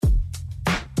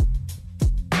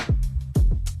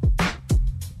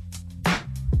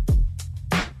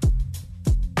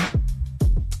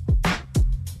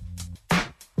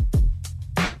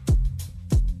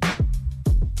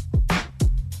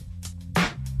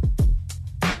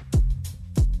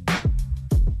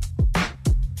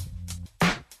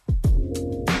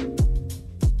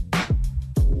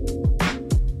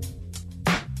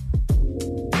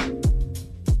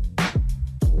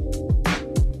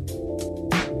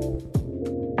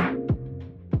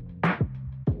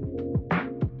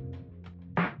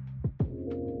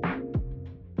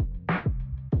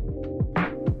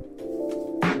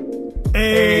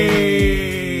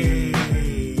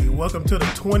welcome to the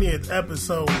 20th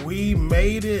episode. We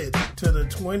made it to the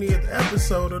 20th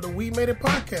episode of the We Made It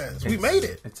podcast. We made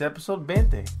it. It's episode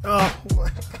 20. Oh,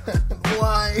 my God.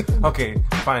 Why? Okay,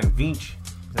 fine. 20.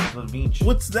 Episode 20.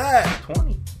 What's that?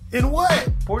 20. In what?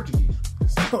 Portuguese.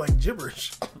 Sound like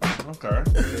gibberish. Okay.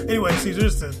 Anyway, Caesar,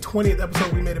 it's the 20th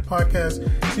episode We Made It podcast.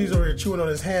 Caesar over here chewing on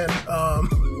his hand. Oh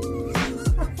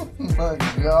my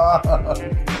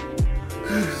God.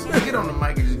 Get on the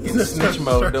mic and just get in snitch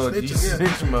mode, don't you?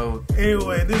 Snitch mode.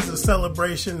 Anyway, this is a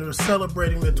celebration. We're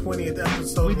celebrating the 20th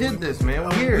episode. We did this, man.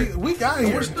 We're here. We got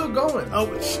here. We're still going.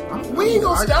 We ain't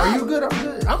gonna stop. Are you good? I'm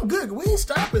good. I'm good. We ain't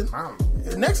stopping.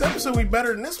 The next episode we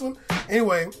better than this one.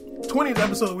 Anyway, 20th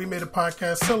episode We Made a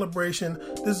Podcast celebration.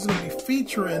 This is going to be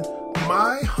featuring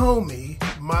my homie,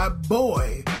 my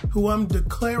boy, who I'm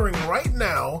declaring right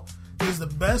now is the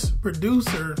best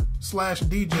producer /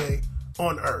 DJ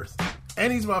on earth.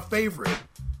 And he's my favorite.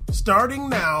 Starting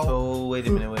now. So, wait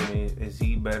a minute. Is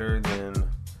he better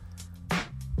than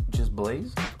Just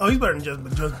Blaze? Oh, he's better than Just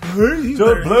Blaze. He's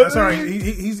Just better. Blaze? Sorry,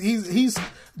 he's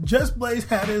Just Blaze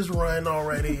had his run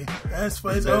already. That's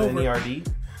it's over. NERD?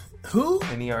 Who?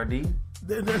 NERD?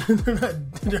 They're not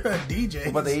DJs. What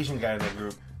about the Asian guy in that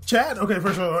group? Chad? Okay,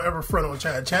 first of all, I'll ever front on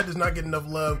Chad. Chad does not get enough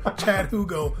love. Chad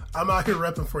Hugo, I'm out here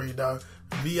repping for you, dog.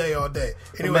 VA all day.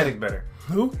 Anyway, Medic's better.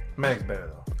 Who? Medic's better,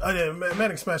 though. Oh, yeah,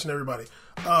 Manic's smashing everybody.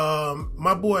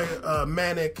 My boy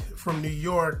Manic from New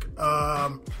York,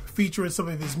 featuring some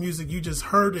of his music. You just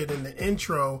heard it in the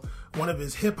intro. One of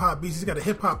his hip hop beats. He's got a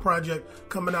hip hop project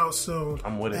coming out soon.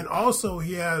 I'm with it. And also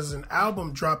he has an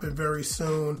album dropping very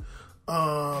soon.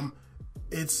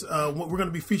 It's we're going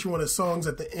to be featuring one of his songs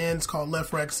at the end. It's called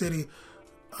Left Rack City.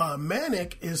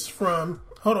 Manic is from.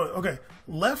 Hold on. Okay,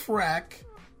 Left Rack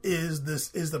is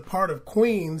the part of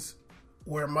Queens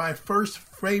where my first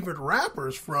favorite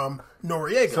rapper's from,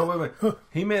 Noriega. So wait.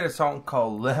 He made a song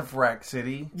called Left Rack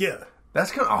City. Yeah.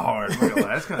 That's kind of hard.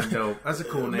 That's kind of dope. That's a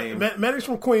cool name. Manic's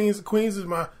from Queens. Queens is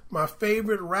my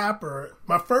favorite rapper.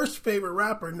 My first favorite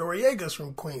rapper, Noriega's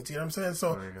from Queens. You know what I'm saying?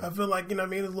 So I feel like, you know what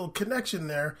I mean, there's a little connection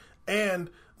there. And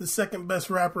the second best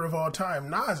rapper of all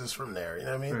time, Nas, is from there. You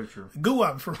know what I mean? Very true.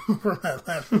 Guwap from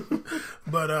Atlanta.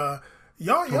 But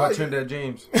y'all Trinidad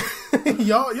James.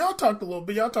 y'all talked a little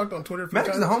bit. Y'all talked on Twitter.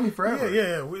 Manic's the homie forever.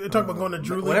 Yeah. We talked about going to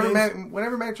Drew League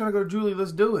Whenever Mac trying to go to Drew League,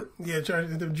 let's do it. Yeah, trying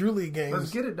to the Drew League games.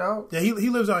 Let's get it, dog. Yeah, he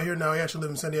lives out here now. He actually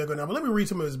lives in San Diego now. But let me read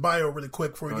some of his bio really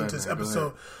quick before we get into this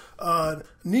episode.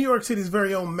 New York City's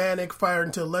very own Manic fired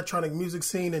into electronic music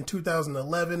scene in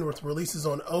 2011 with releases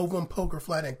on Ovum, Poker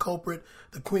Flat, and Culprit.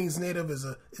 The Queens native is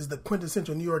the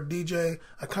quintessential New York DJ,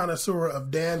 a connoisseur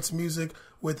of dance music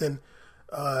with an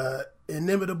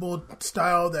inimitable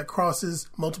style that crosses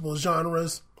multiple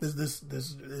genres.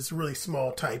 This really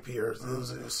small type here.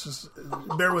 It's just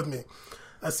bear with me.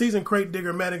 A seasoned crate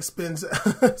digger, Manic spends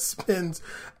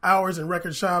hours in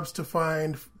record shops to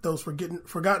find those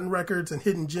forgotten records and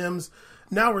hidden gems.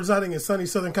 Now residing in sunny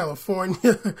Southern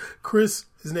California, Chris,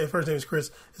 first name is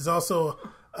Chris, is also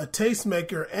a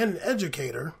tastemaker and an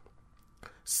educator.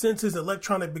 Since his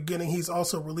electronic beginning, he's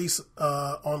also released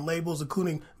on labels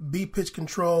including B Pitch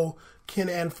Control, Ken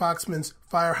Ann Foxman's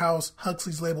Firehouse,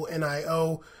 Huxley's label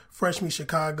NIO, Fresh Me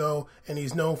Chicago, and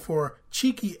he's known for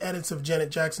cheeky edits of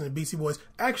Janet Jackson and Beastie Boys.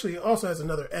 Actually, he also has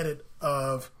another edit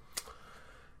of...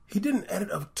 He did an edit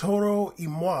of Toro y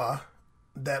Moi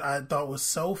that I thought was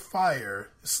so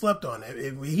fire. Slept on it.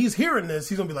 If he's hearing this,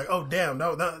 he's going to be like, oh, damn,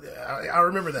 I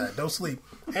remember that. Don't sleep.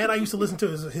 And I used to listen to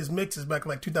his mixes back in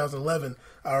like 2011.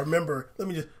 I remember,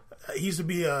 he used to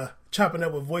be chopping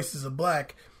up with Voices of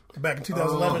Black back in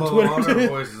 2011. I remember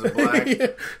Voices of Black. Yeah.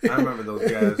 I remember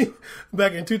those guys.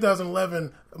 Back in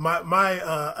 2011,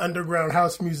 my underground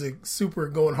house music, super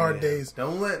going hard days.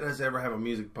 Don't let us ever have a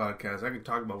music podcast. I can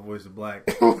talk about Voices of Black.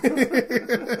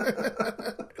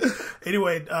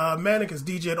 Anyway, Manic is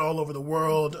DJ'd all over the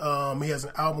world. He has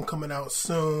an album coming out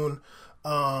soon.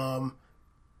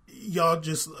 Y'all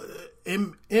just...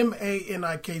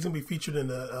 MANIK. He's going to be featured in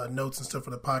the notes and stuff for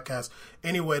the podcast.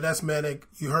 Anyway, that's Manic.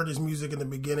 You heard his music in the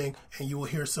beginning, and you will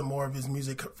hear some more of his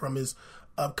music from his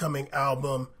upcoming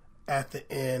album at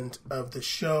the end of the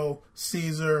show.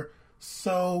 Caesar,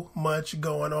 so much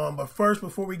going on. But first,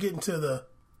 before we get into the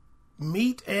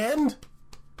meat and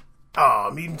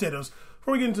potatoes.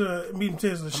 Before we get into meat and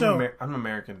potatoes of the show. I'm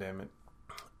American, damn it.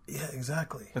 Yeah,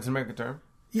 exactly. That's an American term?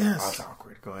 Yes. Oh, that's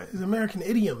awkward. Go ahead. It's an American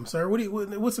idiom, sir.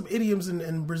 What's some idioms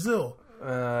in Brazil?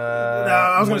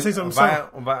 I was going to say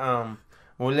something.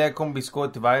 Mulher com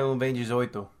biscoito vai vem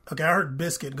 18. Okay, I heard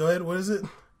biscuit. Go ahead. What is it?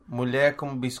 Mulher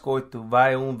com biscoito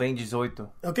vai vem 18.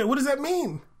 Okay, what does that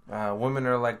mean? Women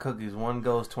are like cookies. One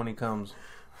goes, 20 comes.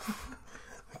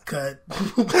 Cut.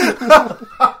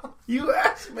 You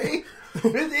asked me.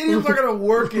 These idioms are gonna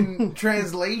work in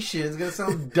translation. It's gonna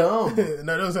sound dumb. No, it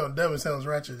doesn't sound dumb. It sounds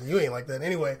ratchet. You ain't like that.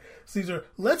 Anyway, Caesar,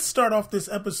 let's start off this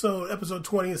episode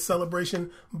 20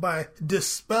 celebration, by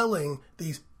dispelling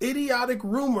these idiotic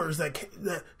rumors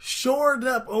that shored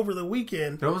up over the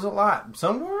weekend. There was a lot.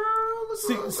 Some were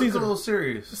Caesar, a little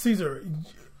serious. Caesar,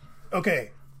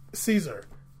 okay, Caesar.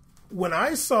 When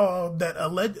I saw that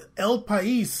El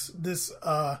País, this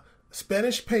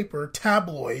Spanish paper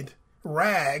tabloid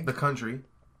rag, the country,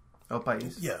 El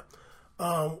País, yeah,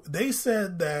 they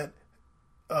said that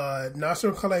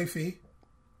Nasser Khelaïfi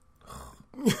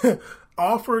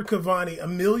offered Cavani €1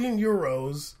 million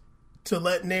to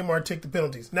let Neymar take the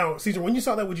penalties. Now, Caesar, when you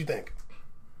saw that, what'd you think?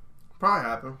 Probably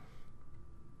happened.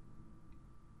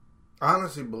 I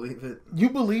honestly believe it. You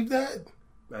believe that?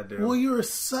 I do. Well, you're a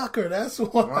sucker. That's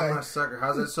why. Why am I a sucker?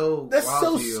 How's that so? That's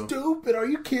so to you? stupid. Are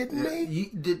you kidding me?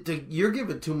 You're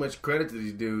giving too much credit to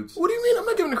these dudes. What do you mean? I'm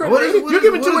not giving the credit. You're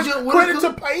giving too much credit to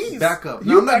País. Back up.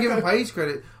 No, I'm not giving País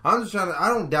credit. I'm just trying to. I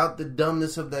don't doubt the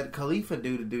dumbness of that Khalifa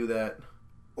dude to do that.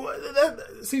 Well,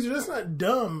 Caesar, that's not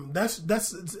dumb. That's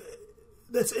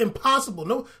impossible.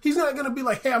 No, he's not going to be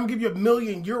like, hey, I'm going to give you €1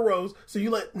 million so you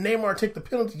let Neymar take the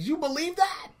penalties. You believe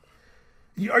that?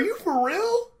 Are you for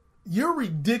real? You're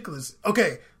ridiculous.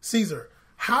 Okay, Caesar,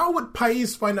 how would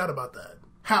País find out about that?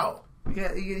 How?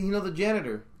 Yeah, you know the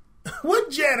janitor.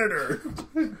 What janitor?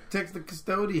 Text the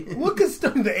custodian. What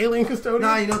custodian? The alien custodian?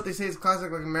 Nah, you know what they say? It's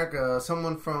classic like America.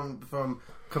 Someone from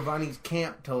Cavani's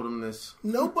camp told him this.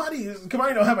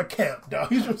 Cavani don't have a camp, dog.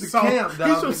 He's from Salto.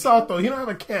 He's from Salto. He don't have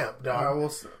a camp,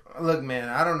 dog. Look, man,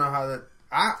 I don't know how that...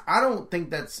 I don't think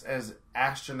that's as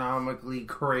astronomically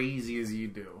crazy as you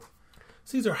do.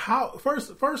 Caesar, how?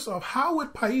 First off, how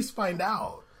would País find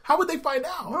out? How would they find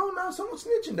out? No, someone's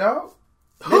snitching, dog.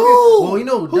 Who?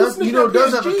 Well, does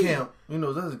have a camp.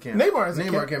 Does a camp. Neymar has a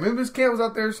camp. Maybe his camp was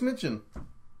out there snitching.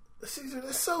 Caesar,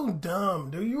 that's so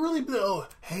dumb, dude. You really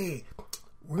hey,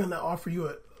 we're gonna offer you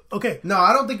a... Okay. No,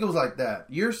 I don't think it was like that.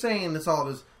 You're saying it's all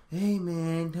this, hey,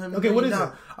 man. Okay, what is it?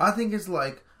 I think it's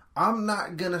like, I'm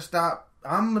not gonna stop.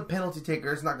 I'm a penalty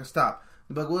taker. It's not gonna stop.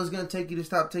 But what's gonna take you to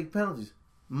stop taking penalties?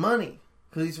 Money.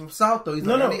 Because he's from Salto. He's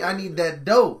I need that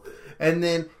dough. And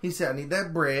then he said, I need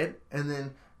that bread. And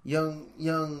then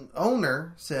young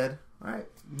owner said, all right,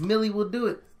 Millie will do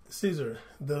it. Caesar,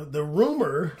 the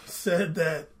rumor said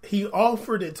that he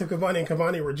offered it to Cavani and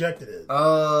Cavani rejected it.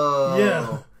 Oh.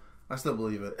 Yeah. I still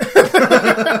believe it.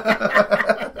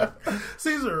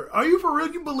 Caesar, are you for real?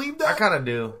 You believe that? I kind of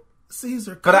do.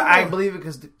 Caesar, but I believe it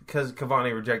because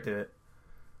Cavani rejected it.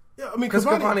 Yeah, I mean, because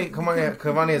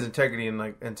Cavani has integrity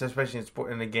and especially in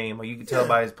sport in the game. Like you can tell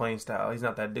by his playing style, he's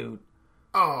not that dude.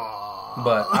 Aww.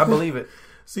 But I believe it.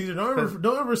 Caesar,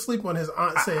 don't ever sleep on his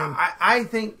aunt saying. I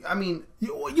think. I mean,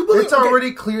 you believe it's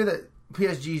already clear that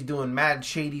PSG is doing mad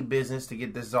shady business to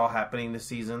get this all happening this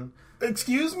season.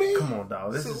 Excuse me? Come on,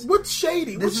 dog. What's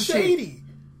shady? What's shady?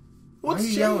 What's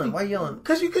shady? Yelling? Why yelling?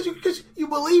 Because you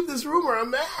believe this rumor. I'm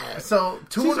mad. So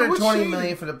 $220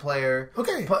 million for the player.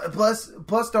 Okay. Plus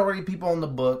already people on the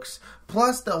books.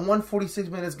 Plus the 146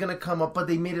 million is going to come up, but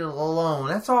they made it a loan.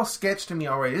 That's all sketch to me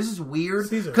already. This is weird.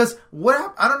 Because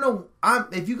I don't know.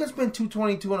 If you can spend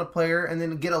 $222 on a player and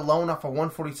then get a loan off a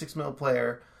 146 million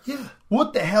player. Yeah.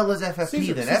 What the hell is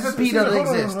FFP then? FFP doesn't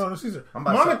exist. Hold on, Caesar.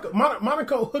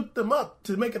 Monaco hooked them up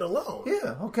to make it a loan.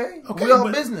 Yeah. Okay. We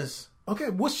all business.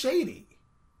 Okay, what's shady?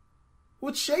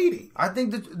 What's shady? I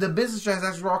think the business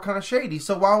transactions were all kind of shady.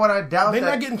 So why would I doubt They're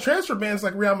not getting transfer bans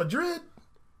like Real Madrid.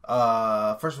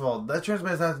 First of all, that transfer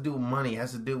ban has nothing to do with money. It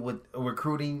has to do with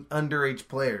recruiting underage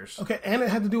players. Okay, and it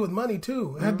had to do with money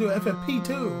too. It had to do with FFP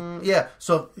too. Yeah,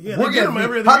 so we're getting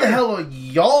how the hell are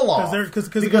y'all off?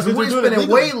 Because we're spending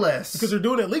way less. Because they're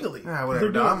doing it legally.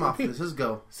 Whatever. I'm off this. Let's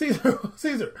go.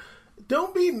 Caesar,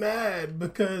 don't be mad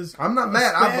because... I'm not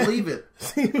mad. I believe it.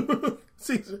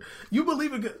 Caesar, you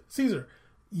believe it. Caesar,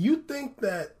 you think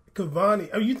that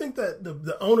Cavani... Or you think that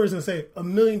the owner is going to say $1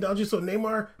 million just so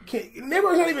Neymar can't...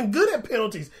 Neymar's not even good at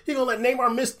penalties. He's going to let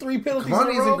Neymar miss 3 penalties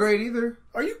Cavani isn't great either.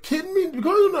 Are you kidding me?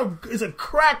 Because is a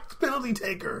cracked penalty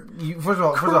taker. First of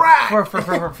all...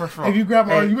 If you grab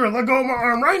my arm, you're going to let go of my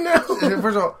arm right now.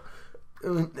 First of all,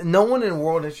 no one in the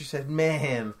world has just said,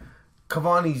 man...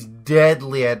 Cavani's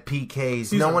deadly at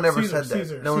PKs. No one ever said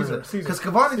that. No one said because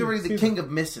Cavani's already the king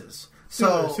of misses.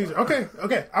 Caesar. Okay.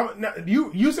 Now,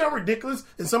 you sound ridiculous,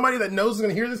 and somebody that knows is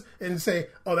going to hear this and say,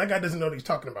 "Oh, that guy doesn't know what he's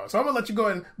talking about." So I'm going to let you go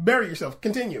ahead and bury yourself.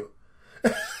 Continue.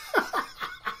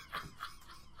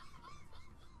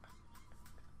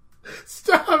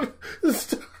 Stop!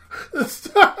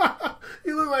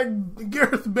 You look like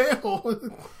Gareth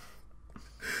Bale.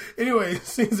 Anyway,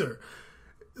 Caesar,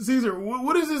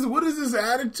 what is this? What is this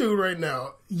attitude right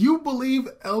now? You believe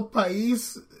El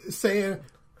País saying?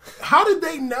 How did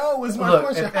they know? Is my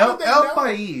question. If How did they El know?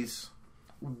 País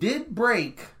did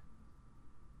break.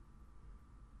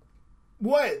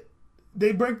 What?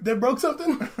 They broke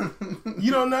something?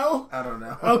 You don't know? I don't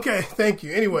know. Okay, thank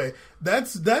you. Anyway,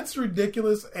 that's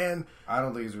ridiculous, and I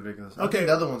don't think it's ridiculous. I Okay. think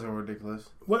the other ones are ridiculous.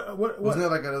 what Wasn't there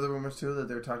like other rumors too that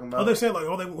they're talking about? Oh, they're saying like,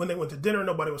 when they went to dinner,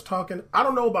 nobody was talking. I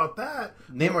don't know about that.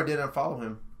 Neymar did unfollow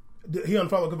him. Did he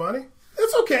unfollowed Cavani?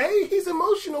 It's okay. He's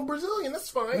emotional Brazilian. That's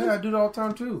fine. Yeah, I do it all the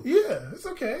time too. Yeah, it's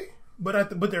okay.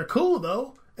 But they're cool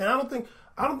though, and I don't think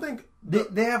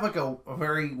They have like a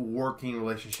very working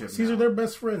relationship. Caesar, now. they're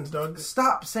best friends, Doug.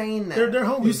 Stop saying that. They're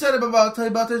homies. You said about tell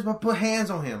you about this, but put hands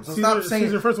on him. So stop saying.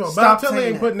 Caesar, first of all, stop Balotelli saying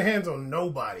ain't that. putting hands on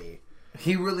nobody.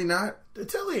 He really not.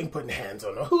 Telly ain't putting hands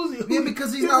on no. Who's he? Yeah,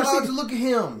 because he's not allowed to look at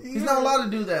him. He's not allowed to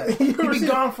do that. He'd be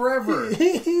gone forever.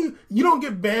 You don't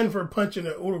get banned for punching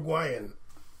an Uruguayan.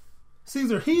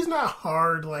 Caesar, he's not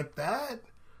hard like that.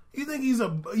 You think he's a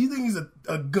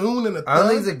goon and a thug? I don't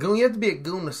think he's a goon. You have to be a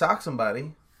goon to sock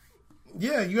somebody.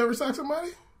 Yeah, you ever sock somebody?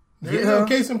 There you Yeah. go.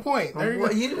 Case in point. There you Well,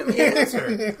 go. you didn't even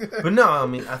answer. But no, I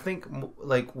mean, I think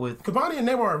like with Cavani and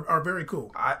Neymar are very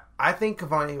cool. I think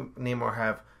Cavani and Neymar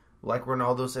have, like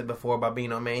Ronaldo said before about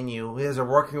being on Man U, he has a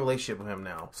working relationship with him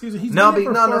now. Caesar, he's No, been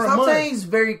but there for no, a stop month. saying he's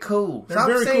very cool. They're Stop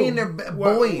very saying cool. they're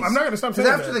Well, boys. I'm not going to stop 'Cause saying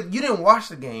after that. you didn't watch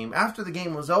the game. After the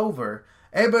game was over,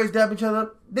 everybody's dapping each other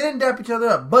up. They didn't dap each other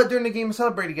up, but during the game we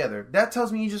celebrate together. That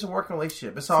tells me you just a working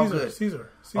relationship. It's all good. Caesar.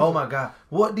 Oh my God!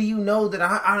 What do you know that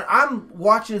I'm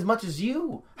watching as much as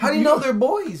you? How do you know they're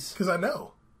boys? Because I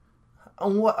know.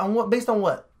 On what? On what? Based on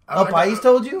what? I'm El not País gonna-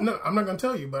 told you? No, I'm not going to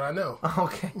tell you, but I know.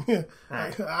 Okay.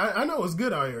 I know it's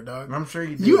good out here, dog. I'm sure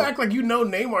you do. You act like you know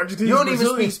Neymar just because You don't he's even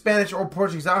Brazilian. speak Spanish or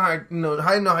Portuguese. I don't know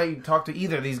how you talk to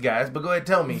either of these guys, but go ahead,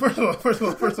 tell me. First of all,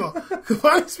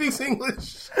 Cavani speaks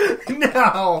English.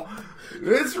 No,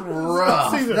 it's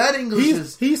rough. Caesar, That English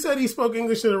is he said he spoke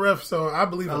English to the ref, so I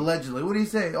believe him. allegedly. What do you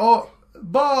say? Oh,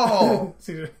 ball.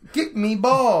 Caesar, Kick me,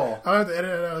 ball. I have to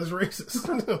edit that out. It's racist.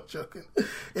 No, I'm joking.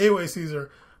 Anyway, Caesar,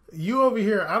 you over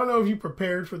here, I don't know if you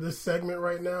prepared for this segment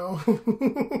right now.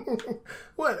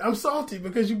 What? I'm salty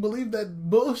because you believe that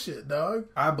bullshit, dog.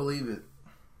 I believe it.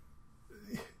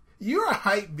 You're a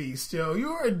hype beast, yo.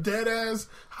 You're a dead-ass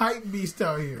hype beast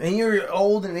out here. And you're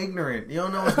old and ignorant. You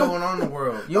don't know what's going on in the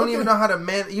world. You don't even know how to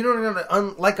You don't know how to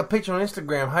like a picture on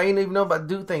Instagram. How you even know about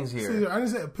do things here? Caesar, I didn't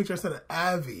say a picture. I said an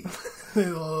Avi.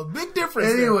 A big difference.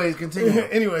 there. Anyways, continue.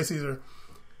 Anyway, Caesar,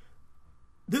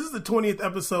 this is the 20th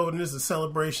episode, and this is a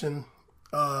celebration.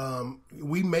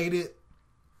 We made it.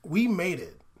 We made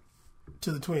it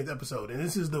to the 20th episode, and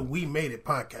this is the We Made It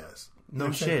podcast. You know No what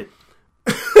I'm saying?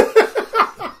 shit.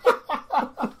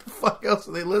 What the fuck else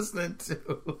are they listening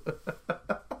to?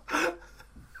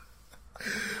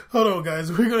 Hold on,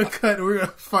 guys. We're gonna cut. We're gonna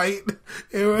fight,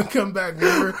 and we're gonna come back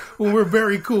when we're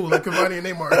very cool, like Cavani and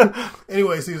Neymar.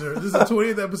 Anyway, Caesar, this is the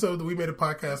 20th episode that We Made a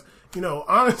Podcast. You know,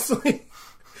 honestly,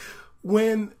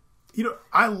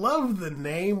 I love the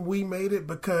name We Made It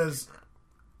because.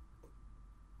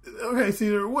 Okay,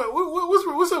 Caesar,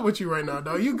 what's up with you right now,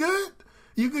 dog? You good?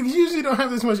 You usually don't have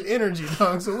this much energy,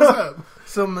 dog. So what's up?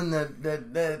 Some of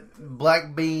that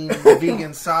black bean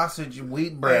vegan sausage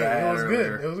wheat bread. I It had was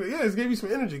earlier. good. It was, yeah, it gave you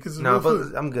some energy because it's No, real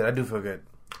food. but I'm good. I do feel good.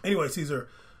 Anyway, Caesar,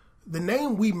 the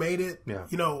name We Made It, Yeah.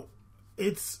 you know,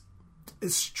 it's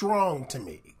strong to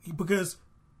me because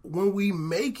when we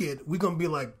make it, we're going to be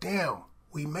like, damn,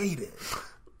 we made it.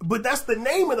 But that's the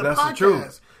name of the That's the podcast.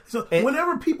 truth. So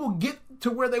whenever people get to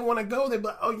where they want to go, they're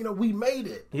like, oh, you know, we made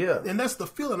it. Yeah. And that's the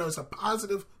feeling. It's a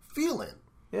positive feeling.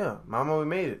 Yeah, Mama, we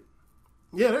made it.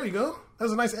 Yeah, there you go.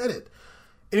 That's a nice edit.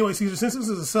 Anyway, Caesar, since this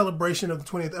is a celebration of the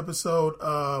 20th episode,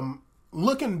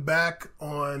 looking back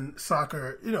on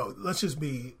soccer, you know, let's just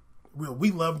be real.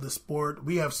 We love the sport.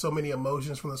 We have so many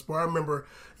emotions from the sport. I remember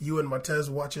you and Martez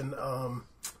watching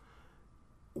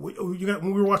when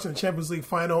we were watching the Champions League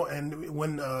final, and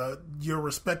when your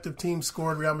respective teams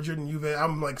scored, Real Madrid and Juve,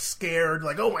 I'm like scared,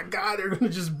 like, oh my God, they're going to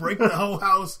just break the whole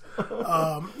house.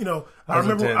 You know, I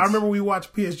remember we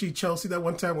watched PSG Chelsea that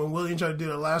one time when William tried to do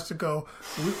the Elastico.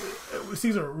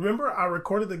 Caesar, remember I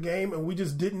recorded the game and we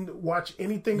just didn't watch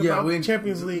anything about the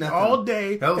Champions League nothing. all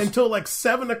day until like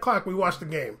 7 o'clock. We watched the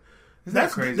game.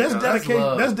 That's crazy. That's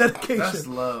dedication. That's dedication. That's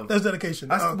love. That's dedication.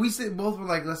 We said both were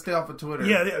like, let's stay off of Twitter.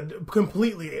 Yeah,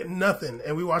 completely nothing.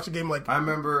 And we watched the game like I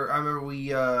remember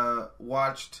we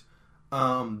watched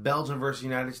Belgium versus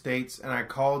United States, and I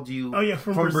called you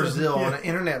from Brazil yeah. on an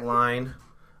internet line,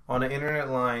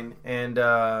 and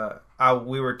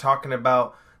we were talking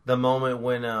about the moment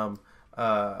when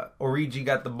Origi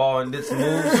got the ball and did some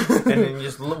moves, and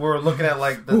then we're looking at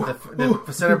like the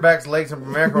center back's legs from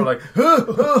America were like,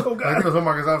 oh god! Like,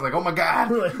 I was like, oh my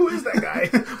god, like, who is that guy?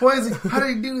 Why is he? How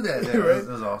did he do that? Yeah, right? That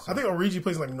was awesome. I think Origi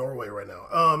plays in like Norway right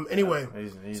now. Anyway,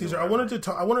 he's Caesar, I wanted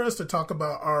us to talk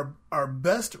about our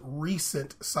best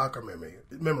recent soccer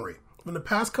memory from the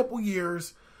past couple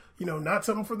years. You know, not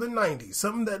something from the 90s,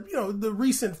 something that, you know, the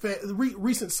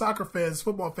recent soccer fans,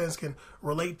 football fans can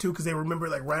relate to because they remember it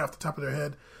like right off the top of their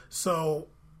head. So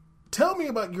tell me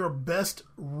about your best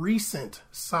recent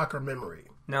soccer memory.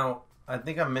 Now, I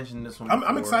think I mentioned this one before.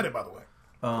 I'm excited, by the way.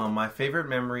 My favorite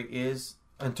memory is,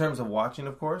 in terms of watching,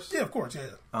 of course. Yeah, of course,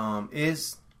 yeah.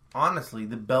 Is, honestly,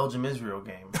 the Belgium-Israel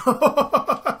game.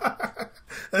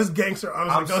 That's gangster,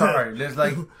 honestly. I'm sorry. There's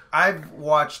like, I've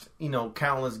watched, you know,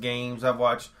 countless games. I've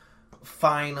watched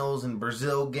finals and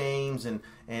Brazil games and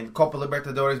Copa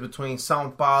Libertadores between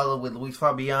São Paulo with Luis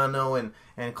Fabiano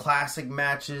and classic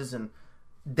matches, and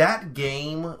that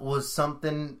game was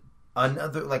something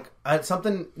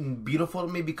something beautiful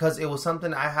to me because it was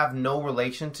something I have no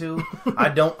relation to. I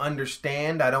don't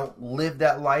understand. I don't live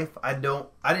that life. I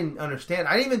didn't understand.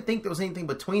 I didn't even think there was anything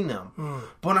between them.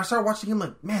 But when I started watching him,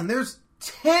 like, man, there's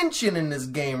tension in this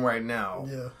game right now.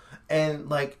 Yeah. And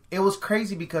like, it was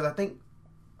crazy because I think,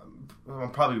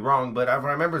 I'm probably wrong, but I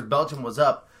remember Belgium was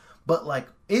up, but like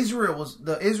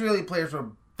the Israeli players were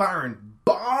firing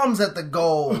bombs at the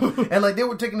goal, and like they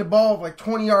were taking the ball like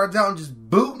 20 yards out and just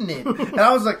booting it, and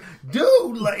I was like,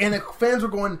 dude, like, and the fans were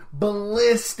going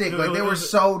ballistic, like they were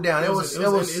so down. It was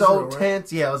so Israel,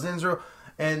 tense, right? Yeah, it was in Israel,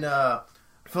 and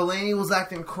Fellaini was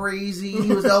acting crazy.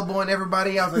 He was elbowing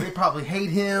everybody else, like they probably hate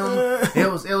him. It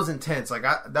was intense. Like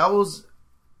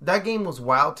that game was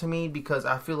wild to me because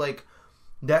I feel like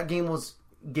that game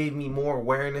gave me more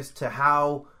awareness to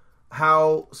how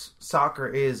soccer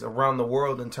is around the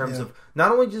world in terms of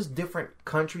not only just different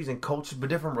countries and cultures, but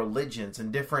different religions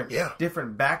and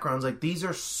different backgrounds. Like, these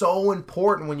are so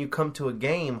important when you come to a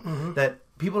game that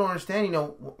people don't understand. You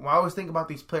know, I always think about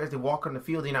these players. They walk on the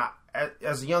field. You know,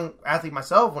 as a young athlete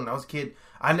myself, when I was a kid,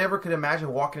 I never could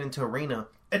imagine walking into an arena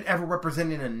and ever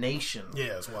representing a nation.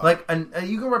 Yeah, as well. Like,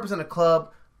 you can represent a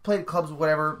club, play clubs,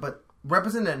 whatever, but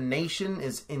representing a nation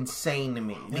is insane to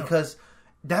me because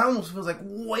that almost feels like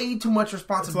way too much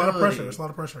responsibility. It's a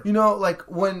lot of pressure. You know, like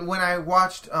when I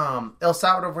watched El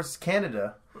Salvador versus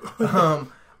Canada,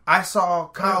 I saw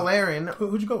Kyle Larin.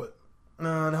 Who'd you go with? The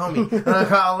homie.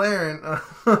 Kyle Larin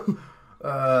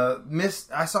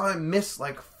missed. I saw him miss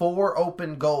like 4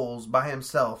 open goals by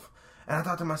himself, and I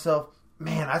thought to myself,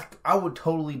 man, I would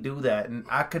totally do that, and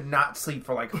I could not sleep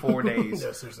for like 4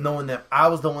 days, knowing that I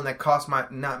was the one that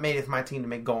not made it my team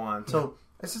to go on. So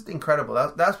it's just incredible.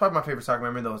 That's probably my favorite soccer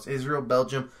memory. Those Israel,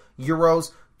 Belgium,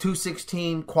 Euros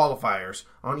 2016 qualifiers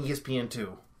on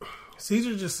ESPN2.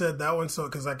 Caesar just said that one so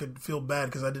because I could feel bad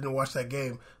because I didn't watch that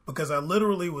game because I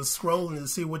literally was scrolling to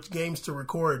see which games to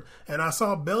record, and I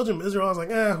saw Belgium, Israel. I was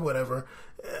like, whatever.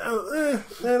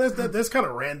 That's kind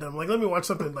of random. Like, let me watch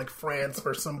something like France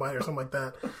for somebody or something like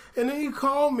that. And then you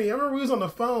called me. I remember we was on the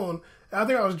phone. I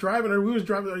think I was driving, or we was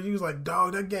driving. Or you was like,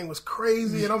 "Dog, that game was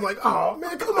crazy." And I'm like, "Oh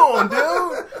man, come on,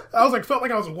 dude." I was like, felt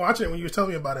like I was watching it when you were telling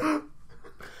me about it.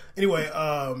 Anyway,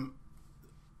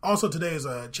 also today is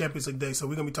a Champions League day, so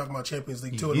we're gonna be talking about Champions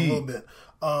League too in a little bit.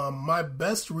 My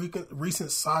best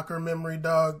recent soccer memory,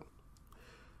 dog.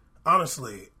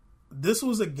 Honestly, this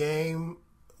was a game.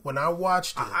 When I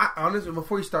watched it... honestly,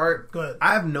 before you start, go ahead.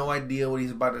 I have no idea what he's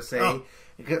about to say.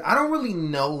 Because I don't really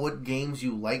know what games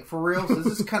you like for real. So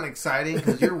this is kind of exciting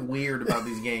because you're weird about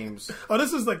these games.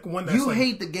 This is like one that's you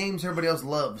hate the games everybody else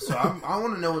loves. So I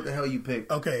want to know what the hell you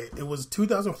picked. Okay, it was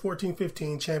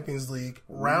 2014-15 Champions League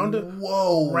round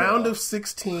of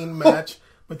 16 match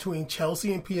between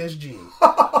Chelsea and PSG.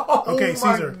 Okay,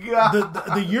 Caesar.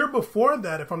 The year before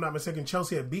that, if I'm not mistaken,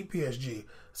 Chelsea had beat PSG.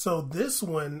 So this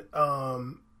one,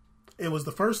 it was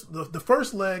the first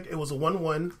leg. It was a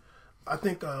 1-1. I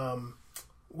think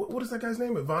what is that guy's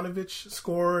name? Ivanovic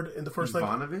scored in the first leg.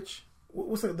 Ivanovic?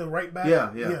 What's the right back?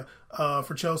 Yeah.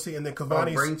 For Chelsea, and then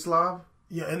Cavani. Brainslav.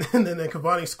 Yeah, and then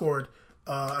Cavani scored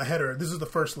a header. This is the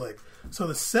first leg. So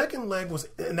the second leg was,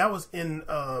 and that was in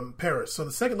Paris. So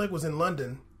the second leg was in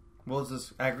London. What was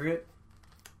this aggregate?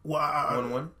 Well,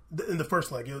 1-1 in the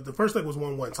first leg. The first leg was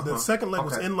 1-1. So the second leg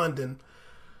was in London.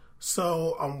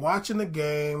 So I'm watching the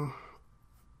game.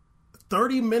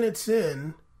 30 minutes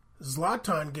in,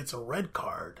 Zlatan gets a red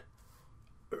card.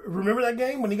 Remember that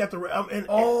game when he got the yeah.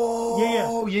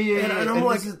 And I'm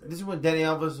like, this is when Dani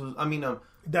Alves was. I mean,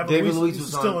 David Luiz was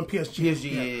still in PSG.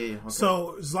 Yeah. Okay.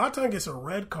 So Zlatan gets a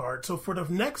red card. So for the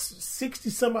next 60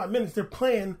 some odd minutes, they're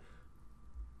playing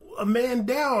a man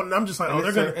down. And I'm just like, and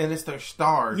they're going to... And it's their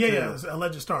star, Yeah, too. yeah, it's a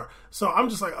alleged star. So I'm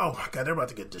just like, oh my God, they're about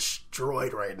to get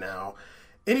destroyed right now.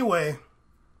 Anyway,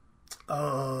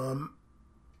 the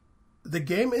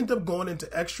game ended up going into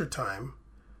extra time.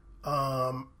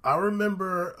 I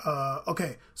remember,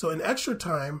 okay, so in extra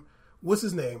time, what's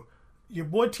his name? Your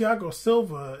boy Thiago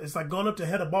Silva is like going up to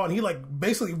head a ball, and he like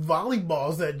basically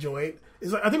volleyballs that joint.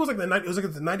 It's like, I think it was like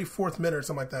at the 94th minute or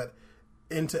something like that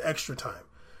into extra time.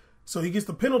 So he gets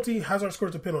the penalty. Hazard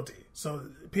scores the penalty. So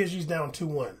PSG's down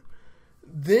 2-1.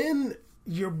 Then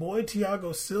your boy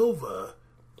Thiago Silva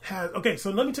has... Okay,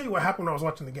 so let me tell you what happened when I was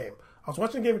watching the game. I was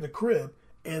watching the game at the crib,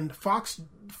 and Fox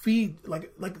feed...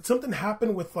 Like something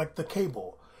happened with like the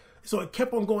cable. So it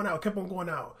kept on going out,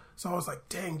 So I was like,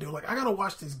 dang, dude, like I gotta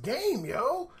watch this game,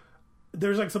 yo.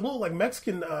 There's like some little like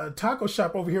Mexican taco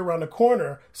shop over here around the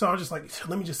corner. So I was just like,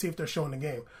 let me just see if they're showing the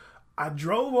game. I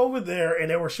drove over there and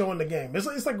they were showing the game.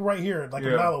 It's like right here, like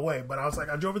a mile away. But I was like,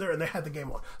 I drove over there and they had the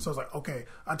game on. So I was like, okay.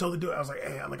 I totally do it. I was like,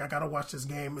 hey, I gotta watch this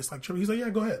game. It's like, he's like, yeah,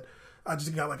 go ahead. I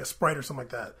just got like a Sprite or something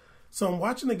like that. So I'm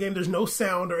watching the game. There's no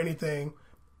sound or anything.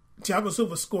 Thiago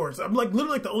Silva scores. I'm like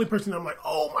literally like the only person. I'm like,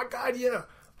 oh my God, yeah.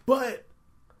 But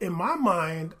in my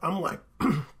mind, I'm like,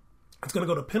 it's gonna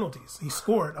go to penalties. He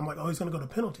scored. I'm like, oh, he's gonna go to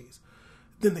penalties.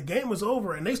 Then the game was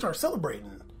over and they start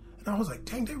celebrating. And I was like,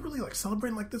 dang, they really like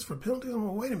celebrating like this for penalties? I'm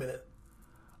like, wait a minute.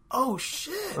 Oh,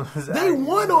 shit. They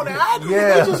won on aggregate.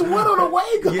 Yeah. They just won on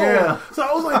away goal. Yeah. So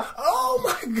I was like, oh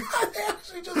my God, they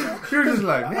actually just won. You're just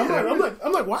like, man.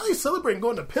 I'm like, why are they celebrating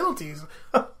going to penalties?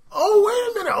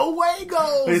 Oh, wait a minute. Away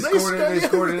goals. They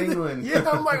scored in England. Yeah,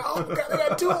 I'm like, oh my God, they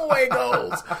got 2 away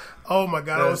goals. Oh my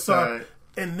God, I was sorry. Right.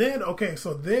 And then, okay,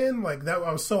 so then like that,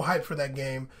 I was so hyped for that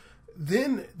game.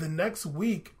 Then the next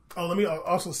week, let me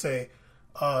also say,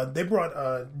 they brought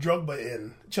Drogba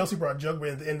in. Chelsea brought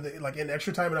Drogba in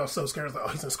extra time, and I was so scared. I was like, oh,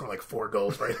 he's gonna score like 4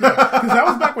 goals right now, because that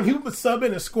was back when he would sub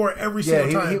in and score every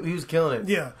single time. He was killing it.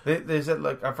 Yeah, they said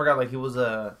like I forgot like he was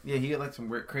he had like some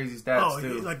weird, crazy stats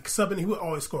too. Like subbing, he would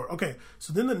always score. Okay,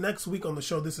 so then the next week on the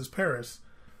show, This Is Paris,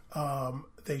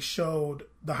 they showed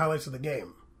the highlights of the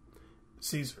game.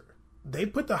 Caesar, they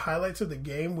put the highlights of the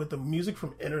game with the music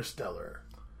from Interstellar.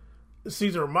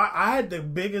 Caesar, I had the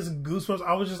biggest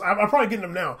goosebumps. I'm probably getting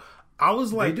them now. I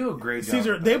was like, they do a great job.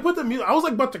 Caesar, they put the music. I was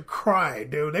like about to cry,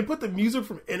 dude. They put the music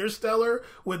from Interstellar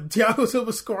with Thiago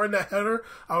Silva scoring that header.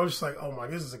 I was just like, oh my,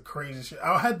 this is a crazy shit.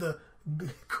 I had the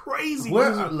crazy.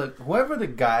 Look, whoever the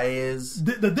guy is,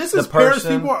 This Is Paris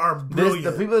people are brilliant.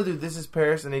 The people that do This Is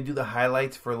Paris and they do the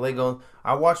highlights for Lego.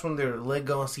 I watched one of their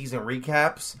Lego season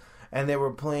recaps. And they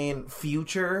were playing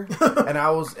Future,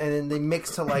 and then they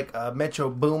mixed to like a Metro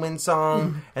Boomin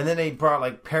song, and then they brought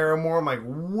like Paramore. I'm like,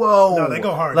 whoa! No, they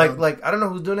go hard. Like I don't know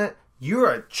who's doing it.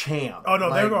 You're a champ. Oh no,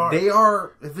 like, they go hard. They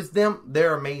are. If it's them,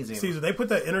 they're amazing. Caesar, they put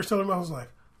that Interstellar. I was like,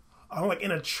 I'm like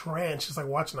in a trance, just like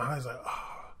watching the highlights. Like,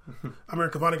 oh. I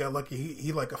remember Cavani got lucky.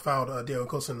 He like fouled Diego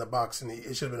Costa in the box, and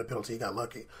it should have been a penalty. He got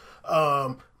lucky.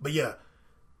 But yeah.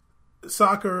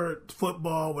 Soccer,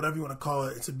 football, whatever you want to call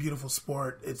it, it's a beautiful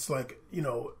sport. It's like,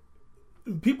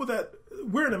 people that,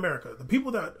 we're in America. The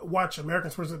people that watch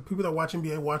American sports, the people that watch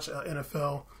NBA, watch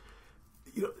NFL,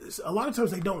 a lot of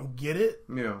times they don't get it.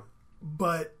 Yeah.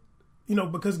 But,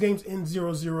 because games end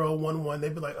 0-0, 1-1,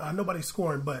 they'd be like, nobody's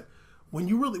scoring. But when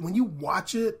you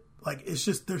watch it, like, it's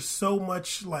just, there's so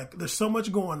much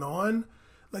going on.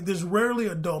 Like, there's rarely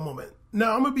a dull moment.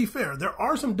 Now, I'm going to be fair. There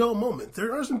are some dull moments.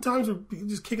 There are some times where you're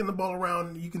just kicking the ball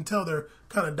around and you can tell they're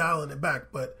kind of dialing it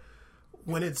back. But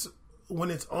when it's on,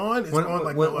 it's on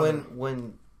like no other.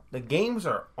 When the games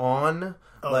are on,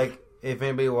 like if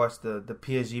anybody watched the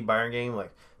PSG Bayern game,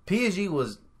 like PSG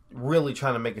was really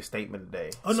trying to make a statement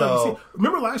today. Oh, no.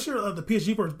 Remember last year, the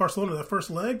PSG versus Barcelona, the first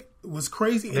leg was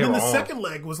crazy. And then the second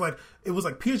leg was like, it was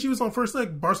like PSG was on first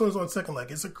leg, Barcelona was on second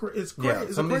leg. It's crazy. Yeah,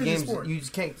 it's some a of these crazy games, sport. you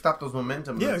just can't stop those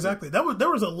momentum. Yeah, exactly. There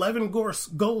was 11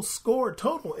 goals scored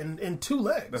total in 2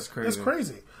 legs. That's crazy. That's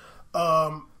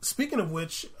crazy. Speaking of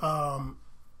which,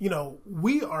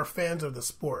 we are fans of the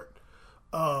sport.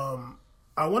 I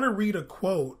want to read a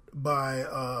quote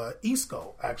by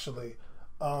Isco, actually.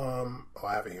 I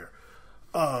have it here.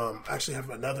 I actually have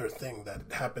another thing that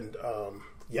happened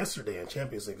yesterday in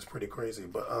Champions League. It's pretty crazy.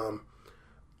 But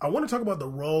I want to talk about the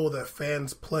role that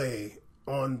fans play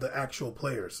on the actual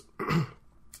players.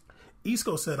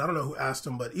 Isco said, I don't know who asked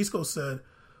him, but Isco said,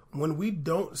 when we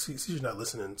don't see, she's not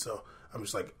listening, so I'm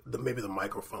just like, maybe the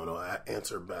microphone will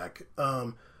answer back.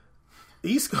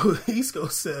 Isco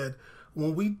said,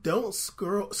 when we don't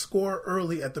score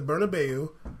early at the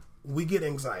Bernabeu, we get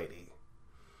anxiety.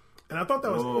 And I thought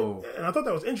that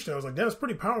was interesting. I was like, that's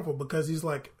pretty powerful because he's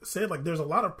like said like there's a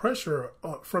lot of pressure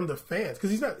from the fans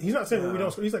because he's not saying when we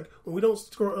don't score. He's like when we don't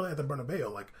score early at the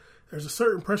Bernabeu, like there's a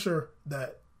certain pressure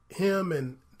that him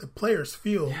and the players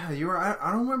feel. Yeah, you're right.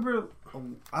 I don't remember.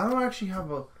 I don't actually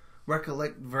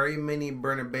recollect very many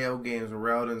Bernabeu games where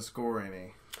Real didn't score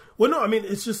any. Well, no, I mean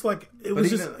it's just like it was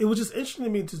just interesting to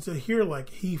me to hear like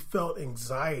he felt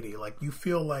anxiety. Like you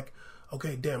feel like,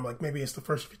 okay, damn, like maybe it's the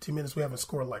first 15 minutes we haven't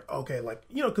scored. Like, okay, like,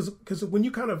 you know, because when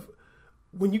you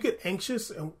get anxious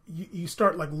and you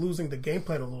start like losing the game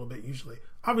plan a little bit, usually.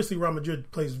 Obviously, Real Madrid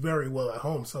plays very well at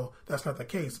home, so that's not the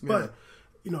case. But,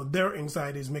 you know, their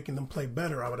anxiety is making them play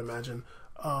better, I would imagine.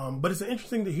 But it's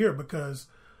interesting to hear because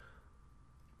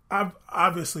I've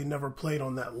obviously never played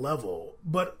on that level.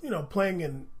 But, you know, playing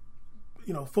in,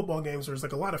 you know, football games, there's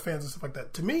like a lot of fans and stuff like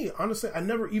that. To me, honestly,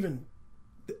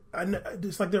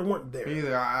 it's like they weren't there.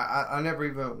 Either I never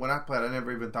even when I played, I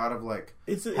never even thought of like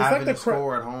it's having like to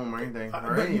score at home or anything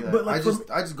or any of that. But like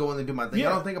I just go in and do my thing. I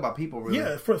don't think about people really.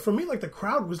 Yeah, for me, like the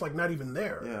crowd was like not even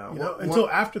there. Yeah, you know, until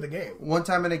after the game. One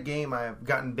time in a game, I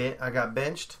got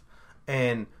benched,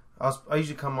 and I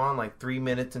usually come on like 3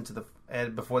 minutes into the.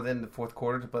 And before the end of the fourth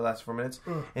quarter to play the last 4 minutes,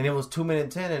 and it was 2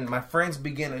 minutes in, and my friends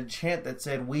began a chant that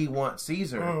said "We want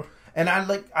Caesar," and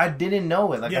I didn't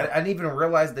know it, like I didn't even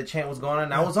realize the chant was going on.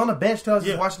 And I was on the bench till I was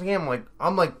just watching the game.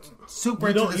 I'm like super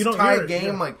into this tied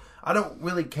game. Like I don't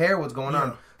really care what's going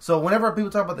on. So whenever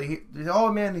people talk about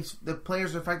the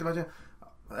players are affected by it,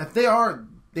 if they are.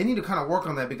 They need to kind of work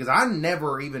on that because I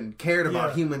never even cared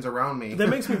about humans around me. That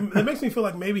makes me feel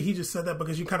like maybe he just said that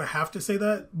because you kind of have to say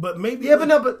that. But maybe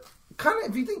but kind of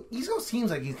if you think he still seems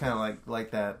like he's kind of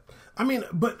like that. I mean,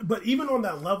 but even on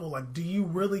that level, like, do you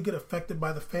really get affected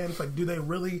by the fans? Like, do they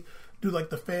really do like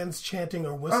the fans chanting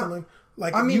or whistling?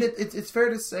 Like, I mean, it's fair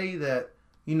to say that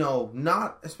you know,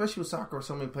 not especially with soccer with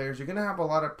so many players, you're gonna have a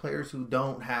lot of players who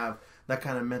don't have that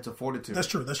kind of mental fortitude. That's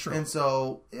true. And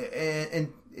so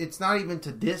and it's not even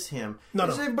to diss him. No.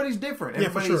 Everybody's different.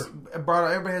 Everybody's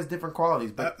everybody has different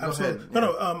qualities. But absolutely.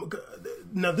 Go ahead.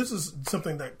 Now this is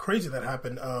something that crazy that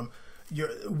happened.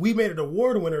 We Made It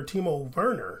award winner Timo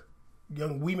Werner,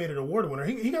 young We Made It award winner.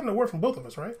 He got an award from both of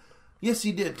us, right? Yes,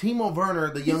 he did. Timo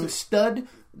Werner, the young stud.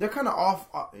 They're kind of off.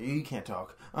 You can't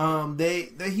talk.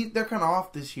 They're kind of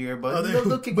off this year, but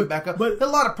they'll kick it back up. But there's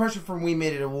a lot of pressure from We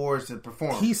Made It awards to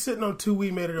perform. He's sitting on 2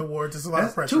 We Made It awards. It's a lot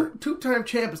of pressure. Two-time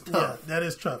champ is tough. Yeah, that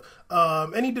is tough.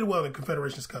 And he did well in the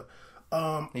Confederations Cup.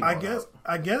 I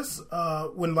guess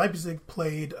when Leipzig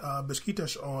played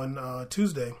Besiktas on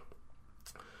Tuesday,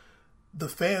 the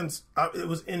fans. It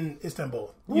was in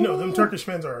Istanbul. You know, them Turkish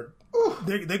fans are.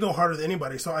 They go harder than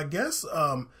anybody. So I guess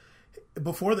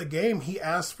before the game, he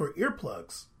asked for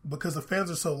earplugs because the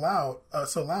fans are so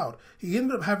loud. He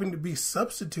ended up having to be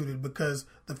substituted because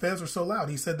the fans were so loud.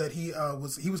 He said that he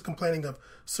was complaining of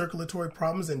circulatory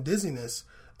problems and dizziness,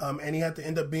 and he had to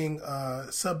end up being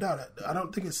subbed out. I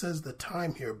don't think it says the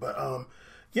time here, but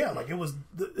like it was.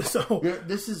 So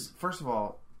this is first of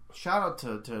all, shout out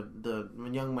to the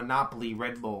young Monopoly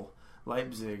Red Bull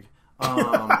Leipzig.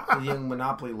 The young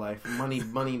Monopoly life, money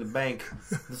in the bank.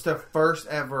 This is their first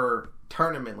ever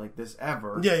tournament like this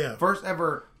ever. Yeah. First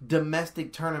ever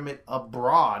domestic tournament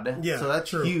abroad. Yeah, so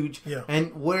that's true. Huge. Yeah.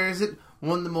 And where is it?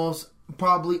 One of the most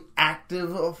probably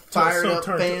active, fired up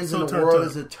fans in the world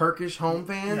is the Turkish home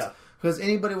fans. Yeah. Because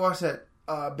anybody watch that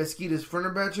Besiktas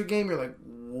Fenerbahce game, you're like,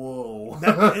 whoa.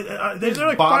 They're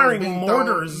like firing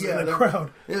mortars in the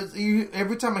crowd.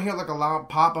 Every time I hear like a loud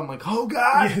pop, I'm like, oh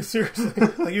God. Yeah, seriously.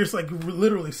 Like you're just like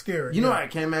literally scared. You know what I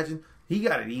can't imagine? He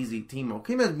got it easy, Timo.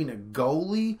 Can you imagine being a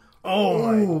goalie?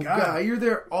 Oh my God. You're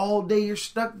there all day. You're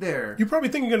stuck there. You probably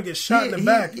think you're going to get shot in the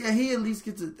back. Yeah, he at least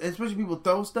gets it, especially people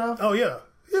throw stuff. Oh, yeah.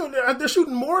 You know, they're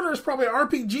shooting mortars, probably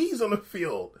RPGs on the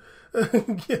field.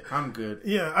 Yeah. I'm good.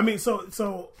 Yeah, I mean,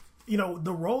 so you know,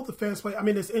 the role the fans play, I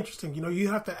mean, it's interesting. You know, you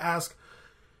have to ask,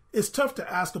 it's tough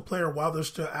to ask a player while they're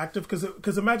still active,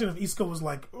 because imagine if Isco was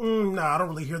like, I don't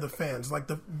really hear the fans. Like,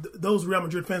 those Real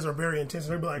Madrid fans are very intense,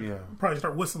 and they'd be like, probably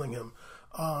start whistling him.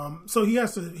 So he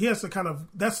has to kind of,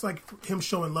 that's like him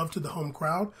showing love to the home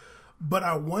crowd. But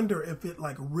I wonder if it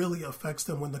like really affects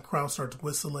them when the crowd starts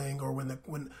whistling, or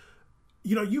when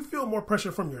you know, you feel more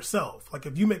pressure from yourself. Like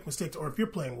if you make mistakes or if you're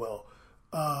playing well.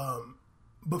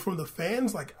 But from the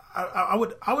fans, like I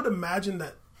would imagine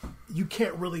that you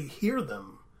can't really hear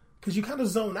them because you kind of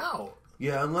zone out.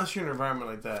 Yeah, unless you're in an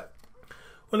environment like that.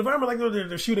 Well, an environment like that,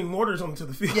 they're shooting mortars onto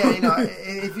the field. Yeah, you know,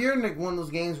 if you're in like one of those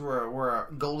games where a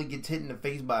goalie gets hit in the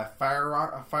face by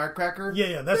a firecracker.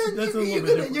 Yeah, that's a little bit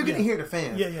different. You're gonna hear the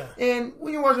fans. Yeah. And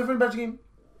when you're watching a Fenerbahce game,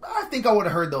 I think I would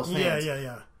have heard those fans.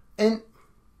 Yeah. And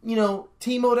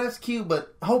Timo, that's cute,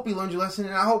 but I hope you learned your lesson,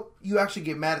 and I hope you actually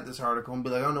get mad at this article and be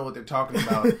like, I don't know what they're talking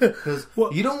about, because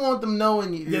you don't want them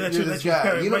knowing you're this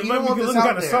guy. You don't want this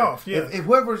out there. Soft, yeah. If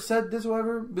whoever said this or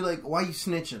whatever, be like, why are you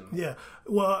snitching? Yeah,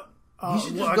 well, he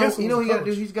should just go. You know what he got to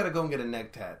do? He's got to go and get a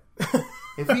neck tat.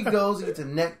 If he goes and gets a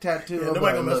neck tattoo,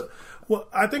 nobody gonna look. Well,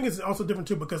 I think it's also different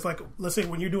too, because like, let's say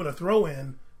when you're doing a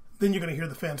throw-in, then you're going to hear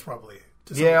the fans probably.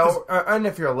 And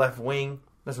if you're a left wing,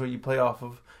 that's what you play off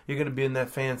of. You're going to be in that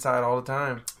fan side all the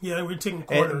time. Yeah, we're taking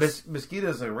corners. And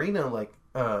Mosquito's arena,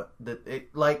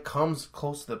 it comes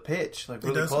close to the pitch, like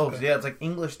really close. Okay. Yeah, it's like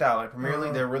English style, like Premier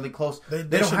League. They're really close. They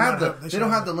don't have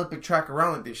the Olympic track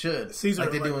around like they should. Caesar,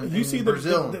 like they do in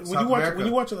Brazil. When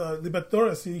you watch the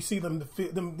Libertadores, you see them.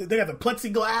 They got the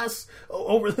plexiglass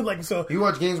over like so. You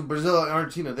watch games with Brazil and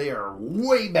Argentina, they are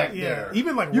way back there.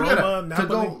 Even like Roma,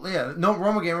 Napoli.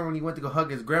 Roma game. Remember when you went to go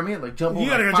hug his grandma? He had like jump over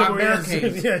like 5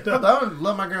 barricades. I would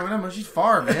love my grandma that much. She's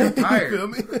far, man. I'm tired. You feel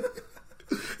me?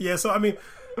 Yeah, so I mean.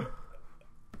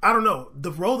 I don't know.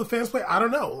 The role the fans play, I don't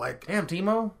know. Like, damn,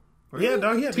 Timo? Really? Yeah,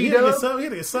 dog, he had to get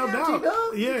subbed out.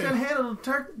 T-Dub? Yeah. He couldn't handle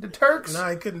the Turks. Nah,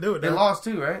 he couldn't do it. They lost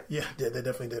too, right? Yeah, they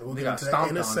definitely did. We'll get into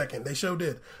that in a second. They sure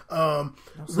did. Don't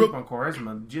sleep on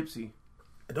Quaresma, the gypsy.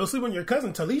 Don't sleep on your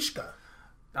cousin, Talisca.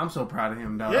 I'm so proud of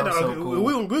him, dog. Yeah, that was so cool.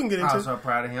 We can get into it. I was so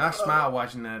proud of him. I smiled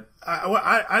watching that.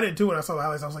 I did too when I saw the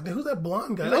highlights. I was like, who's that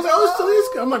blonde guy? I was like, oh, it's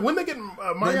Talisca. I'm like, when they get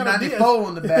Mariano Diaz? 94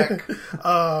 on the back.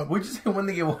 What'd you say when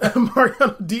they get what?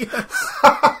 Mariano Diaz.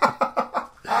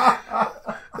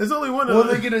 There's only one. Will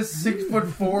they get a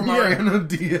 6'4" Mariano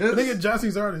Diaz? They get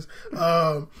Jossie's artist.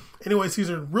 Anyway,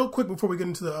 Caesar, real quick before we get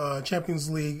into the Champions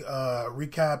League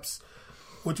recaps,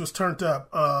 which was turned up.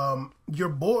 Your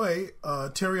boy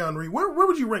Thierry Henry. Where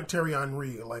would you rank Thierry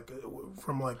Henry? Like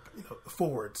from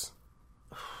forwards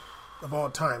of all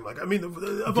time. Like I mean,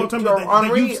 of all time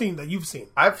that you've seen.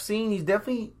 I've seen. He's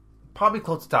definitely probably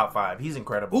close to top 5. He's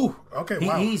incredible. Ooh, okay,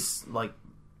 wow. He's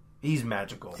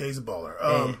magical. Yeah, he's a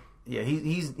baller.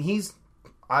 He's.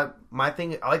 My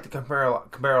thing. I like to compare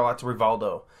a lot to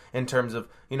Rivaldo in terms of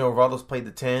Rivaldo's played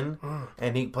the 10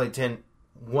 and he played 10.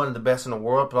 One of the best in the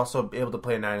world, but also able to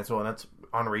play a 9 as well. And that's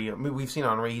Henry. I mean, we've seen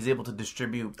Henry. He's able to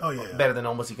distribute better than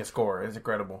almost he can score. It's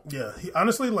incredible. Yeah,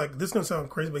 honestly, like this is gonna sound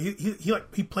crazy, but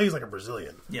he plays like a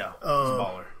Brazilian. Yeah, he's a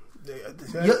baller.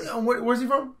 Where's he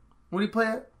from? Where did he play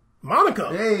at?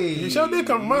 Monaco. Hey, he sure did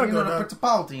come from Monaco. The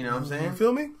Principality. You know what I'm saying? You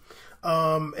feel me?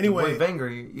 Anyway, boy Wenger,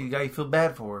 you got you feel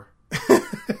bad for.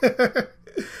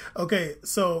 Okay,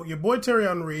 so your boy Thierry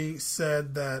Henry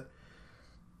said that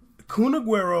Kun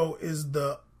Aguero is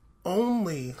the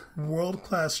only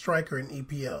world-class striker in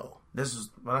EPL.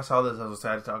 When I saw this, I was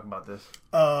excited to talk about this.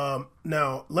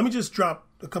 Now, let me just drop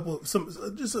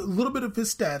just a little bit of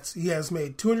his stats. He has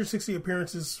made 260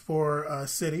 appearances for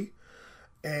City,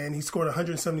 and he scored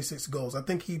 176 goals. I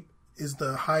think he is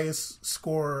the highest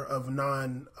scorer of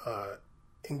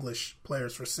non-English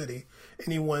players for City,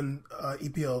 and he won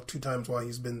EPL 2 times while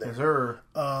he's been there. Yes, sir.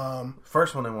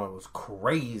 First one they won was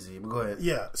crazy. But go ahead.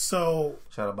 Yeah. So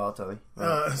shout out Balotelli.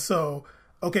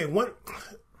 Okay.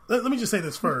 Let me just say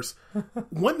this first.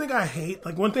 One thing I hate,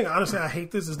 honestly I hate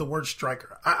this is the word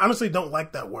striker. I honestly don't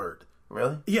like that word.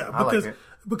 Really? Yeah.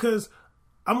 Because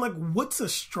I'm like, what's a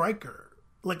striker?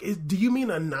 Like, do you mean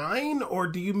a 9 or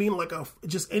do you mean like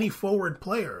just any forward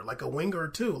player, like a winger or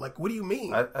 2? Like, what do you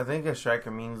mean? I think a striker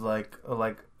means like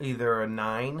either a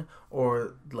 9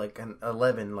 or like an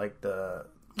 11, like the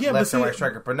left and right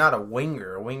striker, but not a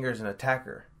winger. A winger is an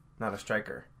attacker, not a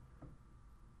striker.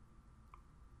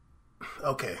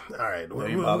 Okay, all right. Are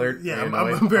you bothered? Yeah,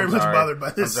 I'm very much bothered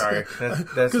by this. I'm sorry.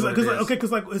 That's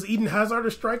because is Eden Hazard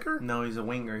a striker? No, he's a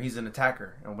winger. He's an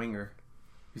attacker, a winger.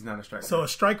 He's not a striker. So a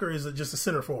striker is just a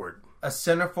center forward. A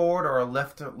center forward or a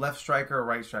left striker or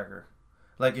right striker.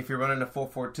 Like if you're running a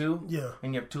 4-4-2,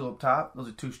 and you have 2 up top, those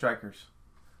are 2 strikers.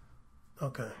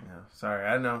 Okay. Yeah. Sorry,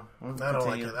 I know. I don't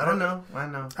like it. I know.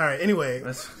 All right. Anyway.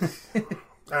 All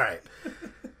right.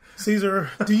 Caesar,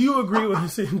 do you agree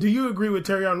with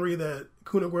Thierry Henry that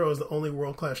Kun Aguero is the only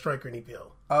world class striker in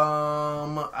EPL?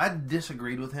 I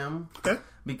disagreed with him. Okay.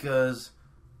 Because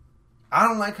I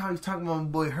don't like how he's talking about my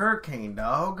boy Hurricane,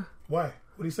 dog. Why? What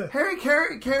do you say? Harry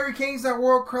Kane's not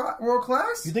world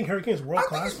class? You think Harry Kane's world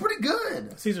class? I think he's pretty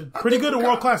good. Caesar, pretty good and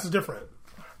world class is different.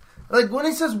 Like when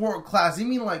he says world class, you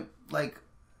mean like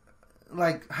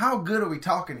how good are we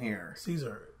talking here?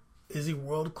 Caesar, is he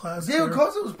world class? Diego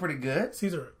Costa was pretty good.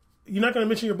 Caesar, you're not going to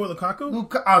mention your boy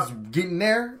Lukaku? I was getting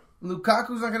there.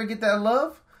 Lukaku's not going to get that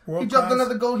love. He dropped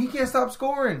another goal. He can't stop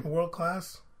scoring. World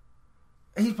class?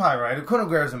 He's probably right. Kun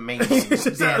Aguero's amazing.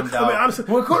 Damn, dog. I mean, honestly,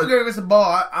 when Kun Aguero gets the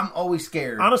ball, I'm always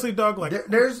scared. Honestly, dog, like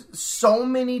there's so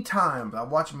many times I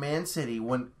watch Man City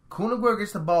when Kun Aguero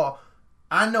gets the ball.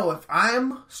 I know if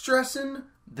I'm stressing,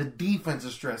 the defense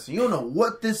is stressing. You don't know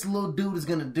what this little dude is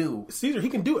gonna do. Caesar, he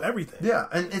can do everything. Yeah,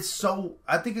 and it's so.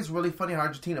 I think it's really funny how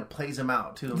Argentina plays him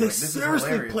out too. They like, this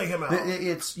seriously is play him out.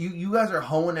 It's you guys are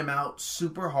hoeing him out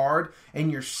super hard,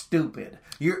 and you're stupid.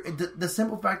 You're the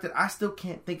simple fact that I still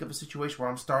can't think of a situation where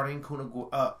I'm starting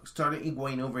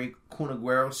Higuain over Kun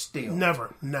Aguero still.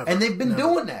 Never. And they've been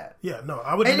doing that. Yeah, no,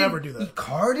 I would never do that.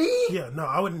 Icardi? Yeah, no,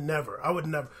 I would never.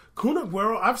 Kun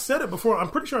Aguero, I've said it before.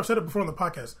 I'm pretty sure I've said it before on the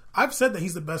podcast. I've said that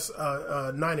he's the best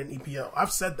 9 in EPL.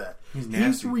 I've said that. He's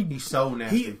nasty. He's so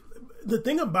nasty. The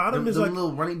thing about him is the like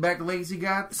little running back legs he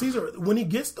got. Caesar, when he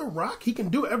gets the rock, he can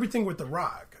do everything with the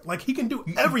rock. Like he can do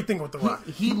everything with the rock.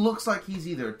 He looks like he's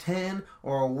either a 10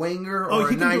 or a winger or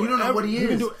a 9. You don't know what he is. He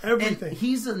can do everything. And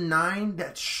he's a 9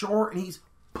 that's short and he's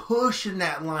pushing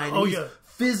that line. Oh, he's yeah.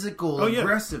 Physical,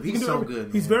 aggressive. He's so good.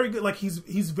 Man. He's very good. Like he's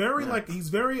very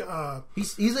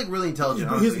he's like really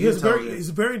intelligent. He's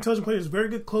a very intelligent player. He's very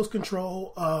good close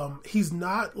control. He's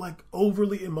not like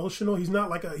overly emotional. He's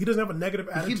not like he doesn't have a negative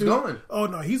attitude. He keeps going. Oh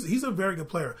no, he's a very good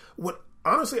player.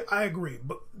 Honestly, I agree,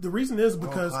 but the reason is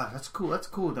because that's cool. That's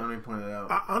cool. Donnie pointed it out.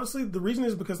 Honestly, the reason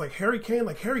is because like Harry Kane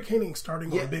ain't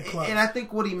starting on a big club. And I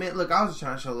think what he meant. Look, I was just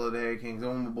trying to show love to Harry Kane because I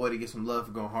want my boy to get some love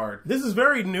for going hard. This is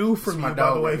very new from you,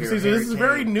 by the way. This is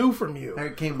very new from you.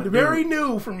 Harry Kane, very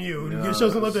new from you. You can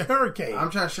show some love to Harry Kane. I'm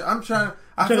trying.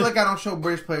 I feel like I don't show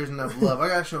British players enough love. I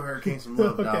gotta show Harry Kane some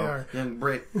love, dog. Right. Young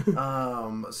Brit.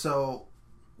 So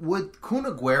with Kun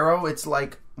Aguero, it's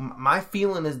like my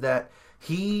feeling is that.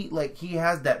 He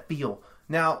has that feel.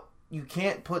 Now you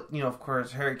can't put of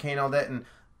course Harry Kane all that in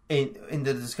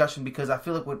the discussion because I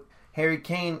feel like with Harry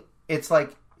Kane it's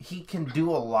like he can do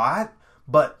a lot,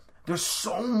 but there's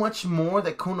so much more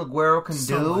that Kun Aguero can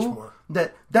do.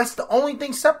 That's the only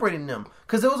thing separating them.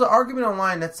 Because there was an argument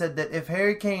online that said that if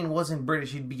Harry Kane wasn't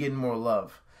British, he'd be getting more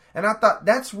love. And I thought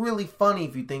that's really funny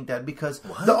if you think that because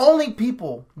the only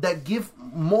people that give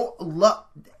more love,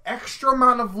 extra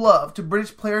amount of love to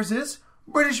British players is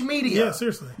British media. Yeah,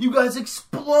 seriously. You guys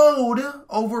explode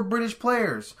over British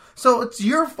players. So it's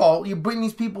your fault you bring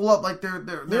these people up like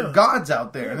they're gods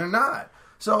out there, and they're not.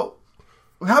 So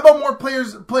how about more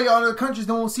players play on other countries,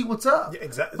 then we'll see what's up. Yeah,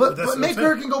 exactly. But make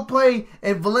Kirk can go play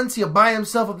in Valencia by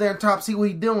himself up there on top, see what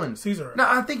he's doing. Caesar. No,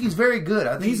 I think he's very good.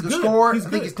 I think he's a good scorer. I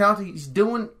think he's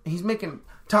talented. He's making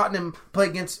Tottenham play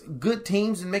against good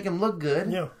teams and make him look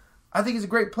good. Yeah. I think he's a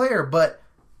great player, but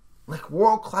like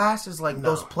world class is like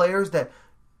those players that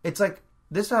it's like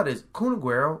this how it is. Kun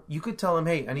Aguero, you could tell him,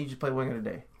 hey, I need you to play winger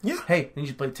today. Yeah. Hey, I need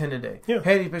you to play 10 today. Yeah.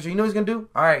 Hey, you know what he's gonna do?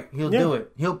 All right, he'll do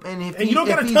it. You don't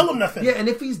gotta tell him nothing. Yeah, and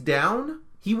if he's down,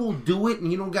 he will do it,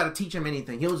 and you don't gotta teach him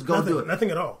anything. He'll just go do it. Nothing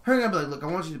at all. Harry gonna be like, look, I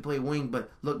want you to play wing, but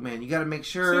look, man, you gotta make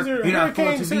sure Caesar, you're not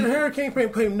full to Harry Kane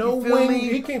can't play no wing.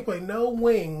 He can't play no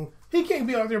wing. He can't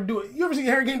be out there doing. You ever see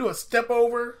Harry Kane do a step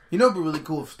over? You know, it'd be really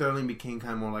cool if Sterling became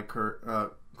kind of more like Kun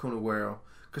Aguero.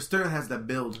 Because Sterling has that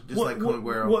build, just like Kun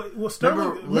Aguero. Well,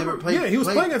 Sterling, he was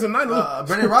playing as a 9.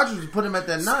 Brendan Rodgers would put him at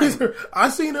that 9. Caesar, I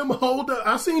seen him hold up.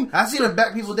 I seen him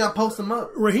back people down, post them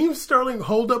up. Raheem Sterling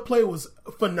hold up play was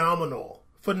phenomenal.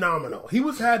 He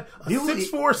had a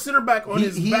 6'4" center back on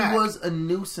his back. He was a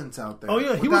nuisance out there. Oh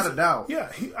yeah, without a doubt.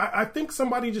 Yeah, I think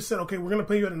somebody just said, okay, we're going to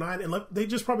play you at a 9, and they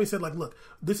just probably said like, look,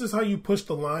 this is how you push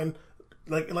the line.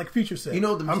 Like Future said,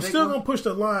 I'm still going to push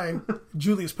the line,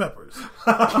 Julius Peppers.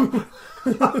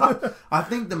 I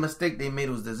think the mistake they made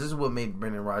was this. This is what made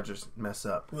Brendan Rodgers mess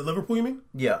up. With Liverpool, you mean?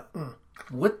 Yeah.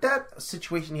 With that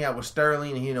situation he had with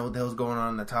Sterling and what the hell's going on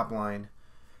in the top line,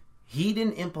 he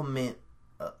didn't implement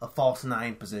a false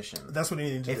 9 position. That's what he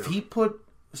needed to do. If he put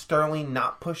Sterling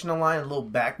not pushing the line a little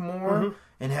back more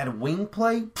and had wing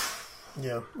play...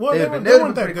 Yeah, well, they weren't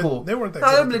that good. Cool. They weren't that good.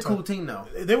 They would have been a cool team, though.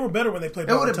 They were better when they played.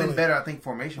 It would have been better, I think,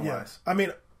 formation-wise. I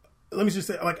mean, let me just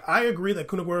say, like, I agree that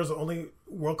Kun Aguero is the only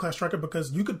world-class striker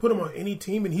because you could put him on any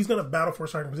team and he's going to battle for a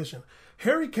starting position.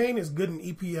 Harry Kane is good in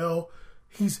EPL.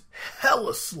 He's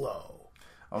hella slow.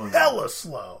 Hella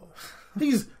slow.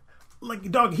 He's like,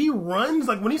 dog. He runs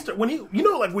like when you start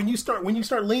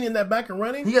leaning that back and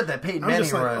running. He got that Peyton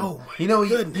Manning run. Oh my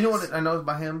goodness. You know what I know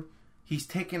about him? He's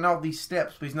taking all these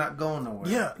steps, but he's not going nowhere.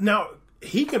 Yeah. Now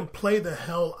he can play the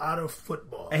hell out of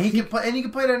football, and he can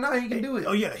play that 9. He can do it.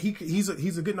 Oh yeah, he's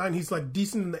a good 9. He's like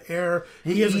decent in the air.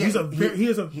 He has a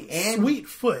sweet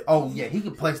foot. Oh yeah, he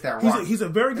can place that rock. He's a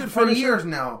very good for finisher. years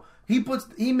now.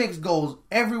 He makes goals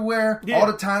everywhere all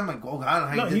the time. Like, oh, I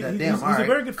don't know how you did that. Damn, he's a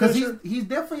very good finisher. Because he's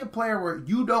definitely a player where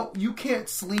you can't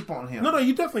sleep on him. No,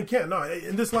 you definitely can't. No,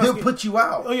 in this last he'll game, put you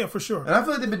out. Oh yeah, for sure. And I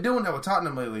feel like they've been doing that with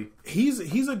Tottenham lately. He's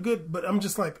a good, but I'm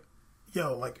just like,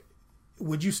 yo, like,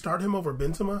 would you start him over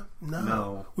Benzema?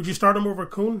 No. Would you start him over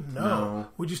Kun? No.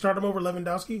 Would you start him over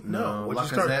Lewandowski? No. Would you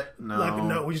start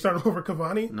No. Would you start him over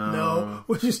Cavani? No.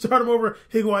 Would you start him over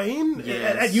Higuain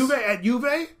at Juve? At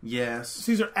Juve? Yes.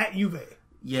 Caesar at Juve.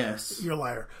 Yes. You're a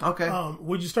liar. Okay.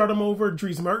 Would you start him over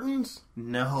Dries Mertens?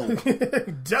 No.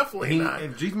 Definitely not.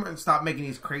 If Dries Mertens stopped making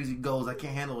these crazy goals, I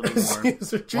can't handle it anymore.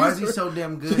 Why is he so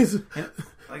damn good?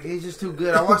 Like, he's just too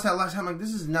good. I watched that last time. Like,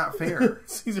 this is not fair.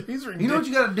 Caesar, he's ridiculous. You know what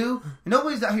you got to do?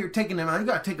 Nobody's out here taking him out. You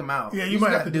got to take him out. Yeah, you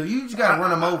might have to do. You just got to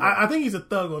run him over. I think he's a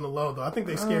thug on the low, though. I think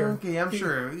they scared. Okay, I'm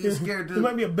sure he's scared. He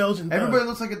might be a Belgian thug. Everybody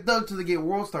looks like a thug till they get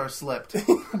World Star slept.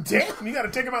 Damn, you got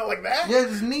to take him out like that. Yeah,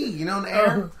 his knee, in the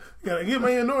air. You gotta get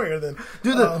my Neuer then.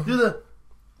 Do the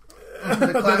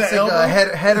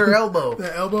classic header elbow.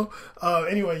 The elbow.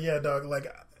 Anyway, yeah, dog. Like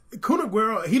Kun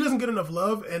Aguero, he doesn't get enough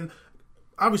love, and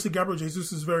obviously Gabriel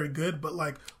Jesus is very good, but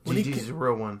like when he's a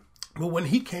real one. But when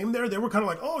he came there, they were kind of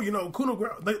like, oh, Kun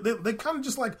Aguero. They kind of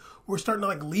just like were starting to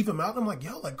like leave him out. I'm like,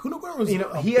 yo, like Kun Aguero was he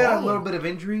had a little bit of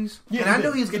injuries, and I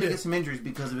know he's going to get get some injuries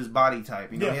because of his body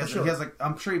type. He has like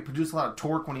I'm sure he produced a lot of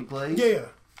torque when he plays. Yeah.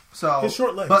 So his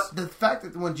short legs. But the fact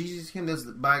that when Jesus came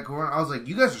to by Corona, I was like,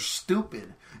 you guys are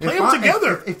stupid. Play them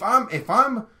together. If I'm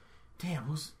damn,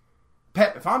 who's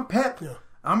Pep? If I'm Pep,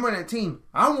 I'm running a team.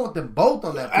 I want them both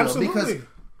on that field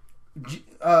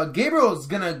because Gabriel's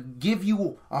gonna give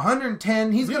you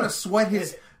 110. He's gonna sweat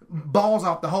his balls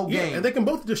off the whole game, and they can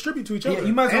both distribute to each other. Yeah,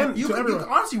 you might you can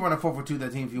honestly run a 4-4-2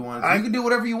 that team if you want. You can do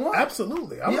whatever you want.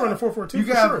 Absolutely, I'm running 4-4-2. You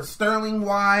got Sterling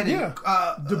wide and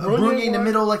De Bruyne in the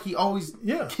middle, like he always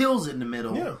kills it in the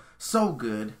middle. Yeah, so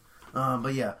good.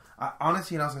 But yeah,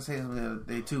 honestly, and I was gonna say this the other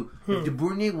day too. If De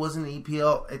Bruyne wasn't in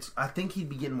EPL, I think he'd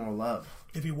be getting more love.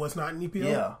 If he was not in EPL,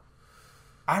 yeah.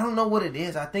 I don't know what it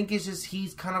is. I think it's just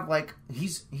he's kind of like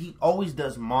he always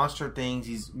does monster things.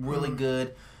 He's really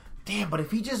good. Damn, but if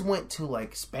he just went to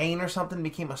like Spain or something,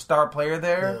 became a star player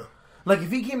there, like if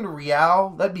he came to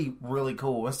Real, that'd be really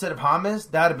cool. Instead of James,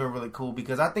 that'd have been really cool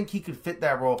because I think he could fit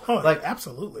that role. Oh, like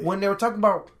absolutely. When they were talking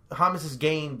about James'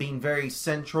 game being very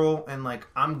central and like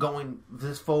I'm going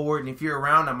this forward, and if you're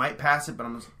around, I might pass it, but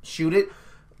I'm gonna shoot it.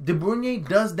 De Bruyne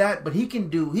does that, but he can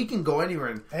go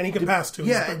anywhere, and he can pass too.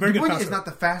 Yeah, De Bruyne is not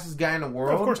the fastest guy in the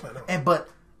world, of course not. No. But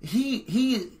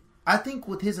he, I think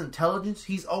with his intelligence,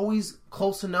 he's always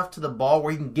close enough to the ball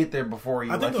where he can get there before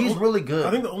you. Like, he's really good.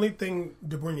 I think the only thing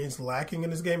De Bruyne is lacking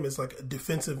in his game is like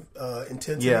defensive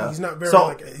intensity. Yeah. He's not very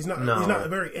he's not a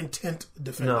very intent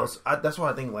defender. No, that's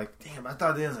why I think like damn. I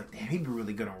thought they was like damn. He'd be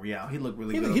really good on Real. He looked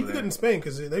really good. He'd be good in Spain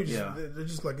because they're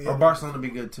just like or Barcelona be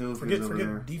good too. Forget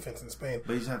defense in Spain.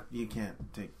 But you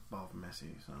can't take ball from Messi.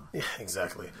 So yeah,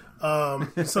 exactly.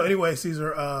 So anyway,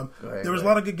 Caesar, there was a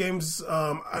lot of good games.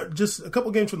 Just a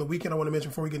couple games from the weekend I want to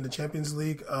mention before we get into Champions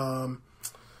League.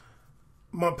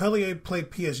 Montpellier played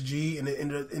PSG and it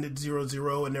ended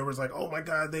 0-0, and there was like, oh my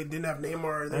god, they didn't have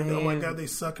Neymar. Oh my god, they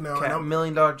suck now. $1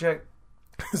 million check.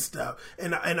 Stop.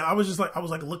 And I was just like, I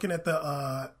was like looking at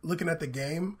the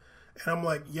game, and I'm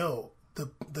like, yo,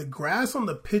 the grass on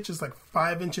the pitch is like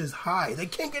 5 inches high. They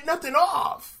can't get nothing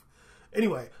off.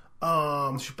 Anyway,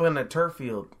 should play on that turf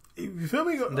field. You feel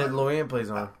me? That Lorient plays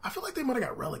on. I feel like they might have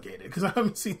got relegated because I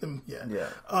haven't seen them yet. Yeah.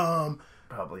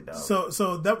 Probably don't.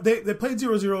 So they played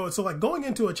 0-0. So like going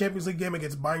into a Champions League game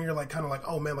against Bayern, you're like kind of like,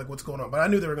 oh man, like what's going on? But I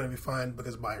knew they were going to be fine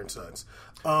because Bayern sucks.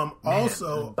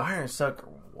 Also, Bayern suck.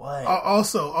 What?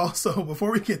 Also,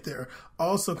 before we get there,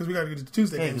 because we got to do the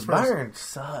Tuesday games first. Bayern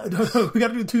sucks. We got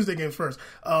to do the Tuesday games first.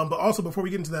 But also before we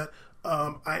get into that,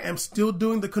 I am still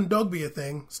doing the Kondogbia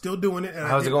thing. Still doing it. And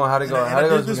how's it going? How'd it go?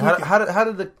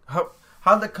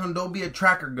 How did the Kondogbia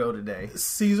tracker go today?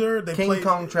 Caesar,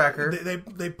 Kong tracker.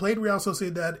 They played Real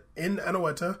Sociedad in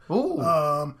Anoeta.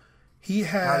 Ooh. He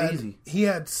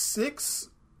had 6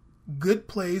 good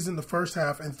plays in the first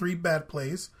half and 3 bad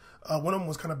plays. One of them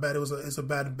was kind of bad. It was a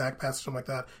bad back pass or something like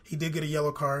that. He did get a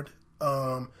yellow card.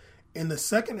 In the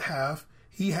second half,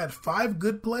 he had 5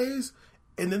 good plays,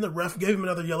 and then the ref gave him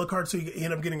another yellow card, so he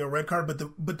ended up getting a red card.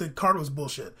 But the card was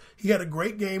bullshit. He had a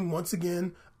great game once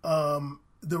again.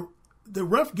 The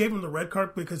ref gave him the red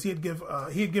card because he had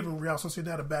given Real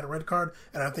Sociedad a bad red card,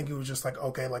 and I think he was just like,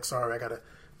 okay, like sorry,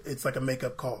 it's like a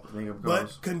makeup call.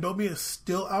 But Kondogbia is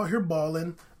still out here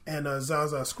balling, and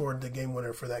Zaza scored the game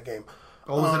winner for that game.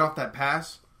 Oh, was it off that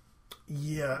pass?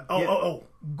 Yeah.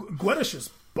 Guedes is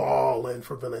balling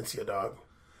for Valencia, dog.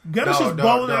 Geddes is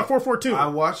balling at 4-4-2. I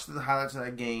watched the highlights of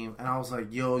that game, and I was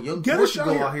like, "Yo, young Geddes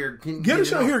Portugal out here,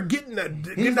 Geddes out here getting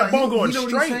that ball going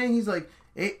straight." What he's saying? He's like,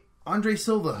 "Hey, Andre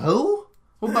Silva, who?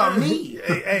 What about me?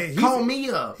 Hey, call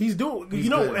me up." He's doing,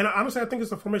 good. And honestly, I think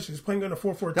it's the formation. He's playing in a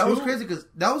 4-4-2. That was crazy because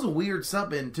that was a weird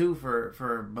sub in too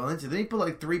for Valencia. Did he put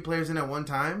like 3 players in at one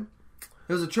time?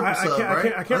 It was a triple sub,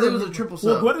 right? I think it was a triple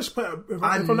sub. Well, Geddes,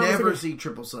 I never see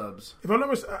triple subs. If I'm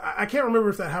not I can't remember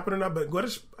if that happened or not, but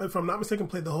Geddes, if I'm not mistaken,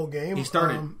 played the whole game. He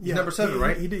started. He's number 7,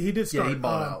 right? He did start. Yeah, he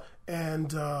balled out.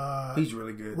 And he's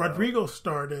really good. Rodrigo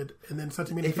started, and then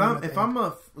Santimina If I'm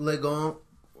a Legon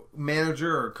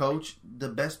manager or coach, the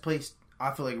best place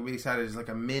I feel like really excited is like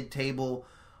a mid-table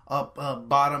up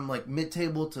bottom, like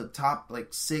mid-table to top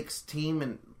like 6 team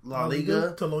in La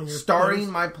Liga, starting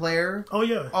my player. Oh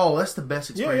yeah. Oh, that's the best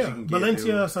experience you can get.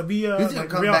 Valencia, dude. Sevilla. He's gonna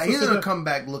come back. He's gonna come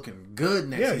back looking good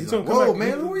next season. He's gonna come Whoa, back,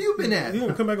 man, where you been at? He's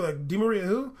gonna come back like Di Maria.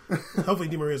 Who? Hopefully,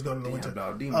 Di Maria's going in the winter.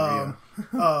 Dog, Di Maria.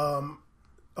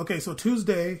 Okay, so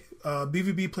Tuesday,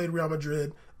 BVB played Real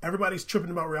Madrid. Everybody's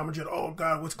tripping about Real Madrid. Oh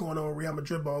God, what's going on with Real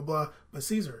Madrid? Blah blah. But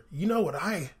Caesar, you know what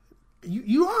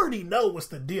you already know what's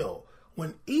the deal.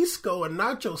 When Isco and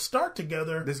Nacho start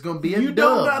together, there's gonna be a you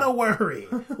don't gotta worry.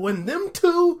 When them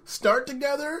two start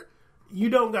together, you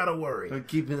don't gotta worry. They're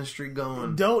keeping the streak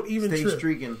going. Don't even stay trip.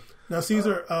 Streaking. Now,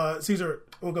 Caesar,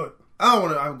 we'll go. I'm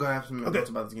gonna have some thoughts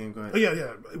about this game. Go ahead. Oh,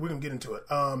 yeah, we're gonna get into it.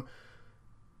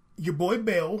 Your boy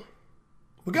Bale,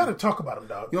 we gotta talk about him,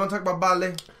 dog. You want to talk about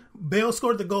Bale? Bale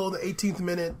scored the goal in the 18th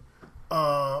minute.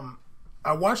 I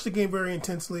watched the game very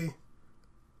intensely.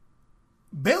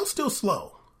 Bale's still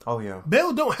slow. Oh yeah,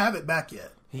 Bale don't have it back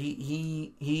yet.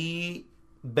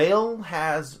 Bale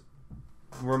has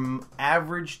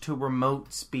average to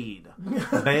remote speed.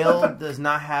 Bale does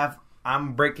not have.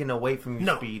 I'm breaking away from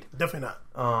your speed. Definitely not.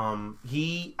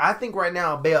 I think right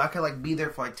now Bale, I could like be there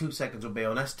for like 2 seconds with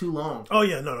Bale, and that's too long. Oh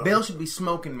yeah, no. Bale should be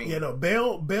smoking me. Yeah, no.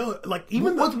 Bale, like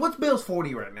even what's Bale's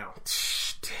 40 right now?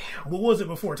 Damn, what was it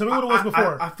before? Tell me what it was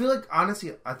before. I feel like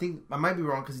honestly, I think I might be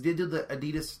wrong because he did do the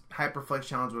Adidas Hyperflex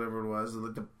Challenge, whatever it was,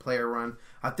 like the player run.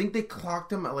 I think they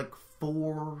clocked him at like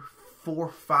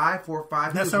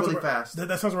 4.5. That sounds really fast.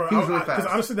 That sounds right. He was really fast.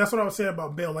 Because honestly, that's what I was saying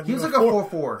about Bale. Like he was like a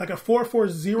 4.4, like a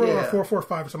 4.40 or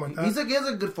 4.45 or something like that. He has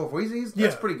a good 4.4.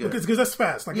 That's pretty good because that's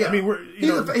fast. Like I mean,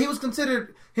 he was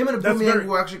considered. Him and Aubameyang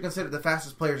were actually considered the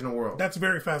fastest players in the world. That's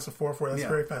very fast. A 4.4. That's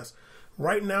very fast.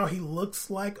 Right now, he looks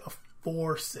like a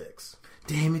 4.6.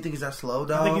 Damn, you think he's that slow,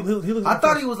 dog? I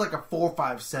thought he was like a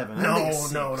 4.57. No.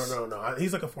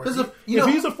 He's like a 4. If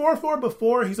he's a 4.4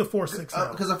 before, he's a 4.6 now.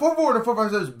 Because a 4.4 and a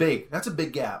 4.57 is big. That's a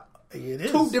big gap. It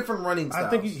is. 2 different running styles. I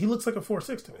think he looks like a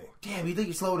 4.6 to me. Damn, you think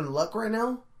he's slower than Luck right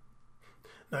now?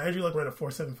 No, Andrew Luck ran a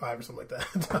 4.75 or something like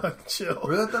that. Chill.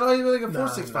 Really? I thought he was like a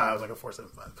 4.65. I was like a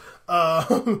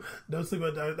 4.75. Don't sleep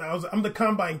on that. I'm the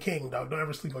combine king, dog. Don't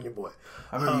ever sleep on your boy.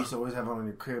 I remember you used to always have it on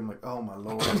your crib. I'm like, oh my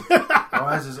lord,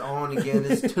 why is this on again?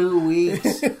 It's 2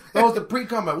 weeks. That was the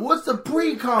pre-combine. What's the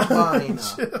pre-combine?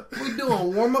 We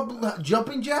doing warm-up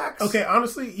jumping jacks? Okay,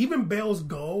 honestly, even Bale's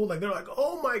goal, like they're like,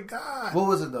 oh my god. What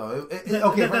was it though?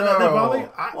 Okay,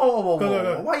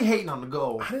 whoa. Why are you hating on the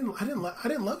goal? I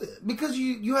didn't love it because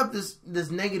you have this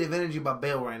negative energy about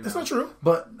Bale right now. That's not true.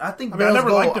 But I think I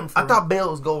never liked him. I thought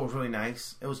Bale's goal was really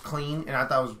nice. It was clean, and I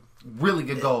thought it was really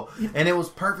good goal. And it was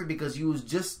perfect because you was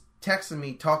just texting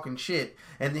me talking shit,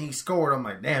 and then he scored. I'm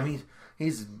like, damn,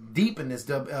 he's deep in this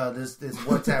this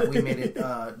WhatsApp we made it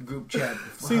group chat.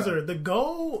 Caesar, the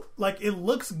goal, like it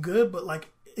looks good, but like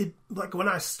when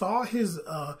I saw his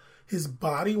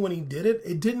body when he did it,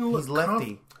 it didn't look. He's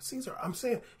lefty. Caesar, I'm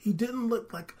saying he didn't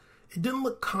look like. It didn't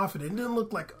look confident. It didn't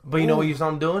look like. But you know what you saw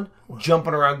him doing?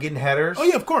 Jumping around, getting headers. Oh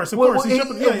yeah, of course. He's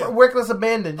jumping. Reckless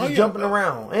abandon, just jumping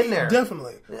around in there,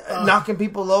 definitely knocking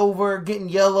people over, getting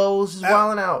yellows, just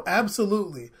wilding out.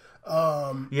 Absolutely.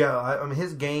 I mean,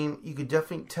 his game, you could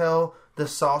definitely tell the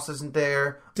sauce isn't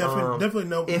there. Definitely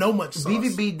no much sauce.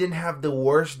 BVB didn't have the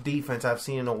worst defense I've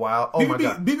seen in a while. Oh my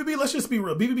god, BVB. Let's just be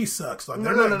real. BVB sucks. Like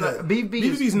no.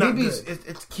 BVB's not good.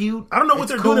 It's cute. I don't know what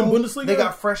they're doing in Bundesliga. They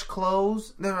got fresh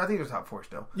clothes. I think they're top 4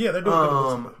 still. Yeah, they're doing good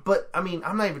in Bundesliga. But I mean,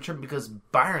 I'm not even tripping because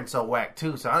Bayern's so whack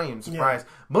too. So I'm not even surprised.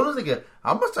 Yeah. Bundesliga,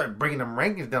 I'm gonna start bringing them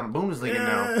rankings down to Bundesliga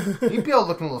now. EPL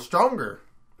looking a little stronger.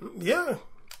 Yeah,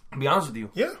 to be honest with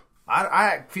you. Yeah,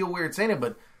 I feel weird saying it,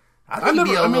 but. I think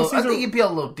EPL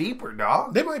a little deeper,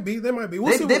 dog. They might be. They've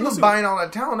been buying all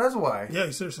that talent. That's why. Yeah,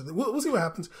 seriously. We'll see what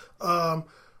happens.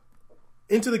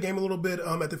 Into the game a little bit.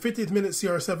 At the 50th minute,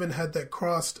 CR7 had that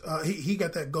crossed. He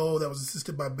got that goal that was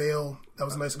assisted by Bale. That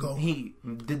was a nice goal.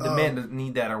 Did the man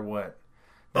need that or what?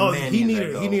 he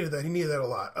needed that. He needed that a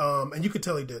lot. And you could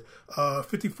tell he did.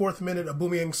 54th minute,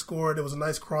 Aubameyang scored. It was a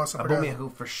nice cross. Aubameyang, who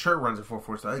for sure runs a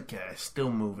 4-4, so that guy is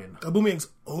still moving. Aubameyang's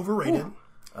overrated.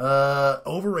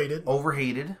 Overrated.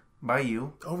 Overhated by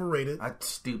you. Overrated. That's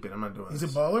stupid. I'm not doing this.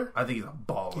 He's a baller? I think he's a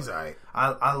baller. He's all right.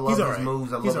 I love his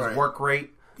moves. I love his work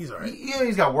rate. He's all right. Yeah,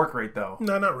 he's got work rate, though.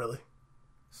 No, not really.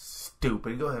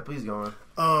 Stupid. Go ahead. Please go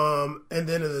on. And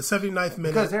then in the 79th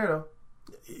minute... Because there, though.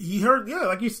 He heard,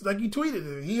 like you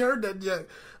tweeted. He heard that, Jack.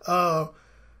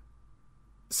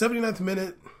 79th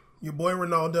minute, your boy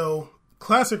Ronaldo,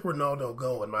 classic Ronaldo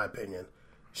goal, in my opinion,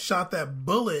 shot that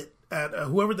bullet at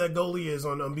whoever that goalie is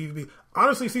on BVB.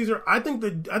 Honestly, Caesar, I think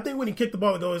when he kicked the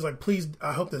ball, the goalie's like, please,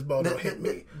 I hope this ball don't hit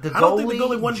me. I don't think the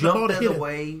goalie wanted the ball to hit him.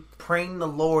 Way, praying the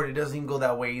Lord, it doesn't even go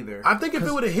that way either. I think if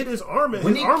it would have hit his arm,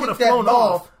 when his arm would have flown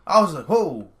off. I was like,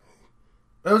 whoa.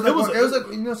 It was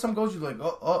like some goals you're like,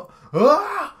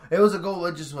 It was a goal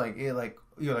that just like, you're like,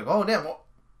 oh damn.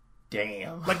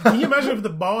 Like, can you imagine if the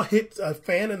ball hit a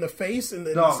fan in the face in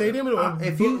the stadium?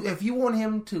 If you want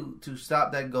him to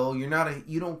stop that goal, you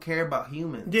don't care about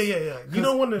humans. Yeah. You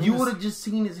don't want to. You would have just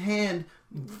seen his hand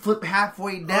flip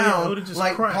halfway down,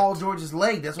 like cracked. Paul George's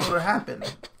leg. That's what would have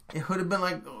happened. It would have been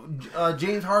like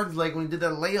James Harden's leg when he did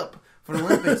that layup for the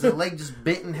Olympics. The leg just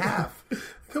bent in half.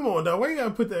 Come on, dog. Why you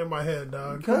gotta put that in my head,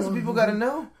 dog? Because people gotta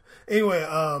know. Anyway,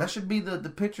 that should be the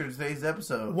picture of today's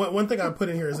episode. One thing I put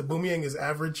in here is that Aubameyang is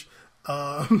average,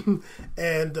 and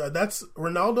that's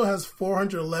Ronaldo has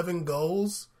 411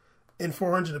 goals in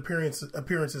 400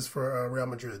 appearances for Real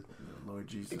Madrid. Lord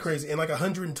Jesus, crazy, and like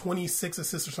 126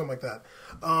 assists or something like that.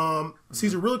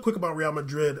 Caesar, really quick about Real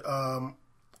Madrid.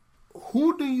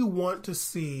 Who do you want to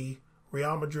see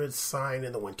Real Madrid sign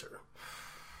in the winter?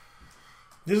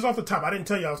 This is off the top. I didn't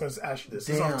tell you I was going to ask you this.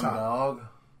 This is off the top. Dog.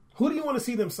 Who do you want to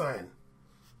see them sign?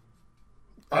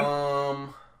 I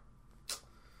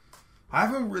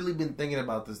haven't really been thinking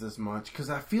about this much because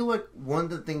I feel like one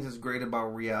of the things that's great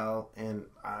about Real and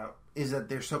is that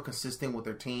they're so consistent with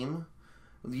their team.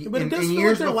 But it does feel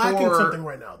like they're lacking something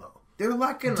right now, though. They're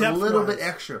lacking a little bit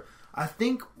extra. I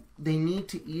think they need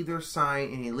to either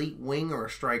sign an elite wing or a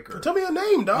striker. Tell me a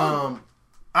name, dog.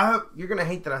 You're gonna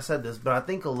hate that I said this, but I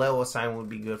think a Lewa sign would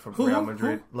be good for Real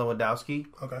Madrid. Lewandowski.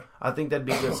 Okay. I think that'd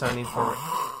be a good signing for.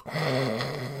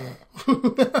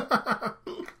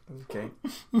 Okay.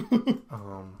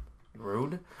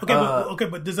 Rude. Okay,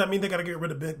 but does that mean they got to get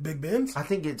rid of Big Benz? I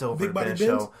think it's over. Big body Benz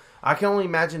Benz? show. I can only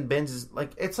imagine Benz is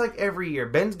like it's like every year.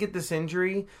 Benz get this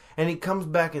injury and he comes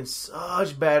back in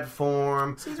such bad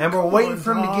form, and we're waiting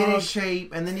for him to get in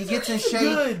shape, and then he gets in shape,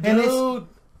 good, and dude.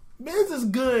 Benz is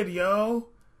good, yo.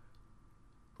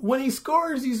 When he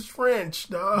scores, he's French,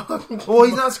 dog. Well,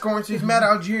 he's not scoring, so he's mad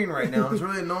Algerian right now. It's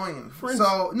really annoying. French.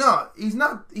 So no, he's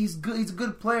not. He's good. He's a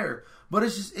good player. But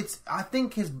it's just, I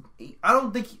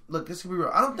don't think, look, this could be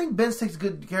real. I don't think Benz takes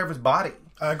good care of his body.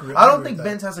 I agree. I don't think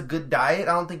Benz has a good diet.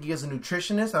 I don't think he has a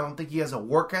nutritionist. I don't think he has a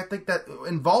work ethic that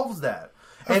involves that.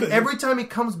 And every time he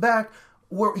comes back,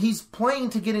 where he's playing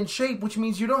to get in shape, which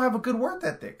means you don't have a good work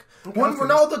ethic. Okay, when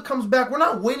Ronaldo comes back, we're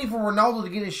not waiting for Ronaldo to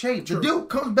get in shape. True. The dude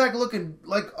comes back looking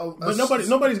like But nobody's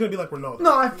going to be like Ronaldo.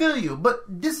 No, I feel you. But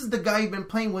this is the guy you've been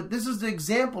playing with. This is the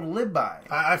example to live by.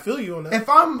 I feel you on that. If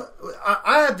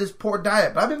I have this poor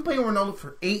diet, but I've been playing Ronaldo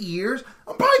for 8 years,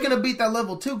 I'm probably going to beat that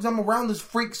level too because I'm around this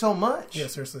freak so much. Yeah,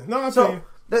 seriously. No, I feel you.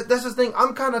 That's the thing.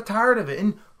 I'm kind of tired of it.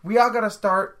 And Real got to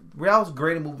start. Real's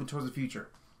great at moving towards the future.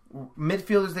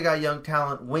 Midfielders, they got young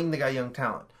talent. Wing, they got young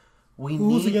talent.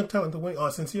 Who's the young talent? The wing?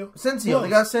 Asensio. They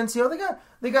got Asensio.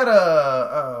 They got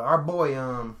our boy.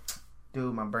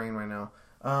 Dude, my brain right now.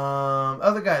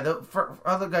 Other guy. The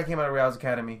other guy came out of Real's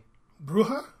academy.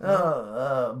 Bruja.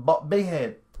 Big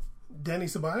head. Danny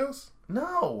Ceballos.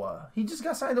 No, he just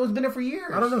got signed. It's been there for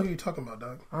years. I don't know who you're talking about,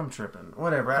 dog. I'm tripping.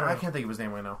 Whatever. I can't think of his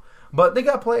name right now. But they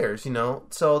got players,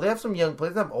 So they have some young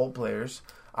players. They have old players.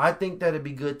 I think that it'd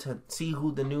be good to see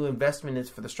who the new investment is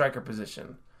for the striker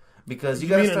position. Because you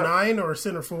got to mean a 9 or a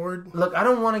center forward? Look, I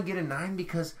don't want to get a 9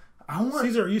 because I want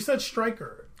Caesar, you said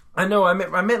striker. I know, I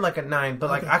meant like a 9, but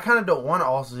like I kind of don't want to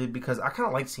also see because I kind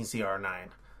of like seeing CR9.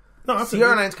 No,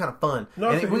 CR9's kind of fun. No,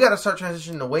 and we got to start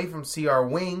transitioning away from CR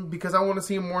wing because I want to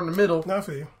see him more in the middle. No, I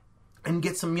feel you. And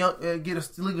get some young,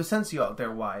 leave Asensio out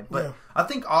there wide. But I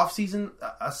think off season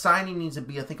a signing needs to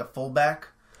be a fullback.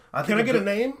 Can I get a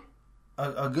name?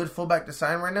 A good fullback to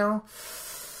sign right now.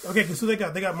 Okay, so they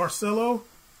got Marcelo.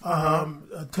 Theo.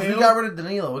 We got rid of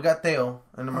Danilo. We got Theo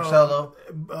and the Marcelo.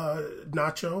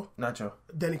 Nacho.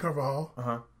 Danny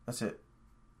Carvajal. That's it.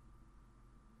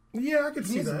 Yeah, I can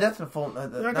see that. That's a full. I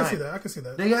can see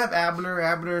that. They have Abner.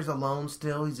 Abner's alone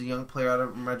still. He's a young player out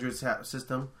of Madrid's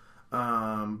system.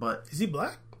 But is he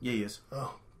black? Yeah, he is.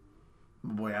 Oh.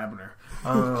 My boy Abner.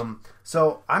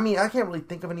 So, I mean, I can't really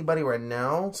think of anybody right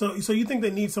now. So you think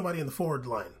they need somebody in the forward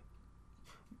line?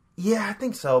 Yeah, I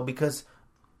think so because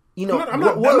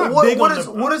what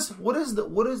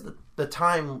is the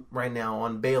time right now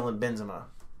on Bale and Benzema?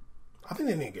 I think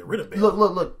they need to get rid of Bale.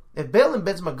 Look. If Bale and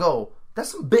Benzema go,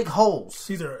 that's some big holes.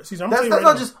 Caesar, that's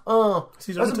not just that's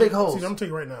a big holes. Caesar, I'm gonna tell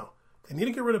you right now. They need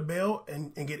to get rid of Bale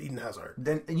and get Eden Hazard.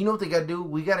 Then you know what they gotta do?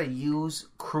 We gotta use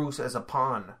Cruz as a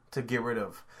pawn to get rid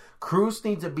of. Cruz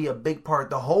needs to be a big part.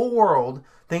 The whole world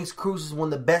thinks Cruz is one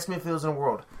of the best midfielders in the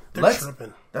world. They're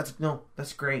tripping. That's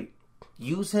great.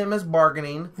 Use him as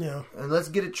bargaining. Yeah. And let's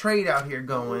get a trade out here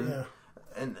going. Yeah.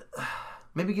 And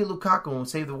maybe get Lukaku and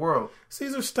save the world.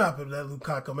 Caesar, stop it, that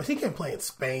Lukaku. Man, he can't play in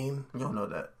Spain. You don't know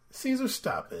that. Caesar,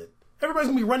 stop it. Everybody's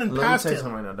gonna be running past him. Let me tell you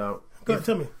something right now, dog. Go ahead,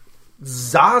 tell me.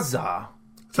 Zaza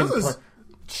can play.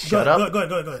 Shut up. Go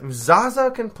ahead.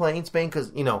 Zaza can play in Spain because,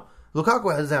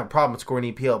 Lukaku doesn't have a problem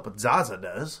scoring EPL, but Zaza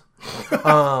does.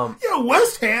 Yeah,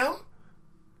 West Ham.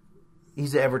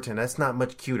 He's at Everton. That's not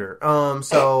much cuter.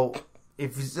 So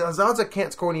if Zaza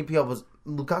can't score an EPL, but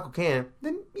Lukaku can,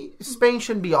 then Spain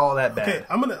shouldn't be all that bad. Okay,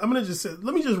 I'm gonna just say,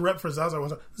 let me just rep for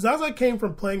Zaza. Zaza came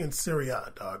from playing in Serie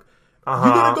A, dog. Uh-huh.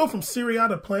 You're gonna go from Serie A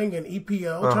to playing in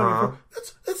EPL.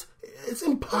 It's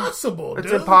impossible. It's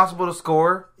dude. impossible to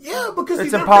score. Yeah, because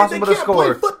it's impossible to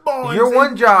score. Football. Your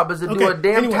one job is to do a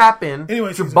damn tap in.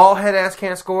 Anyway, your ball head ass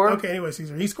can't score. Okay, anyway,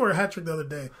 Caesar, he scored a hat trick the other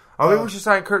day. Oh, maybe we should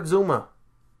sign Kurt Zuma.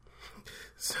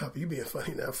 Stop, you being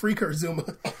funny now. Free Kurt Zuma.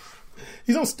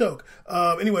 He's on Stoke.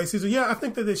 Anyway, Caesar, yeah, I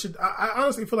think that they should. I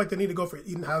honestly feel like they need to go for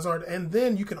Eden Hazard, and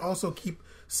then you can also keep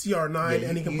CR9,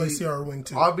 and he can play CR wing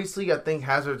too. Obviously, I think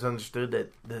Hazard's understood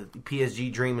that the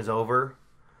PSG dream is over.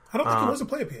 I don't think he wants to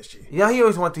play at PSG. Yeah, he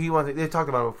always wanted to. They talked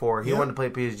about it before. He wanted to play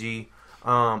at PSG.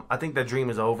 I think that dream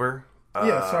is over.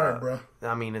 Sorry, bro.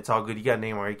 I mean, it's all good. You got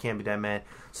Neymar. You can't be that mad.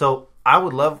 So, I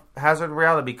would love Hazard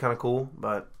Real. That'd be kind of cool,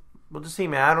 but we'll just see,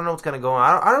 man. I don't know what's going to go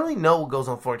on. I don't really know what goes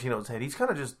on Florentino's head. He's kind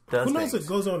of just does Who knows things. what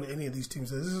goes on in any of these teams?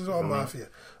 This is all mafia.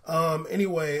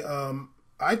 Anyway,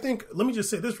 I think, let me just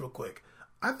say this real quick.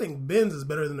 I think Benz is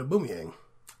better than Aubameyang.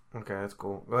 Okay, that's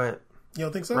cool. Go ahead. You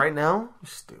don't think so? Right now? You're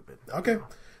stupid. Okay.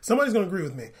 Somebody's going to agree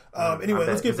with me. Anyway,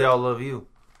 let's get. They all love you.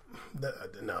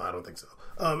 No, I don't think so.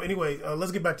 Anyway,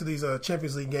 let's get back to these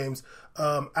Champions League games.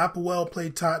 Apoel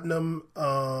played Tottenham.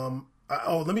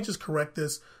 Let me just correct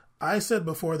this. I said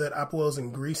before that Apoel's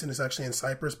in Greece and it's actually in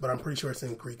Cyprus, but I'm pretty sure it's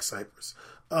in Greek Cyprus.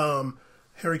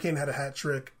 Harry Kane had a hat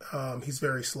trick. He's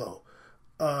very slow.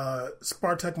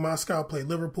 Spartak Moscow played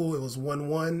Liverpool. It was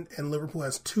 1-1, and Liverpool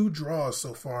has 2 draws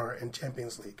so far in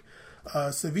Champions League.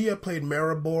 Sevilla played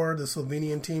Maribor, the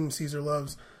Slovenian team Caesar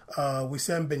loves.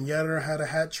 Wissam Ben Yedder had a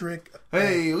hat trick.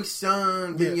 Hey,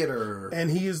 Wissam Ben Yedder.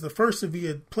 And he is the first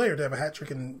Sevilla player to have a hat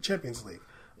trick in Champions League.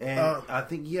 And I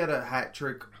think he had a hat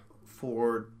trick he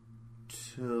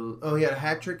had a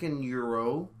hat trick in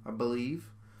Euro, I believe.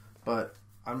 But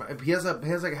he has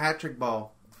like a hat trick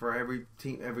ball for every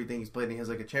team, everything he's played. He has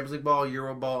like a Champions League ball,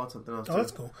 Euro ball, and something else. Oh,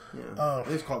 that's cool. Yeah,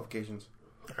 there's qualifications.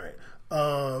 All right.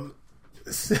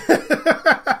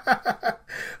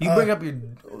 You bring up your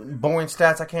boring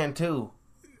stats, I can too.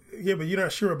 Yeah, but you're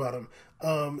not sure about them.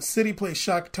 City played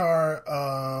Shakhtar.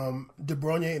 De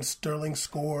Bruyne and Sterling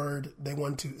scored.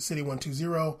 City won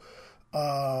 2-0.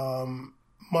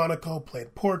 Monaco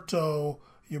played Porto.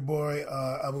 Your boy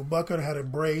Abu Bakr had a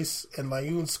brace, and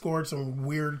Layun scored some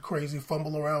weird, crazy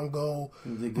fumble around goal.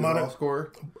 Did Gazal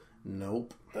score?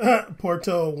 Nope.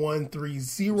 Porto won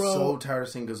 3-0. So tired of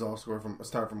seeing Gazal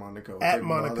start from Monaco. At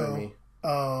Monaco.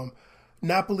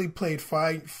 Napoli played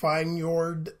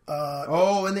Feyenoord.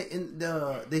 And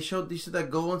they showed that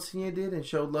goal Insigne did and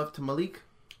showed love to Malik.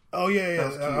 Oh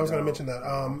yeah. I was going to mention that.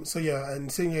 And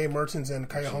Insigne, Mertens, and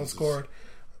Callejon scored.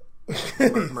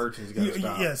 Mertens got to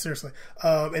stop. Yeah, seriously.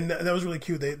 And that was really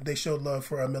cute. They showed love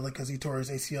for Milik because he tore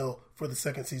his ACL for the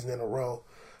second season in a row.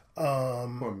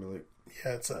 Poor Milik.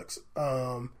 Yeah, it sucks.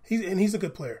 He's a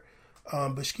good player.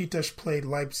 Besiktas played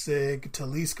Leipzig.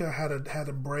 Talisca had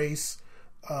a brace.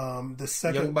 The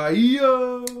second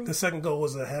goal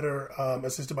was a header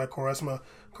assisted by Quaresma.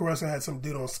 Quaresma had some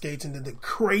dude on skates and did the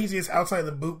craziest outside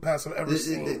the boot pass I've ever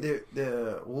seen.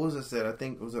 What was it said? I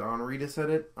think was it Henri that said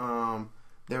it.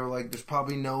 They were like, "There's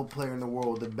probably no player in the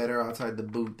world that better outside the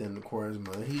boot than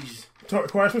Quaresma."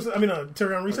 Quaresma.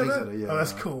 Thierry Henry said that. Yeah, oh,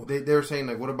 that's cool. They were saying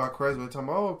like, "What about Quaresma?" They're talking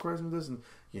about, "Oh, Quaresma this," and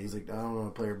Yeah, he's like, I don't know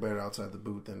a player better outside the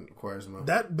boot than Quaresma.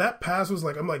 That pass was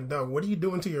like, I'm like, dog, what are you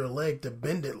doing to your leg to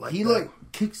bend it like he that? like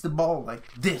kicks the ball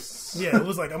like this. Yeah, it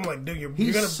was like, I'm like, dude,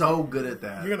 he's gonna so good at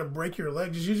that. You're gonna break your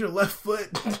leg. Just use your left foot.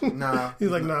 Nah, he's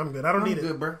like, nah, I'm good. I don't need it.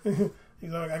 Good, bro.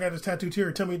 He's like, I got this tattooed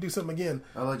here. Tell me to do something again.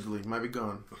 Allegedly, might be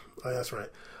gone. Oh, that's right.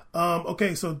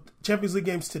 Okay, so Champions League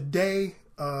games today.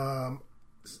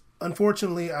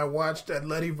 Unfortunately, I watched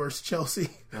Atleti versus Chelsea.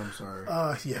 I'm sorry.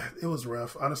 Yeah, it was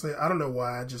rough. Honestly, I don't know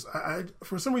why. I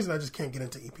for some reason I just can't get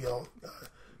into EPL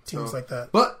teams like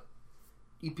that. But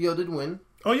EPL did win.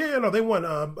 Oh yeah, no, they won.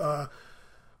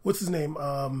 What's his name?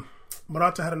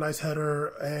 Morata had a nice header,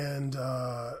 and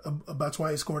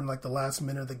Batshuayi scored in like the last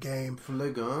minute of the game. From the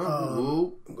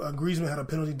gun. Griezmann had a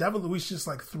penalty. David Luiz just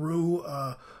like threw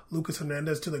Lucas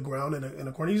Hernandez to the ground in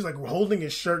a corner. He's like holding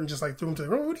his shirt and just like threw him to the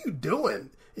ground. What are you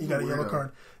doing? He got a yellow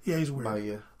card. Yeah, he's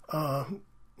weird.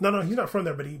 No, he's not from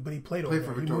there, but he played over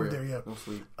there. He moved there. Yeah. Don't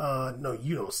sleep. No,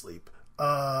 you don't sleep.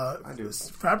 I do.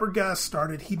 Fabregas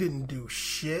started. He didn't do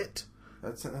shit.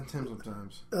 That's him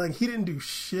sometimes. Like he didn't do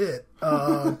shit. He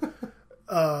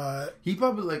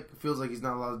probably like feels like he's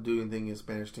not allowed to do anything in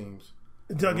Spanish teams.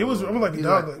 Doug, it was. I'm like,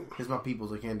 dog. It's my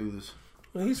peoples. I can't do this.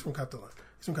 Well, he's from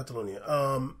Catalonia.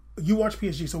 You watch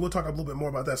PSG, so we'll talk a little bit more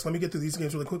about that. So let me get through these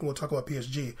games really quick, and we'll talk about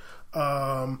PSG.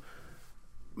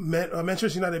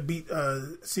 Manchester United beat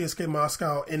CSKA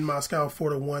Moscow in Moscow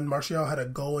 4-1. Martial had a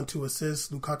goal and 2 assists.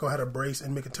 Lukaku had a brace,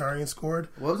 and Mkhitaryan scored.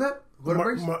 What was that? Who had a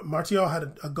brace? Martial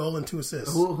had a goal and 2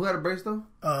 assists. Who had a brace though?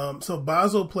 So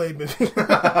Basel played.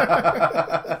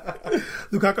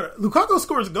 Lukaku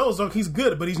scores goals, so he's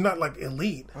good, but he's not like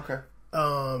elite. Okay.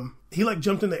 He like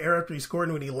jumped in the air after he scored,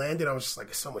 and when he landed, I was just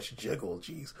like, so much jiggle,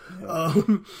 jeez. Yeah.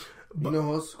 You know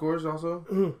who else scores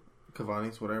also?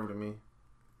 Cavani's whatever to me.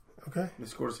 Okay. They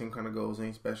score the same kind of goals,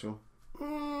 ain't special.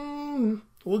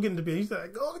 We'll get into He's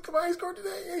like, oh, Cavani scored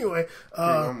today. Anyway,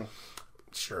 normal.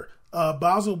 Sure.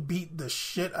 Basel beat the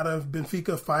shit out of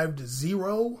Benfica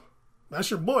 5-0. That's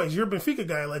your boys. You're a Benfica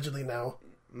guy allegedly now.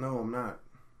 No, I'm not.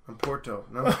 I'm Porto.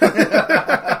 No.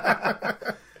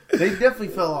 They definitely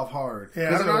fell off hard. Yeah,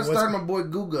 because I'm starting my boy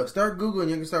Guga. Start Guga and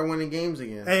you can start winning games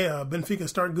again. Hey, Benfica,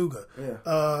 start Guga.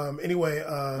 Yeah. Anyway,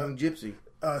 Young Gypsy.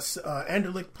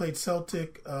 Anderlecht played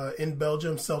Celtic in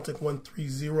Belgium. Celtic won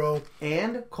 3-0.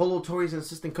 And Kolo Torre's an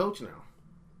assistant coach now.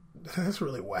 That's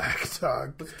really whack,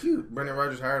 dog. That's cute. Brendan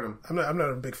Rodgers hired him. I'm not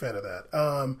a big fan of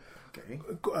that. Okay.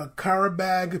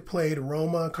 Karabag played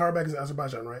Roma. Karabag is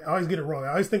Azerbaijan, right? I always get it wrong. I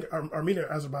always think Armenia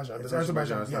or Azerbaijan. It's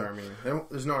Azerbaijan. It's not Armenia.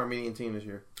 There's no Armenian team this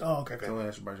year. Oh, okay. It's only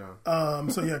Azerbaijan.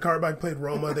 So yeah, Karabag played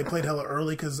Roma. They played hella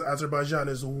early because Azerbaijan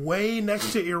is way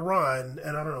next to Iran,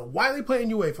 and I don't know why they play in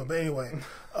UEFA. But anyway,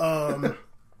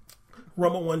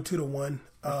 Roma won 2-1.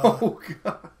 Oh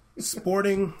god.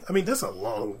 Sporting. I mean, that's a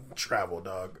long travel,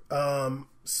 dog.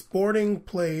 Sporting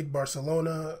played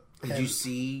Barcelona. Did you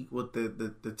see what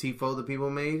the tifo the people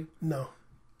made? No.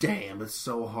 Damn, it's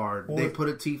so hard. What? They put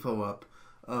a tifo up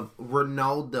of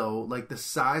Ronaldo, like the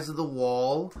size of the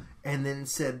wall, and then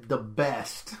said the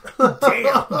best.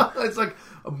 Damn. It's like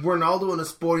Ronaldo in a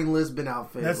Sporting Lisbon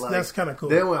outfit. That's kind of cool.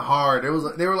 They went hard.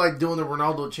 They were like doing the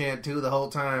Ronaldo chant too the whole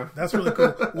time. That's really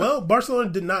cool. Well,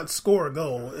 Barcelona did not score a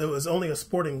goal. It was only a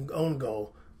Sporting own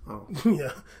goal. Oh.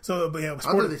 Yeah. So, but yeah, I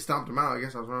thought they stomped him out. I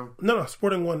guess I was wrong. No,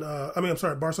 Sporting won. I'm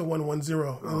sorry, Barca won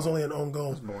 1-0. It was only an own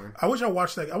goal. That's boring. I wish I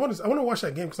watched that. I want to watch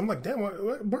that game because I'm like, damn,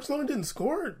 Barcelona didn't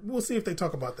score. We'll see if they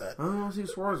talk about that. I don't know what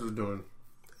Suarez was doing.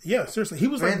 Yeah, seriously, he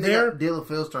was like and there. De La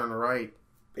Feu starting to right.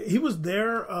 He was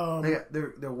there.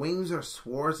 Their wings are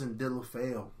Suarez and De La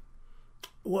Feu.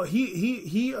 Well,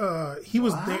 he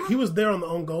was there. He was there on the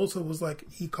own goal, so it was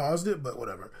like he caused it, but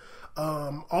whatever.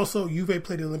 Also, Juve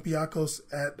played Olympiacos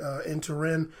in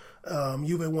Turin.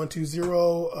 Juve won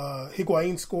 2-0.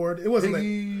 Higuain scored. It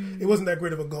wasn't that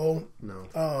great of a goal. No.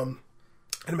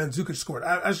 And Mandzukic scored.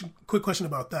 Actually, quick question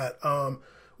about that.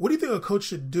 What do you think a coach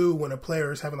should do when a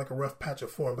player is having like a rough patch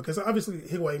of form? Because obviously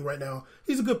Higuain right now,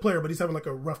 he's a good player, but he's having like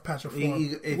a rough patch of form. If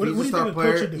he's a star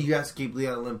player, you have to keep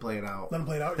let him play it out. Let him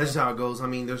play it out. That's how it goes. I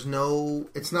mean, it's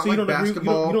not so like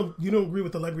basketball. You don't agree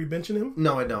with Allegri benching him?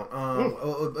 No, I don't.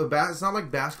 It's not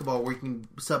like basketball where you can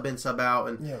sub in, sub out,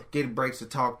 and get breaks to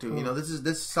talk to. You know,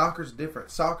 this soccer's different.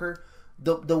 Soccer,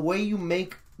 the way you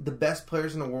make the best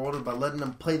players in the world is by letting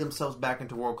them play themselves back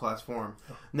into world-class form.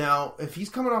 Now, if he's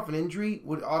coming off an injury,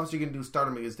 what obviously you're going to do is start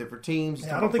him against different teams.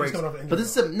 I don't think he's coming off an injury. But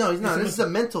this is a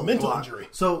mental injury.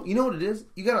 So, you know what it is?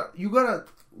 You gotta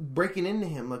break it into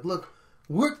him. Like, look,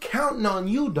 we're counting on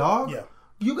you, dog. Yeah.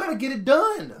 You gotta get it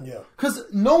done. Yeah. Because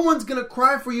no one's going to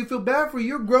cry for you, feel bad for you.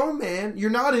 You're a grown man. You're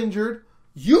not injured.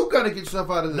 You got to get yourself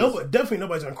out of this. No, definitely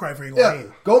nobody's gonna cry for Higuain. Yeah,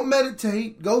 go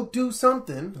meditate. Go do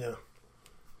something. Yeah,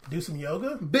 do some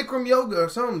yoga. Bikram yoga or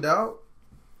something, dog.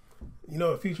 You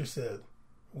know what Future said?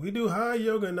 We do high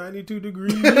yoga, 92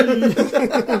 degrees. You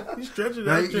stretch it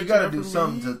out. You got to do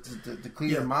something to clear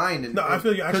your mind. And, no, I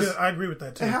feel you. Actually, I agree with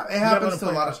that too. It happens to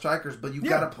a lot of strikers, but you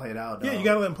got to play it out. Dog. Yeah, you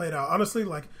got to let them play it out. Honestly,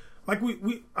 like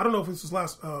we I don't know if this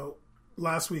was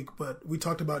last week, but we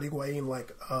talked about Higuain.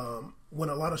 Like when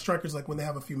a lot of strikers, like when they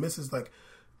have a few misses, like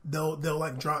they'll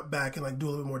like drop back and like do a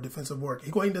little bit more defensive work.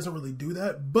 Higuain doesn't really do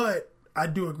that, but I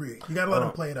do agree. You got to let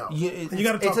him play it out. Yeah, and you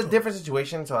got to talk It's a to different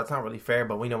situation, so it's not really fair.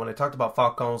 But we know when I talked about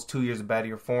Falcone's 2 years of bad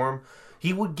year form,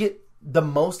 he would get the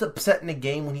most upset in the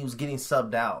game when he was getting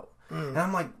subbed out. And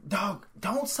I'm like, dog,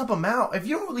 don't sub him out. If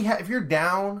you don't really if you're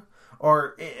down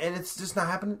and it's just not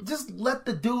happening, just let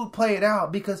the dude play it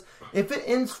out. Because if it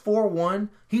ends 4-1,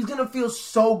 he's gonna feel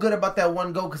so good about that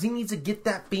one goal because he needs to get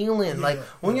that feeling.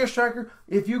 When you're a striker,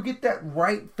 if you get that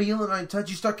right feeling on your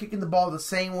touch, you start kicking the ball the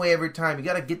same way every time. You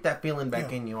got to get that feeling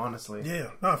back in you. Honestly,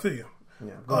 no, I feel you.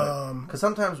 Yeah, go ahead. Because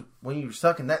sometimes when you're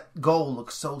sucking, that goal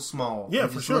looks so small. Yeah, it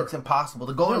for sure. Looks impossible.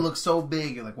 The goal looks so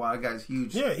big. You're like, wow, that guy's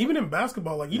huge. Yeah, even in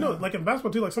basketball, like know, like in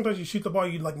basketball too. Like sometimes you shoot the ball,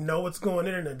 you like know it's going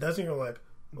in, and it doesn't. You're like,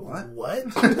 what?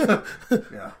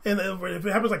 Yeah. And if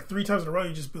it happens like 3 times in a row,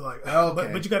 you just be like,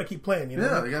 okay. but you got to keep playing. You know?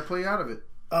 Yeah, you got to play out of it.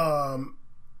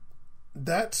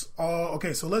 That's all.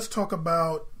 Okay, so let's talk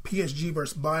about PSG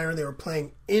versus Bayern. They were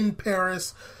playing in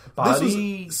Paris. This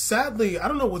was, sadly, I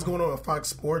don't know what's going on with Fox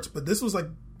Sports, but this was like,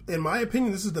 in my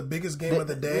opinion, this is the biggest game of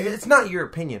the day. It's not your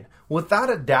opinion. Without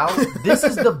a doubt, this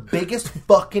is the biggest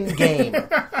fucking game.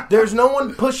 There's no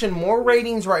one pushing more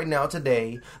ratings right now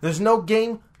today. There's no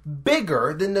game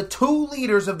bigger than the 2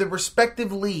 leaders of the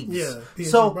respective leagues. Yeah, PSG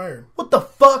so, Bayern. What the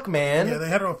fuck, man? Yeah, they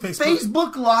had it on Facebook.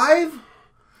 Facebook Live?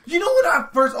 You know when I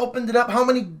first opened it up, how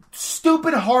many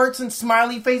stupid hearts and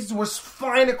smiley faces were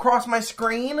flying across my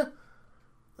screen?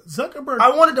 Zuckerberg.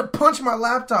 I wanted to punch my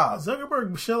laptop.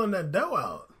 Zuckerberg shelling that dough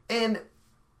out. And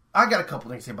I got a couple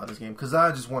things to say about this game because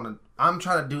I just want to. I'm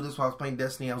trying to do this while I was playing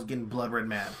Destiny. I was getting blood red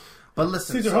mad. But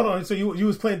listen, Caesar, hold on. So you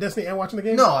was playing Destiny and watching the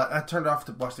game? No, I turned it off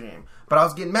to watch the game. But I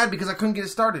was getting mad because I couldn't get it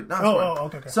started. No,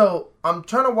 okay. So I'm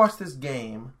trying to watch this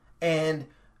game, and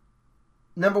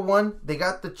number one, they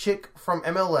got the chick from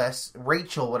MLS,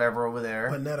 Rachel, whatever, over there.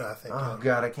 Panetta, I think. Oh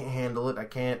God, I can't handle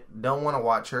it. Don't want to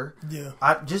watch her. Yeah.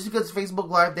 Just because it's Facebook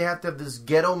Live, they have to have this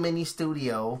ghetto mini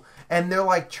studio, and they're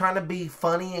like trying to be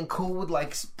funny and cool with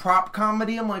like prop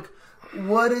comedy. I'm like,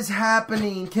 what is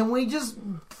happening? Can we just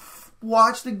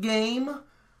watch the game?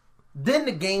 Then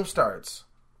the game starts.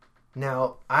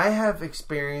 Now, I have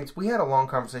experience. We had a long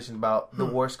conversation about the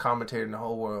worst commentator in the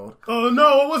whole world. Oh,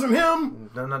 no, it wasn't him?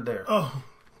 No, not there. Oh.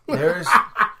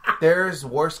 There's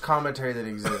worse commentary that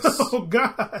exists. Oh,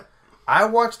 God. I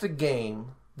watched a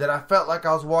game that I felt like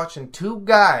I was watching 2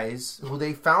 guys who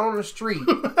they found on the street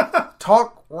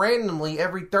talk randomly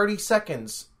every 30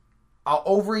 seconds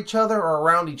over each other or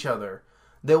around each other.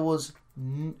 There was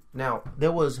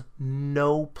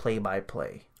no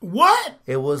play-by-play. What?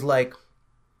 It was like,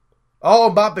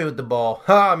 oh, Mbappe with the ball.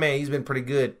 Ha, man, he's been pretty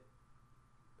good.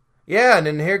 Yeah, and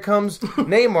then here comes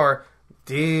Neymar.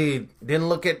 Dude, didn't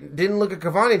look at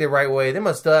Cavani the right way. They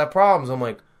must still have problems. I'm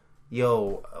like,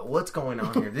 yo, what's going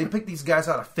on here? Did they pick these guys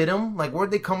out to fit them? Like,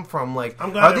 where'd they come from? Like,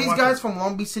 are these guys from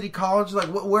Long Beach City College? Like,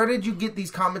 where did you get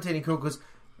these commentating crew? Because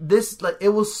this, like, it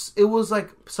was like,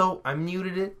 so I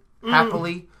muted it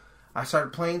happily. I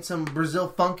started playing some Brazil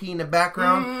funky in the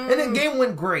background, and the game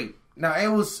went great. Now, it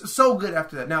was so good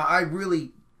after that. Now,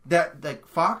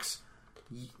 Fox,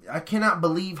 I cannot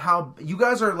believe how you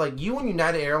guys are, like, you and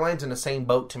United Airlines in the same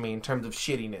boat to me in terms of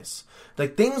shittiness.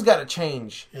 Like, things got to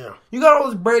change. Yeah. You got all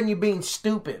this bread and you're being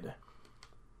stupid.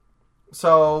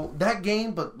 So, that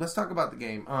game, but let's talk about the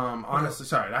game. Honestly,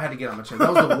 sorry, I had to get on my chest.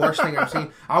 That was the worst thing I've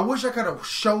seen. I wish I could have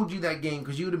showed you that game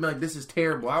because you would have been like, this is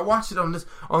terrible. I watched it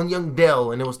on Young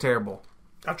Dell, and it was terrible.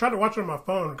 I tried to watch it on my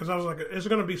phone because I was like, it's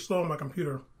going to be slow on my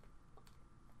computer.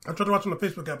 I tried to watch it on the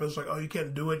Facebook app. It was like, oh, you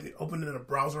can't do it. Open it in a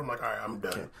browser. I'm like, all right, I'm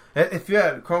done. Okay. If you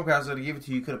had Chromecast to give it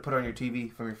to you, you could have put it on your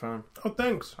TV from your phone. Oh,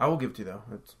 thanks. I will give it to you, though.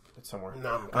 It's somewhere.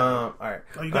 No. All right.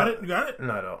 Oh, you got it? You got it?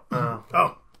 No, I don't.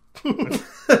 Oh.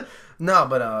 No,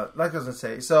 but like I was going to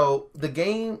say, so the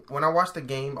game, when I watched the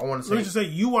game, I want to say... Let me just say,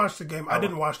 you watched the game. I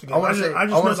didn't watch the game. I want to say a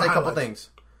couple highlights. things.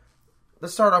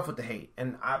 Let's start off with the hate.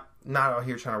 And I'm not out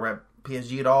here trying to rep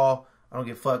PSG at all. I don't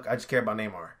give a fuck. I just care about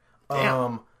Neymar.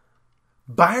 Damn.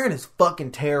 Bayern is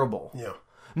fucking terrible. Yeah.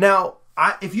 Now,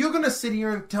 if you're going to sit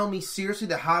here and tell me seriously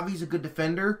that Javi's a good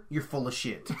defender, you're full of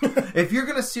shit. If you're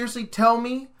going to seriously tell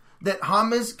me that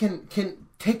James can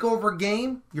take over a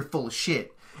game, you're full of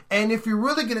shit. And if you're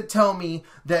really going to tell me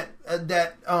that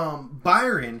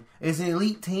Byron is an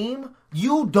elite team,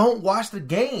 you don't watch the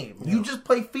game. Yeah. You just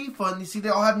play FIFA and you see they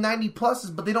all have 90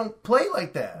 pluses, but they don't play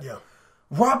like that. Yeah.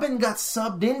 Robin got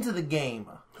subbed into the game.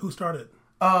 Who started?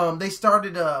 They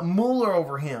started Mueller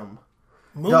over him.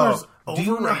 Muller's do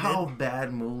you know how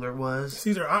bad Mueller was?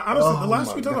 Caesar, honestly, the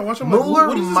last few times I watched him, Mueller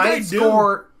what might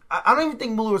score. I don't even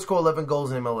think Mueller would score 11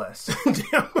 goals in MLS.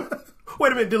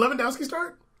 Wait a minute, did Lewandowski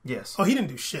start? Yes. Oh, he didn't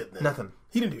do shit then. Nothing.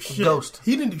 He didn't do shit. Ghost.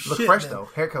 He didn't do shit. Look fresh then. though.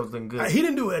 Haircut was looking good. He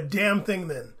didn't do a damn thing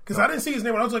then because I didn't see his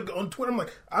name. When I was like on Twitter, I'm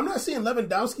like, I'm not seeing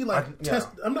Lewandowski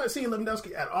I'm not seeing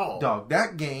Lewandowski at all. Dog,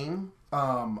 that game,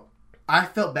 I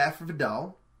felt bad for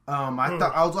Vidal. I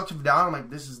thought I was watching Vidal. I'm like,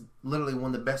 this is literally one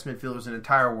of the best midfielders in the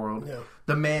entire world. Yeah.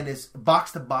 The man is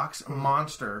box to box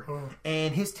monster,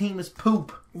 and his team is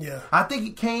poop. Yeah, I think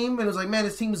he came and was like, man,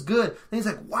 his team is good. Then he's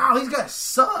like, wow, these guys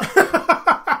suck.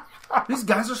 These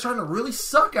guys are starting to really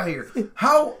suck out here.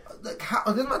 How? This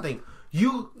is my thing.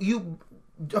 You,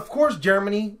 of course,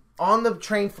 Germany on the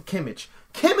train for Kimmich.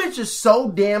 Kimmich is so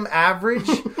damn average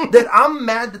that I'm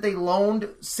mad that they loaned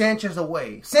Sanchez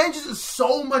away. Sanchez is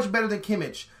so much better than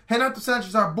Kimmich. Hand out to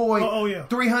Sanchez, our boy. Oh, yeah.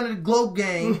 300 Globe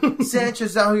Gang.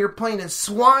 Sanchez out here playing in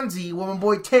Swansea with my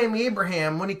boy Tammy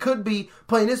Abraham when he could be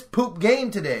playing this poop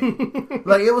game today.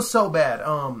 Like, it was so bad.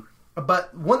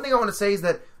 But one thing I want to say is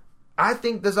that I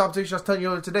think this observation I was telling you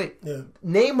earlier today. Yeah.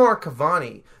 Neymar,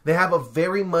 Cavani, they have a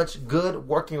very much good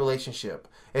working relationship.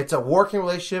 It's a working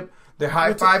relationship. They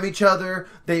high-five each other.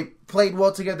 They played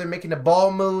well together, making the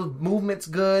ball movement's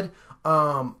good.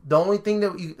 The only thing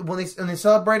that when they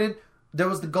celebrated, there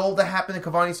was the goal that happened that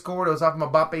Cavani scored. It was off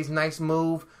Mbappe's nice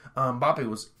move. Mbappe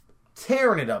was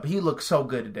tearing it up. He looked so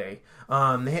good today.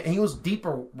 He was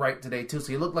deeper right today too,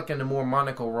 so he looked like in a more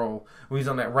Monaco role when he's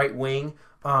on that right wing.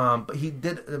 But he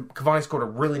did. Cavani scored a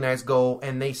really nice goal,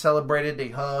 and they celebrated. They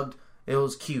hugged. It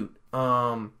was cute.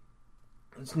 Now,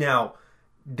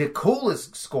 the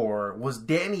coolest score was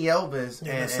Dani Alves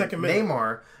and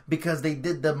Neymar because they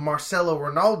did the Marcelo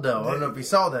Ronaldo. I don't know if you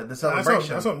saw that, the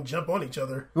celebration. I saw them jump on each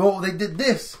other. Well, they did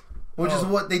this, which is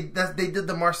what they did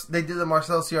the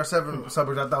Marcelo CR7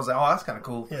 suburbs. I thought I was like, oh, that's kind of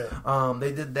cool. Yeah.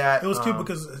 They did that. It was cute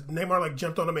because Neymar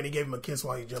jumped on him and he gave him a kiss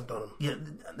while he jumped on him. Yeah,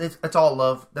 it's all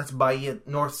love. That's Bahia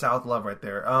north-south love right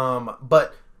there.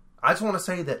 But I just want to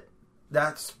say that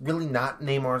that's really not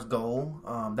Neymar's goal.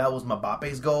 That was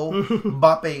Mbappe's goal.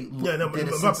 Mbappe did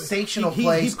a sensational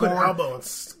play. He put Alba on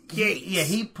skates. Yeah,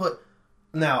 he put...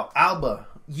 Now, Alba,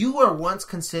 you were once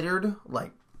considered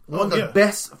one of the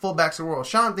best fullbacks in the world.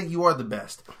 Sean, I think you are the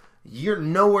best. You're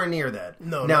nowhere near that.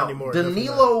 No, now, not anymore.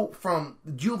 Danilo from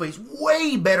Juve is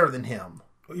way better than him.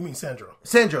 You mean Sandro?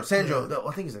 Sandro. Yeah.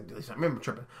 I think he's in I remember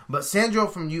tripping. But Sandro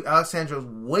from Alessandro is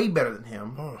way better than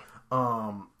him.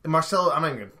 Marcelo, I'm not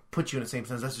even going to put you in the same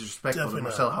sense. That's disrespectful to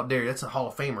Marcelo. How dare you? That's a Hall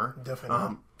of Famer.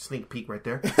 Definitely. Sneak peek right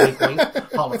there. Wink, wink.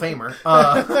 Hall of Famer.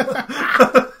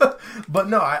 But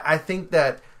no, I think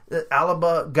that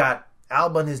Alba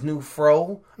and his new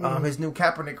fro, his new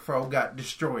Kaepernick fro got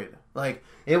destroyed. Like,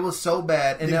 it was so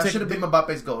bad. And that should have been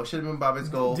Mbappe's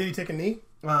goal. Did he take a knee?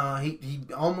 He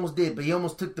almost did, but he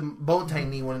almost took the Boateng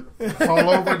knee when it fall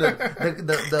over the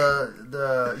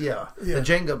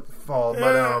Jenga fall.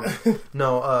 But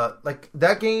no,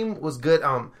 that game was good.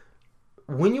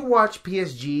 When you watch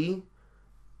PSG,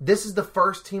 this is the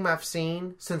first team I've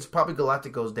seen since probably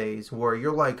Galacticos days where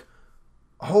you're like,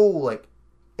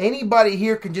 anybody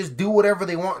here can just do whatever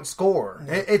they want and score.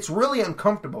 Yeah. It's really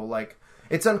uncomfortable. Like,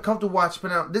 it's uncomfortable watching.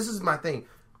 Now, this is my thing.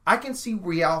 I can see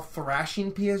Real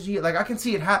thrashing PSG. Like, I can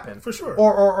see it happen. For sure.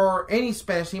 Or any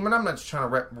Spanish team. And I'm not just trying to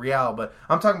rep Real, but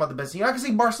I'm talking about the best team. I can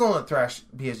see Barcelona thrash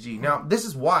PSG. Now, this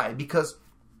is why. Because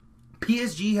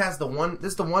PSG has one of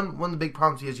the big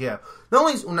problems PSG have. Not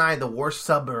only is Unai the worst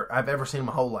subber I've ever seen in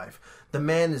my whole life. The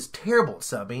man is terrible at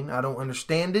subbing. I don't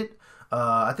understand it.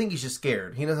 I think he's just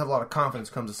scared. He doesn't have a lot of confidence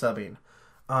when it comes to subbing.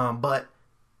 But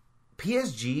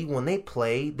PSG, when they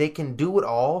play, they can do it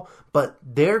all, but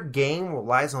their game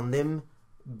relies on them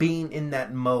being in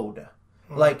that mode.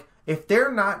 Like, if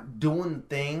they're not doing the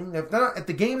thing, if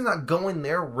the game's not going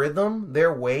their rhythm,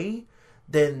 their way,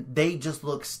 then they just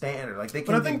look standard. Like, they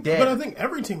can be dead. But I think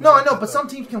every team... No, I know, but some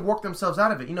teams can work themselves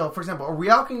out of it. You know, for example, a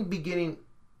Real can be getting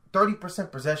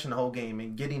 30% possession the whole game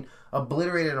and getting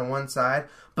obliterated on one side,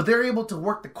 but they're able to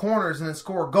work the corners and then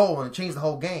score a goal and change the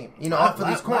whole game. You know, off of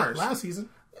these corners. Last season...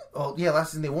 Oh, yeah,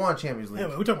 last season they won Champions League. Yeah,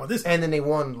 but we're talking about this. And then they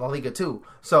won La Liga too.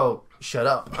 So, shut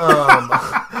up.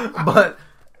 But,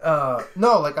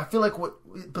 no, like, I feel like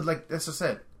but like, that's what I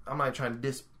said. I'm not trying to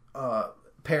diss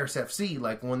Paris FC.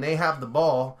 Like, when they have the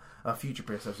ball, future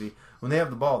Paris FC, when they have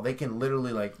the ball, they can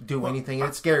literally, like, do anything. And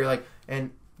it's scary. Like,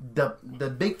 and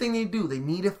the big thing they do, they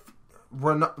need a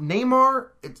Neymar.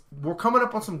 We're coming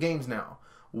up on some games now.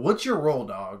 What's your role,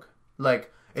 dog?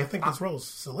 Like, I think his role is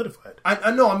solidified.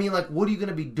 I know. I mean, like, what are you going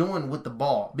to be doing with the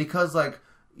ball? Because, like,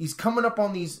 he's coming up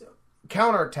on these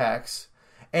counterattacks,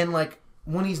 and, like,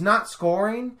 when he's not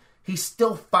scoring, he's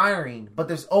still firing. But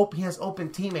he has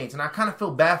open teammates, and I kind of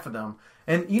feel bad for them.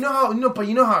 And you know how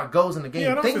it goes in the game.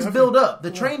 Yeah, Things build up.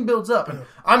 The train builds up. And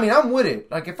I mean, I'm with it.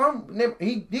 Like, if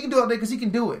he can do it all day because he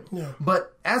can do it. Yeah.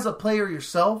 But as a player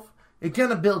yourself, it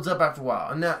kind of builds up after a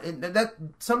while, and that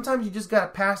sometimes you just got to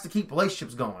pass to keep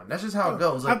relationships going. That's just how it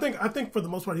goes. Like, I think for the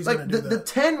most part he's like going to do that. The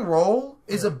 10 role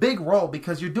is a big role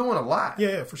because you're doing a lot.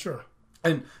 Yeah, for sure.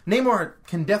 And Neymar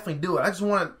can definitely do it. I just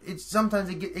want to.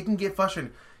 Sometimes it can get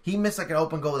frustrating. He missed like an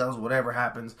open goal. That was whatever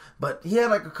happens. But he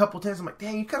had like a couple times. I'm like,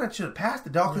 dang, you kind of should have passed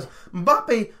the dog because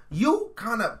Mbappe, you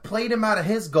kind of played him out of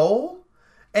his goal,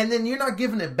 and then you're not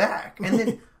giving it back, and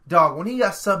then. Dog, when he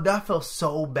got subbed, I felt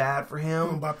so bad for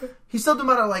him. Mbappe? He subbed him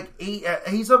out at like 8.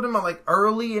 He subbed him out like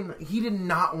early, and he did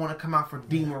not want to come out for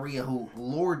Di Maria.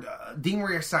 Di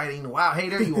Maria sighting. Wow, hey,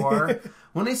 there you are.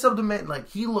 When they subbed him in, like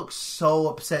he looked so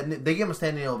upset. And they gave him a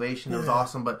standing ovation. It was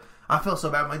awesome, but I felt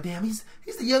so bad. I'm like, damn, he's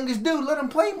the youngest dude. Let him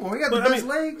play more. He got the best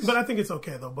legs. But I think it's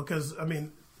okay though because I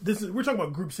mean, we're talking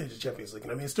about group stage of Champions League.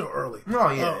 And I mean, it's still early.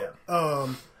 Oh yeah.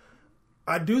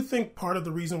 I do think part of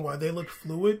the reason why they look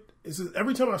fluid is that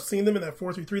every time I've seen them in that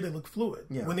 4-3-3, they look fluid.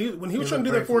 Yeah. When he was trying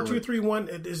to do that 4-2-3-1,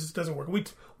 it just doesn't work.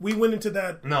 We went into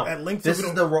that at length. This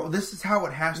is how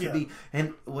it has to be.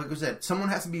 And like I said, someone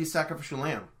has to be a sacrificial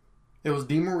lamb. It was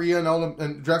Di Maria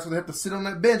and Draxler. They have to sit on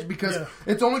that bench because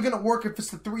it's only going to work if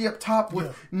it's the three up top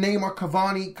with Neymar,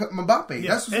 Cavani, Mbappe.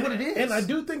 Yeah. That's just what it is. And I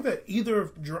do think that either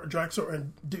Draxler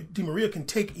and Di Maria can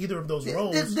take either of those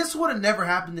roles. This would have never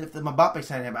happened if the Mbappe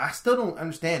signing happened. I still don't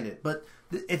understand it. But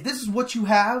if this is what you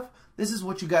have, this is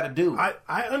what you got to do.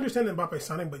 I understand the Mbappe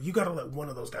signing, but you got to let one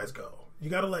of those guys go. You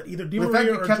got to let either Di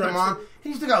Maria or Draxler. Him on.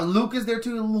 He still got Lucas there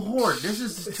too. Lord, this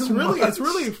is too much. It's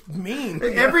really mean.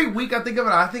 Like, every week I think of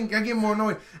it, I get more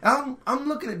annoyed. I'm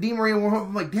looking at Di Maria.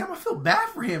 I'm like, damn, I feel bad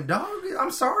for him, dog. I'm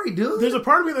sorry, dude. There's a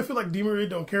part of me that feel like Di Maria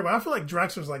don't care, but I feel like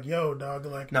Draxler's like, yo, dog.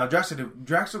 Like, no,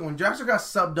 Draxler. When Draxler got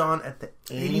subbed on at the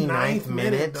 89th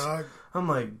minute, dog. I'm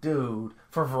like, dude,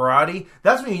 for Verratti,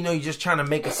 that's when you know you're just trying to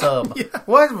make a sub.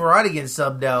 Why is Verratti getting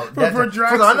subbed out? For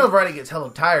Draxler. I know Verratti gets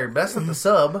hella tired, but that's not the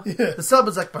sub. The sub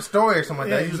is like Pastore or something like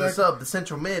that. He's the sub, the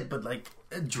central mid, but like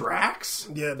Drax?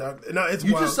 Yeah, dog. No, it's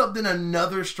you wild. just subbed in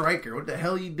another striker. What the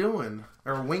hell are you doing?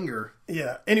 Or winger.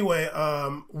 Yeah. Anyway,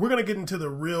 we're going to get into the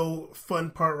real fun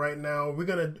part right now. We're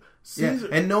going to...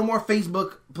 and no more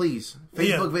Facebook, please.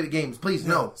 Facebook video games, please,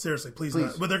 no. Seriously, please.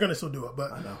 Not. But they're going to still do it.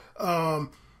 But I know.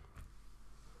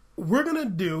 We're going to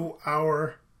do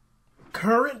our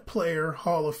current player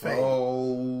Hall of Fame.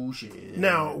 Oh, shit.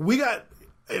 Now, we got...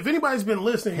 If anybody's been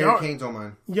listening... Harry Kane's on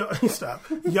mine. Stop.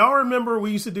 Y'all remember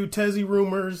we used to do Tezzy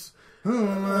Rumors...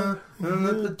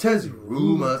 the Tezzy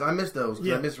Rumors. I miss those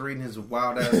because I miss reading his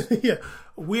wild ass.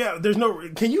 There's no.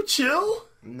 Can you chill?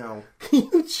 No. Can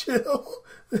you chill?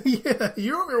 Yeah,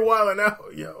 you're over here wilding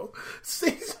out, yo.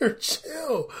 Caesar,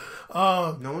 chill.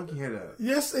 No one can hear that.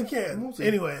 Yes, they can.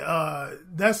 Anyway,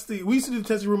 we used to do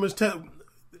the Tezzy Rumors.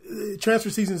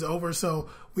 Transfer season's over, so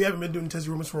we haven't been doing Tezzy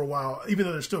Rumors for a while. Even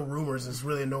though there's still rumors, it's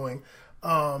really annoying.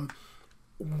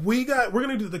 We're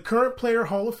gonna do the current player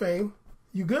Hall of Fame.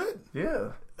 You good?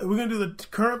 Yeah. We're going to do the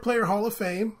current player Hall of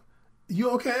Fame. You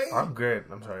okay? I'm good.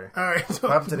 I'm sorry. All right. So,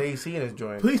 what happened to the AC in this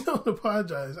joint? Please don't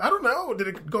apologize. I don't know. Did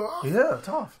it go off? Yeah, it's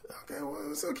off. Okay, well,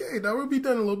 it's okay. Now we'll be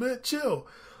done in a little bit. Chill.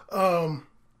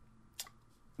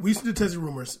 We used to do Tezzy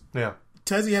Rumors. Yeah.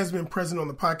 Tezzy hasn't been present on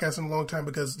the podcast in a long time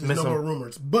because there's no more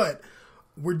rumors. But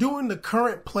we're doing the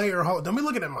current player Hall. Don't be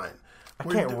looking at mine. I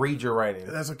can't read your writing.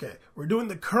 That's okay. We're doing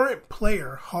the current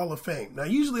player Hall of Fame. Now,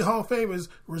 usually Hall of Fame is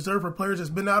reserved for players that's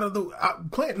been not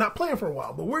playing for a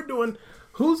while. But we're doing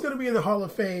who's going to be in the Hall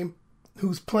of Fame,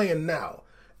 who's playing now.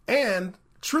 And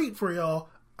treat for y'all,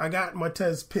 I got my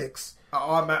Tez picks.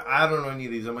 I don't know any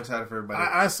of these. I'm excited for everybody.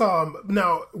 I saw them.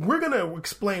 Now, we're going to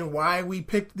explain why we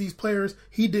picked these players.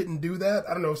 He didn't do that.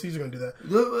 I don't know if Caesar's going to do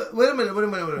that. Wait a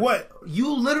minute. What?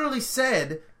 You literally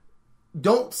said...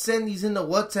 Don't send these in the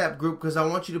WhatsApp group because I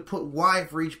want you to put Y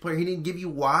for each player. He didn't give you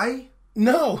Y?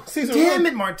 No. Caesar, damn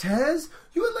it, Martez.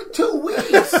 You had like 2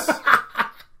 weeks.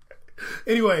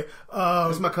 Anyway.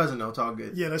 That's my cousin, though. It's all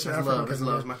good. Yeah, that's your African cousin.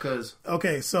 That's my cousin.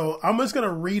 Okay, so I'm just going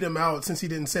to read him out since he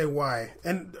didn't say Y.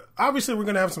 And obviously we're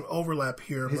going to have some overlap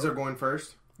here. His are going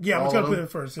first? Yeah, I'm just going to put it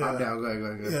first. Yeah. I'm down. Go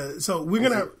ahead. Yeah, so we're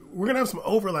gonna have some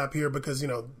overlap here because,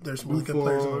 there's some really good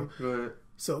players on. Go ahead.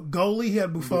 So goalie, he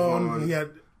had Buffon. He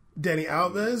had Danny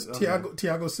Alves,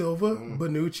 Thiago Silva,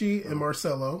 Bonucci, and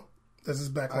Marcelo. That's his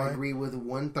back line. I agree with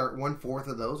 1/4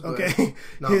 of those. Okay.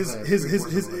 No, his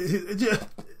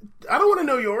I don't want to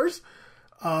know yours.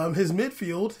 His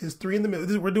midfield, his three in the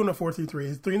middle. We're doing a 4-3-3.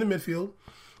 His three in the midfield.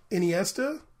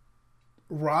 Iniesta,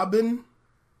 Robin.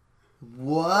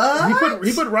 What?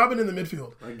 He put Robin in the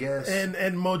midfield. I guess. And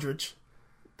Modric.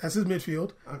 That's his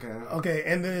midfield. Okay.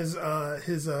 And then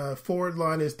his forward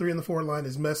line is three in the forward line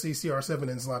is Messi, CR7,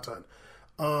 and Zlatan.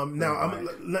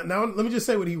 Now let me just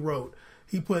say what he wrote.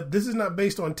 He put, this is not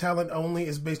based on talent only.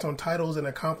 It's based on titles and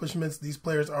accomplishments these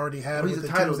players already had with the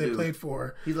teams they played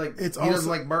for. He doesn't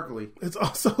like Berkeley. It's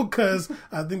also because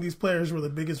I think these players were the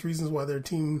biggest reasons why their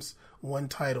teams won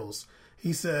titles.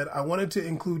 He said, I wanted to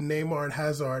include Neymar and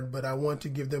Hazard, but I want to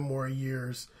give them more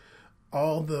years.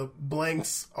 All the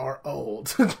blanks are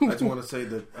old. I just want to say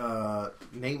that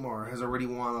Neymar has already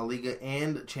won La Liga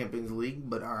and Champions League,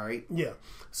 but all right. Yeah.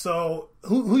 So,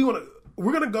 who you want to...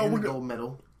 We're going to go... And the gold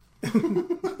medal. You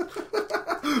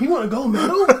want a gold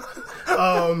medal?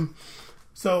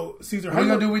 So Caesar, what are you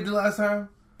gonna do what we did last time?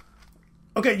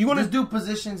 Okay, you want to just do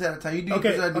positions at a time. You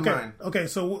do mine. Okay,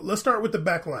 so let's start with the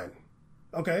back line.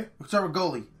 Okay, we'll start with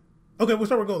goalie. Okay, we'll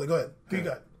start with goalie. Go ahead. Who you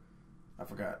got? I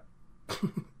forgot.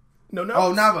 No, Navas.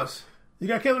 Oh, Navas. You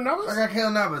got Keylor Navas? I got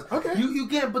Keylor Navas. Okay. You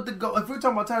can't put the goal. If we're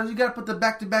talking about titles, you got to put the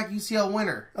back-to-back UCL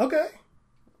winner. Okay.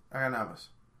 I got Navas.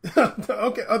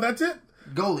 Okay. Oh, that's it.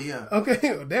 Goalie, yeah.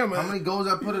 Okay, well, damn. How many goals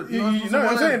I put it? You know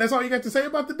what I'm saying? That's all you got to say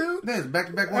about the dude? Yeah, it's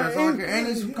back-to-back winners. And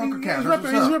he's from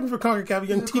CONCACAF. He's repping for CONCACAF.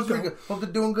 Young Tico. Hope they're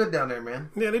doing good down there, man.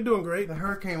 Yeah, they're doing great. The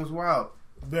hurricane was wild.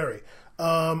 Very.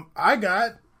 I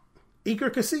got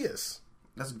Iker Casillas.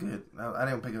 That's good. I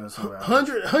didn't pick it up so bad.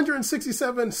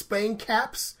 167 Spain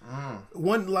caps.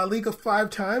 Won La Liga 5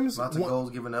 times. Lots of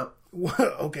goals given up.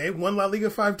 Okay, won La Liga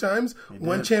 5 times.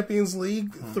 Won Champions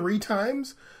League 3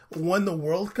 times. Won the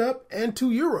World Cup and 2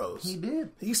 Euros. He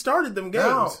did. He started them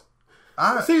games.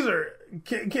 Caesar,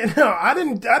 I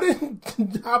didn't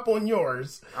hop on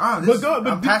yours. I'm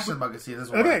passionate about Casillas.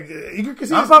 Okay, Iker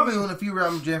Casillas. I'm probably one of the few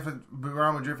Real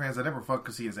Madrid fans that ever fucked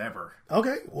Casillas ever.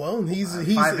 Okay, well he's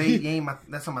 5'8" game.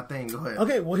 That's not my thing. Go ahead.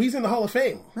 Okay, well he's in the Hall of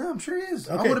Fame. Yeah, I'm sure he is.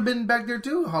 Okay. I would have been back there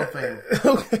too. Hall of Fame.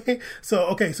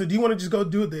 Okay, so do you want to just go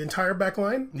do the entire back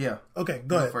line? Yeah. Okay,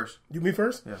 go ahead. First. You me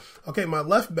first? Yeah. Okay, my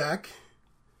left back.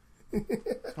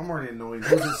 I'm already annoyed.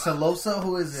 Who's it? Solosa?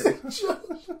 Who is it?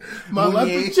 My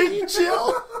left.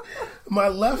 Chill. My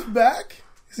left back.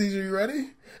 Caesar, you ready?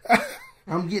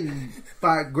 I'm getting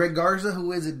fired. Greg Garza.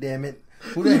 Who is it? Damn it!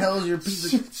 Who the hell is your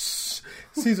piece of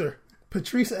Caesar?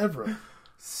 Patrice Evra.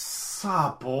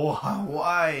 Sapo.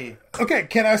 Why? Okay,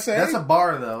 can I say that's a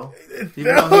bar though?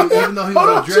 Even though he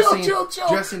was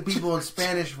dressing people in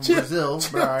Spanish from Brazil.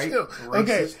 Right?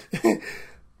 Okay.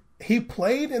 He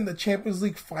played in the Champions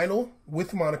League final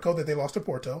with Monaco that they lost to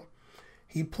Porto.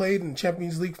 He played in the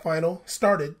Champions League final,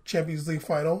 started Champions League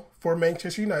final for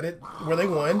Manchester United, where they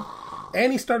won.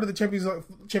 And he started the Champions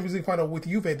League final with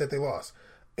Juve that they lost.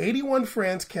 81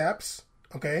 France caps,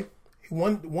 okay? He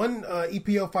won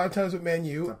EPL 5 times with Man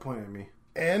U. Stop pointing at me.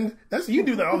 And you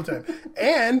do that all the time.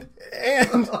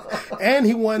 And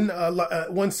he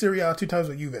won Serie A 2 times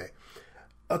with Juve.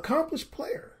 Accomplished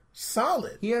player.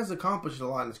 Solid. He has accomplished a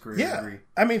lot in his career. Yeah,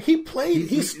 I mean, he played.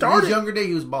 He started. His younger day,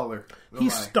 he was baller. He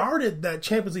started that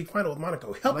Champions League final with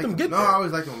Monaco. Helped him get there. No, I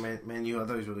always liked him, man. I thought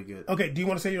he was really good. Okay, do you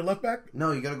want to say your left back?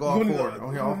 No, you got to go all 4. I want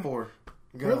to hear all 4.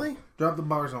 Go. Really? Drop the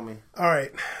bars on me. All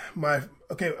right,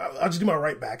 I'll just do my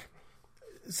right back.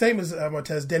 Same as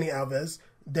Montez, Dani Alves.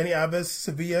 Dani Alves,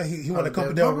 Sevilla. He won the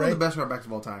Copa del Rey. One of the best right backs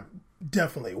of all time.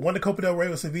 Definitely. Won the Copa del Rey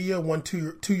with Sevilla, won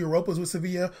two Europas with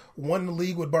Sevilla, won the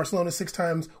league with Barcelona 6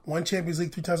 times, won Champions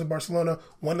League 3 times with Barcelona,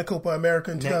 won the Copa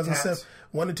America in 2007,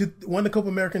 won the Copa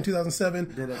America in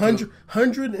 2007,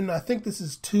 100 and I think this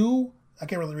is 2, I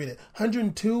can't really read it,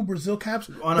 102 Brazil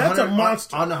caps. That's a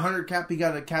monster. On the 100 cap, he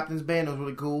got a captain's band. That was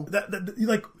really cool.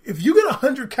 Like, if you get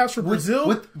 100 caps for Brazil.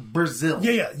 With Brazil.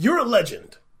 Yeah, you're a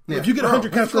legend. Yeah. If you get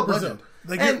 100 caps for Brazil.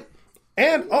 Like,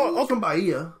 and from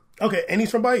Bahia. Okay, and he's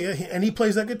from Bahia, and he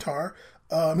plays that guitar.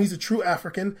 He's a true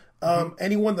African,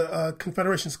 and he won the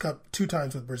Confederations Cup 2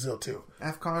 times with Brazil too.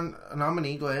 AFCON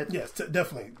nominee, go ahead. Yes,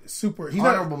 definitely super. He's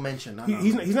honorable mention.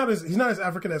 He's not as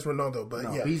African as Ronaldo, but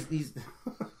no, yeah, he's.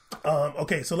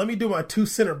 Okay, so let me do my 2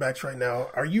 center backs right now.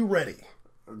 Are you ready?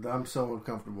 I'm so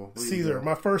uncomfortable. Caesar,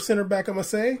 my first center back, I'm gonna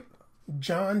say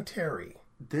John Terry.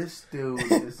 This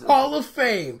dude is Hall of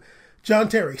Fame. John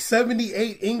Terry,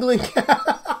 78 England cap.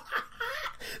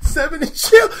 70,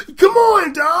 chill. Come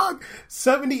on, dog.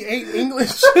 78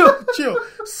 English, chill.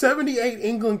 78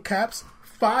 England caps,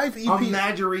 5 EP. I'm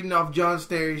mad you're reading off John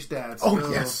Terry's stats. Oh,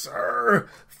 yes, sir.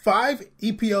 5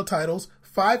 EPL titles,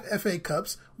 5 FA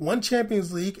Cups, 1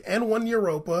 Champions League, and 1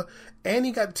 Europa, and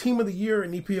he got Team of the Year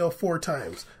in EPL 4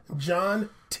 times. John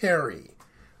Terry,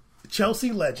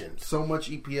 Chelsea legend. So much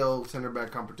EPL center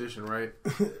back competition, right?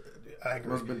 I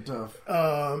agree. Must have been tough.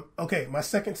 Okay, my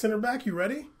second center back, you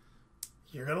ready?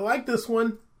 You're going to like this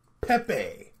one.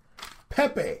 Pepe.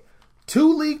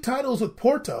 2 league titles with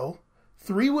Porto,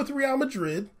 3 with Real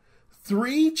Madrid,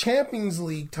 3 Champions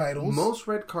League titles. Most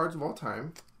red cards of all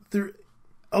time.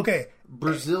 Okay.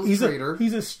 Brazil he's traitor.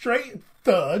 He's a straight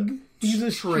thug. He's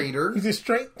a traitor. He's a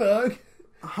straight thug.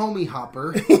 Homie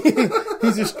hopper.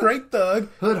 He's a straight thug.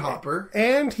 Hood hopper.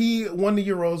 And he won the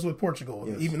Euros with Portugal.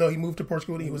 Yes. Even though he moved to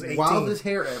Portugal when he was 18. Wildest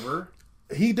hair ever.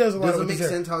 He does a lot Doesn't of make his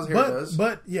sense hair. how his hair does.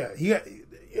 But yeah, he got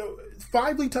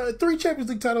 5 league titles, 3 Champions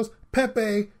League titles.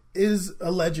 Pepe is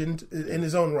a legend in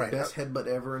his own right. Best headbutt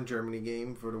ever in Germany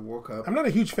game for the World Cup. I'm not a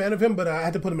huge fan of him, but I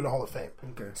had to put him in the Hall of Fame.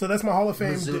 Okay. So that's my Hall of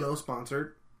Fame. Mizuno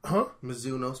sponsored. Huh?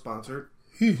 Mizuno sponsored.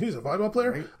 He's a volleyball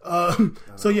player. Right.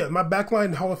 So yeah, my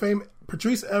backline Hall of Fame: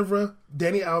 Patrice Evra,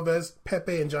 Dani Alves,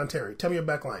 Pepe, and John Terry. Tell me your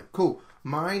backline. Cool.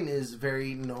 Mine is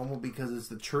very normal because it's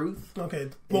the truth. Okay,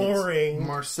 boring. It's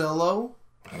Marcelo,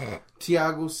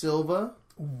 Thiago Silva,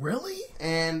 really,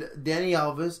 and Dani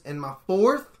Alves, and my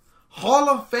 4th Hall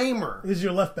of Famer is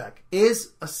your left back.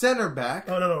 Is a center back.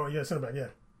 Oh no, yeah, center back, yeah.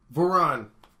 Varane.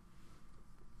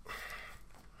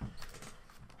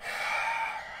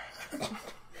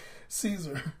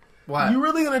 Caesar. What? You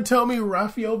really gonna tell me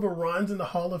Rafael Varane's in the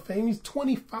Hall of Fame? He's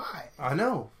 25. I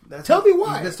know. Tell me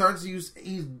why.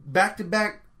 He's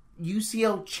back-to-back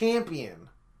UCL champion.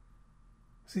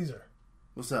 Caesar.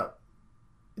 What's up?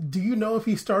 Do you know if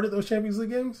he started those Champions League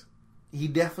games? He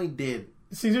definitely did.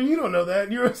 Caesar, you don't know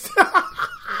that. You're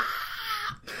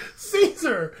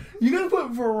Caesar. You're gonna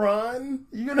put Varane.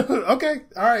 You're gonna okay.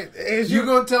 All right. You're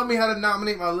gonna tell me how to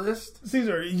nominate my list,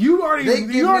 Caesar. You already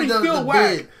feel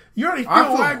whack. Bid. You already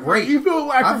feel whack. Great. You feel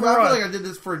whack for Varane. I feel like I did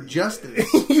this for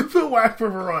justice. You feel whack for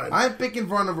Varane. I'm picking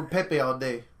Varane over Pepe all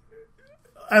day.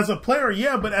 As a player,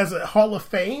 yeah, but as a Hall of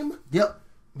Fame, yep.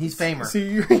 He's famer.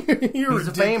 See, you're He's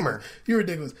a famer. You're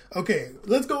ridiculous. Okay,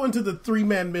 let's go into the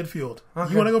 3-man midfield. Okay.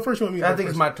 You want to go first? Or you want me to go I think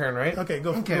first? it's my turn, right? Okay,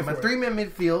 go. Okay, go my for 3-man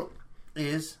midfield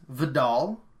is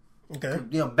Vidal. Okay,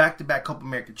 back-to-back Copa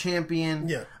America champion.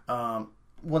 Yeah.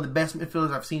 One of the best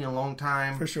midfielders I've seen in a long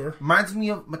time. For sure. Reminds me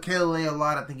of Makelele a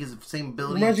lot. I think he's the same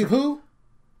ability. Reminds you of who?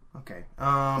 Okay.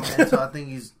 And so I think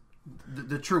he's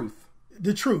the truth.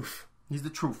 The truth. He's the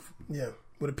truth. Yeah,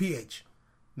 with a PH.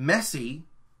 Messi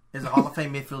is a Hall of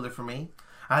Fame midfielder for me.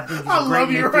 I think he's I a great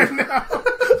love you midfielder. right now.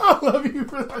 I love you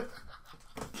for that.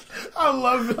 I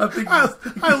love it.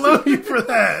 I love you for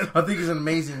that. I think he's an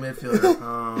amazing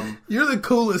midfielder. You're the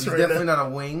coolest right now. He's definitely not a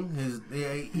wing.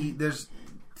 There's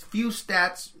few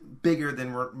stats bigger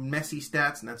than Messi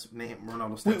stats, and that's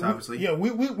Ronaldo stats, obviously. Yeah,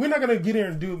 we're not going to get here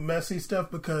and do Messi stuff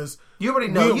because you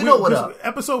already know. You know what up.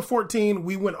 Episode 14,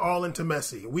 we went all into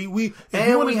Messi. We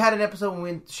had an episode when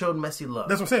we showed Messi love.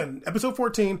 That's what I'm saying. Episode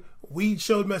 14, we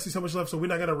showed Messi so much love, so we're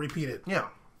not going to repeat it. Yeah.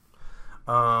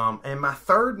 And my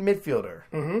third midfielder.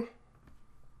 Mm-hmm.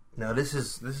 Now this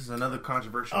is another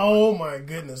controversial. Oh my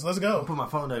goodness, let's go. I'll put my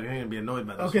phone down. You're going to be annoyed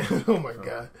by this. Okay. Oh my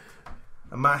god.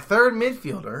 My third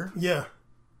midfielder. Yeah.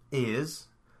 Is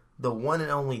the one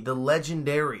and only, the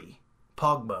legendary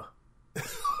Pogba.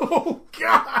 Oh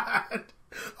God!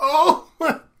 Oh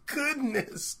my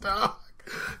goodness, dog!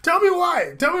 Tell me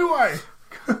why.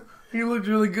 He looked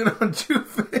really good on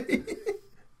Juve.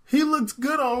 He looks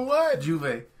good on what?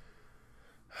 Juve.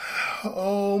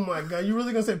 Oh my God! You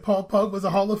really gonna say Paul Pogba's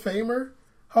a Hall of Famer?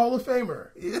 Hall of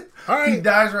Famer. Yeah. All right. He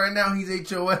dies right now. He's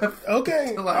HOF.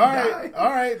 Okay. All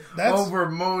right. That's over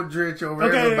Modric. Over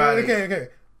everybody. Okay.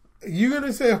 You're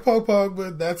gonna say Paul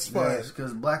Pogba? That's fine. Yes,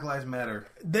 because Black Lives Matter.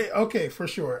 Okay, for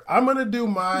sure. I'm gonna do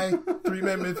my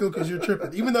 3-man midfield because you're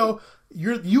tripping. Even though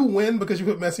you win because you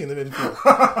put Messi in the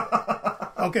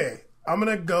midfield. Okay, I'm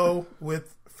gonna go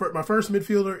with my first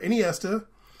midfielder, Iniesta.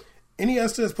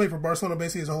 Iniesta has played for Barcelona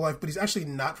basically his whole life, but he's actually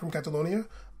not from Catalonia.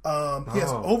 He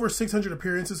has over 600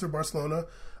 appearances for Barcelona.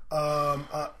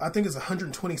 I think it's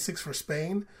 126 for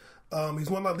Spain. He's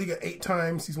won La Liga 8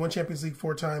 times. He's won Champions League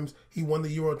 4 times. He won the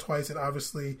Euro twice, and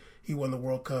obviously he won the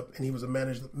World Cup, and he was a man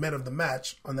of the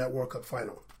match on that World Cup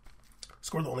final.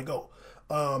 Scored the only goal.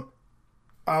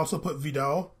 I also put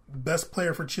Vidal, best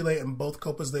player for Chile in both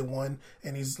Copas they won,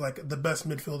 and he's like the best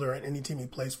midfielder in any team he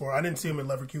plays for. I didn't see him in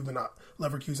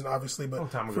Leverkusen obviously, but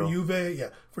for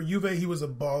Juve, he was a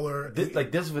baller.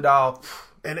 This Vidal,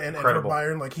 and for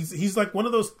Bayern, like he's like one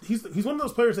of those he's one of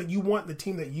those players that you want the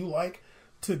team that you like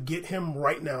to get him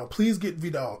right now. Please get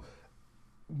Vidal,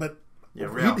 but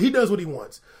he does what he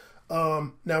wants.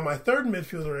 Now, my third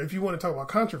midfielder, if you want to talk about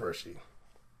controversy,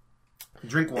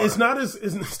 Drink water. it's not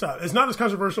as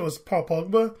controversial as Paul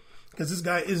Pogba, because this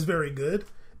guy is very good.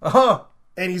 Uh-huh.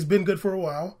 And he's been good for a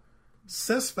while.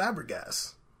 Cesc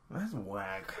Fabregas. That's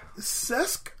whack.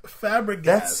 Cesc Fabregas.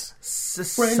 That's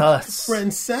sus.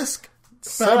 Francesc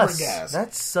Fabregas.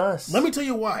 That's sus. Let me tell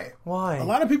you why. Why? A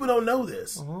lot of people don't know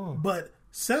this, but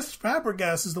Cesc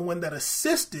Fabregas is the one that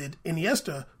assisted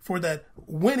Iniesta for that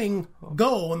winning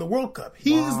goal in the World Cup.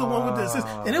 He is the one with the assist,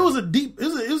 and it was a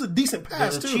decent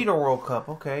pass the too. Cheetah World Cup.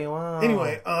 Okay, wow.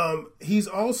 Anyway, he's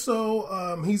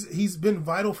also he's been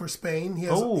vital for Spain. He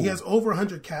has over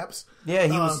 100 caps. Yeah,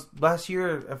 he was last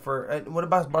year for. What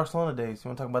about Barcelona days? You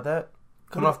want to talk about that?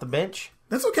 Coming off the bench.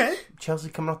 That's okay. Chelsea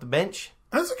coming off the bench.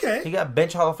 That's okay. He got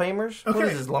bench Hall of Famers. Okay. What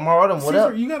is this? Lamar Odom, what Caesar,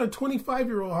 up? you got a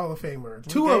 25-year-old Hall of Famer.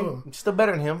 Two of them. Still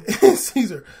better than him.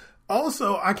 Caesar.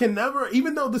 Also, I can never,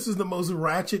 even though this is the most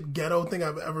ratchet ghetto thing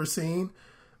I've ever seen,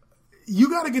 you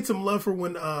got to get some love for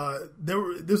when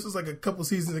this was like a couple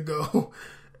seasons ago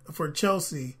for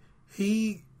Chelsea.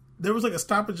 There was like a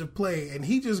stoppage of play, and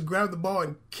he just grabbed the ball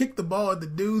and kicked the ball at the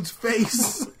dude's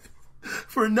face.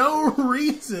 For no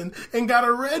reason, and got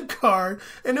a red card,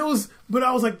 and but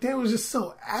I was like, damn, it was just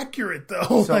so accurate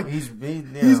though. So like he's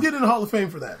getting a Hall of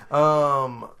Fame for that.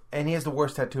 And he has the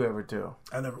worst tattoo ever too.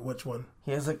 Which one?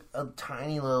 He has like a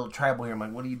tiny little tribal here. I'm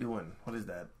like, what are you doing? What is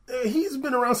that? He's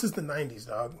been around since the 90s,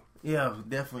 dog. Yeah,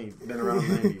 definitely been around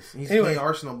the 90s. He's Anyway. played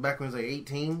Arsenal back when he was like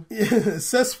 18. Yeah,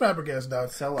 Cesc Fabregas, dog.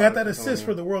 Got that assist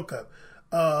for the World Cup.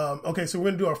 Okay, so we're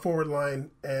going to do our forward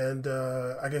line, and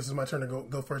I guess it's my turn to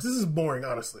go first. This is boring,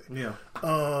 honestly. Yeah.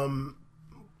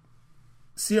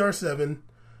 CR7,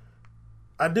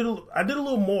 I did a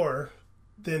little more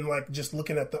than like just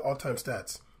looking at the all-time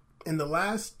stats. In the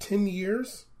last 10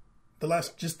 years, the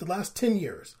last 10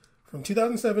 years, from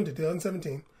 2007 to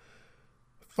 2017,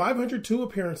 502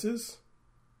 appearances,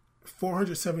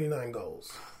 479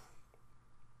 goals.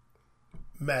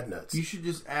 Mad nuts. You should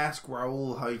just ask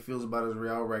Raul how he feels about his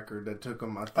Real record that took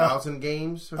him 1,000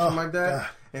 games or something like that, God.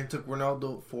 and took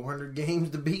Ronaldo 400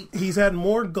 games to beat. He's had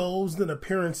more goals than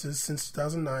appearances since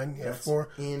 2009. Yeah, That's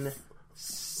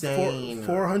insane.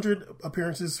 400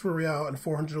 appearances for Real and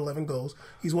 411 goals.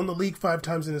 He's won the league 5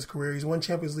 times in his career. He's won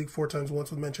Champions League 4 times,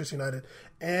 once with Manchester United,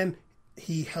 and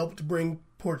he helped bring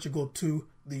Portugal to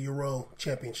the Euro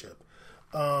Championship.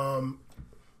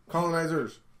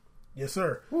 Colonizers. Yes,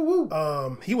 sir. Woo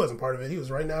woo. He wasn't part of it. He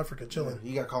was right in Africa chilling.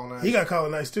 He got colonized. He got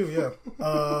colonized too, yeah.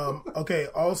 Okay,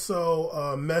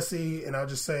 also Messi, and I'll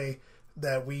just say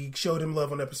that we showed him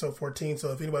love on episode 14,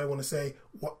 so if anybody want to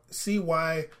see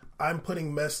why I'm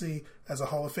putting Messi as a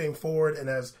Hall of Fame forward and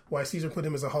as why Caesar put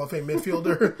him as a Hall of Fame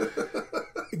midfielder,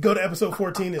 go to episode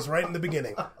 14, it's right in the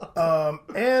beginning.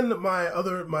 And my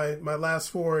last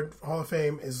forward Hall of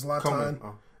Fame is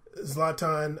Zlatan.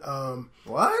 Zlatan.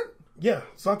 What? Yeah,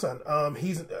 Zlatan.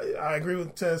 I agree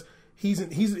with Tez. He's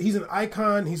an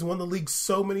icon. He's won the league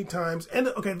so many times. And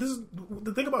okay, this is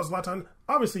the thing about Zlatan.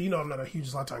 Obviously, I'm not a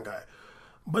huge Zlatan guy,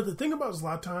 but the thing about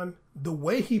Zlatan, the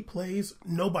way he plays,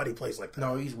 nobody plays like that.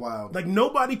 No, he's wild. Like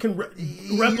nobody can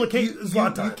replicate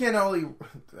Zlatan. You can't only.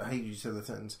 I hate you said the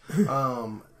sentence.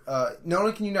 Not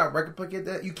only can you not replicate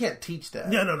that, you can't teach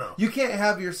that. Yeah, no. You can't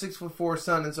have your 6'4"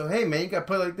 son and say, "Hey, man, you got to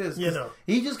play like this." Yeah, no.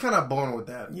 He's just kind of born with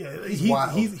that. Yeah, he's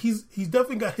wild. He's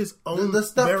definitely got his own the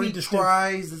stuff very he distinct.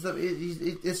 tries. The stuff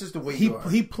it's just the way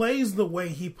he plays the way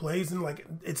he plays, and like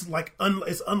it's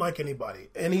unlike anybody.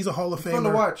 And he's a Hall of Famer. Fun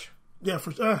to watch. Yeah,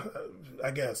 for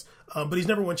I guess. But he's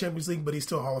never won Champions League, but he's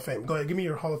still Hall of Fame. Go ahead, give me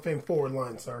your Hall of Fame forward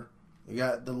line, sir. You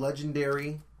got the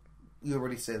legendary. You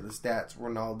already said the stats.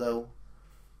 Ronaldo.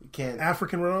 You can't.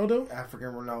 African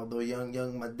Ronaldo,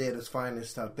 young Madeira's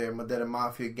finest out there. Madeira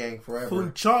Mafia gang forever.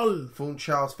 Funchal.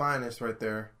 Funchal finest right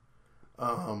there.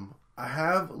 I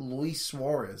have Luis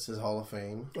Suarez as Hall of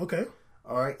Fame. Okay.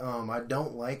 All right. I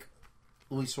don't like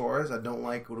Luis Suarez. I don't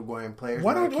like Uruguayan players.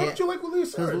 Why don't you like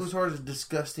Luis Suarez? Because Luis Suarez is a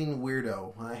disgusting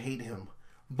weirdo. I hate him.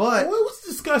 But what's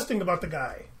disgusting about the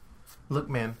guy? Look,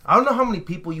 man, I don't know how many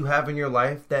people you have in your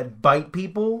life that bite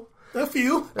people. A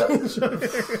few.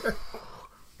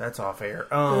 That's off air.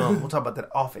 We'll talk about that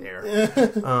off air.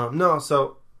 No,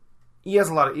 so he has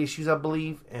a lot of issues, I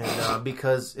believe, and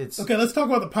because it's okay. Let's talk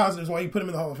about the positives. Why you put him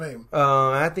in the Hall of Fame?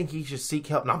 I think he should seek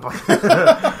help.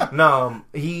 No,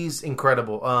 he's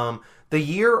incredible. The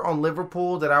year on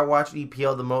Liverpool that I watched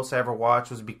EPL the most I ever watched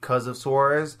was because of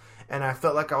Suarez, and I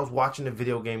felt like I was watching a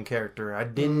video game character. I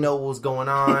didn't know what was going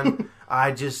on.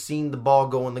 I just seen the ball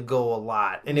go in the goal a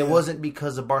lot. And it wasn't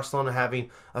because of Barcelona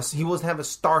he wasn't having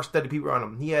star-studded people around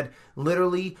him. He had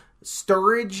literally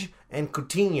Sturridge and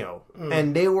Coutinho.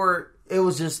 And they were, it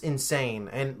was just insane.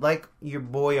 And like your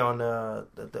boy on the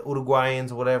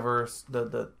Uruguayans or whatever,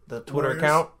 the Twitter Warriors.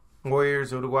 account,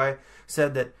 Warriors Uruguay,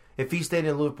 said that if he stayed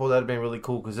in Liverpool, that'd have been really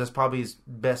cool because that's probably his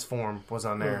best form was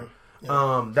on there.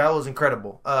 That was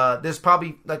incredible. There's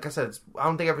probably, like I said, I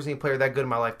don't think I've ever seen a player that good in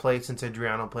my life play since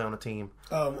Adriano play on a team.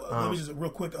 Let me just real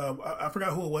quick. I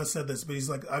forgot who it was said this, but he's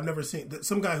like, I've never seen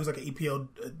some guy who's like an EPL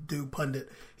dude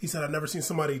pundit. He said, I've never seen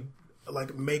somebody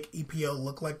like make EPL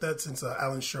look like that since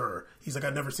Alan Shearer. He's like,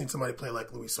 I've never seen somebody play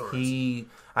like Luis Suarez.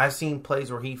 I've seen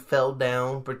plays where he fell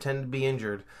down, pretended to be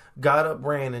injured, got up,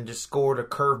 ran, and just scored a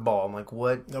curveball. I'm like,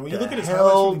 what now, when the you look at his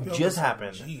hell highlights, just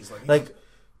happened? Geez,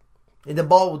 The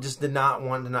ball just did not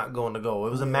want to not go in the goal.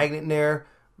 It was a magnet in there.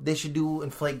 They should do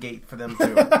Inflategate for them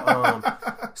too.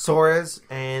 Suarez,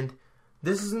 and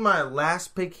this is my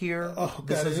last pick here. Oh, God,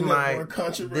 this is more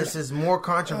controversy? This is more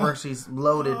controversies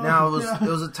loaded. Now it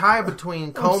was a tie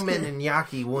between Coleman and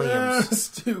Yaki Williams.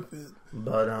 Stupid.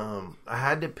 But I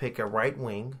had to pick a right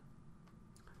wing.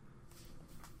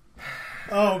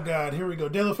 Oh God, here we go.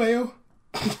 De La Feo.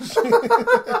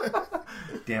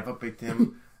 Damn, if I picked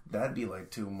him, that'd be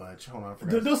like too much. Hold on, I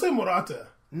forgot. Don't say Morata.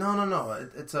 No.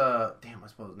 It's damn, I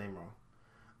spelled his name wrong.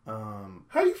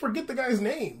 How do you forget the guy's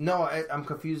name? No, I'm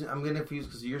confused. I'm getting confused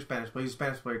because you're Spanish, but he's a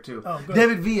Spanish player too. Oh, good.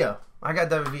 David Villa. I got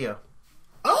David Villa.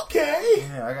 Okay.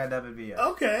 Yeah, I got David Villa.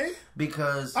 Okay.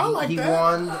 Because I like he that.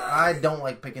 won. I don't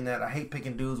like picking that. I hate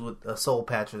picking dudes with soul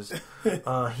patches.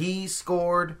 He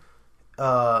scored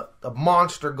a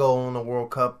monster goal in the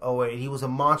World Cup 08. He was a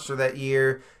monster that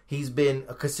year. He's been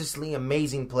a consistently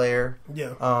amazing player.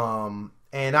 Yeah.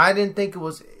 And I didn't think it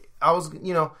was. I was,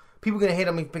 people are going to hate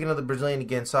on me picking another Brazilian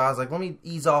again. So I was like, let me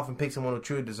ease off and pick someone who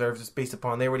truly deserves it based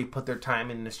upon they already put their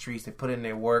time in the streets. They put in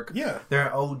their work. Yeah. They're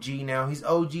an OG now. He's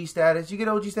OG status. You get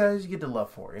OG status, you get the love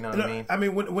for it. You know what I mean? I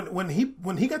mean, when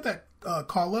he got that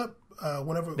call up,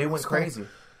 whenever They went crazy.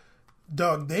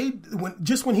 Dog,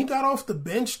 when he got off the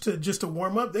bench to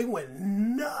warm up, they went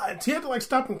nuts. He had to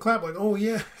stop and clap oh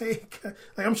yeah, hey.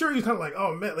 I'm sure he's kind of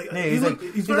oh man,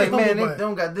 he's very like man, humble they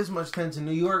don't got this much tense in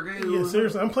New York. Yeah,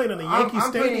 seriously, I'm playing in the Yankee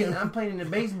Stadium. I'm playing in the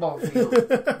baseball field.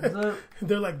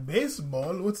 They're like,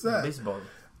 baseball? What's that? Baseball.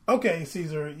 Okay,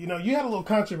 Caesar, you had a little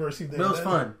controversy there. But it was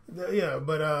fun. Yeah,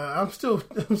 but I'm still.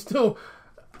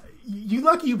 You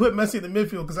lucky you put Messi in the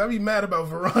midfield because I'd be mad about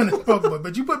Varane and Pogba.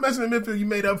 But you put Messi in the midfield, you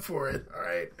made up for it. All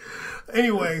right.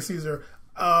 Anyway, Caesar,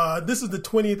 this is the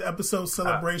 20th episode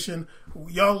celebration.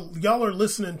 Y'all are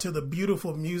listening to the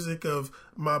beautiful music of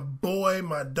my boy,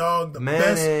 my dog,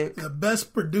 the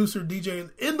best producer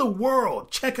DJ in the world.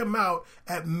 Check him out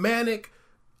at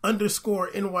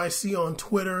Manic_NYC on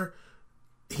Twitter.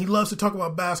 He loves to talk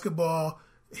about basketball.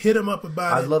 Hit him up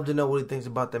about it. I'd love to know what he thinks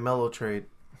about the Melo trade.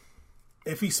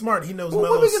 If he's smart, he knows Melo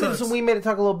Melo sucks. So we made it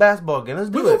talk a little basketball again.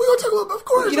 Let's do it. We're going to talk about, of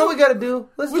course. You know what we got to do?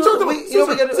 Let's do it.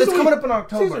 It's coming up in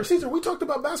October. Caesar, we talked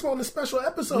about basketball in the special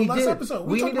episode, last episode.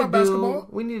 We talked about basketball.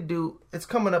 We need to do, it's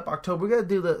coming up October. We got to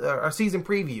do our season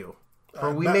preview.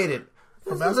 We made it.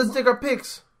 Let's take our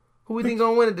picks. Who we think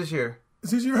going to win it this year?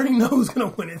 Caesar, you already know who's going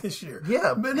to win it this year.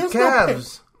 Yeah,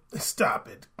 Cavs. Stop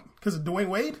it. Because of Dwayne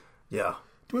Wade? Yeah.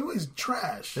 Dwayne Wade's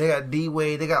trash. They got D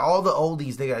Wade. They got all the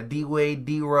oldies. They got D Wade,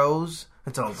 D Rose.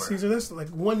 It's over. Caesar, that's like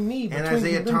one knee. And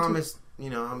Isaiah Thomas,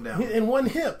 I'm down. And one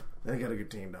hip. They got a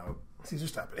good team, dog. Caesar,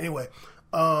 stop it. Anyway.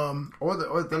 Or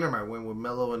the Thunder might win with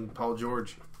Melo and Paul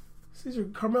George. Caesar,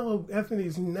 Carmelo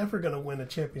Anthony's never going to win a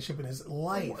championship in his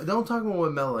life. Don't talk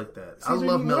about Melo like that. Caesar, I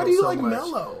love Melo so much. Why do you like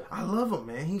Melo? I love him,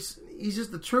 man. He's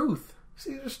just the truth.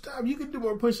 Caesar, stop. You can do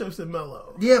more push-ups than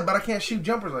Melo. Yeah, but I can't shoot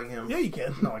jumpers like him. Yeah, you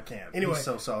can. No, I can't. Anyway, he's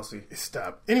so saucy.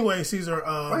 Stop. Anyway, Caesar.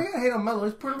 Why you gotta hate on Melo?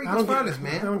 He's Puerto Rico's finest,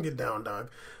 man. I don't get down, dog.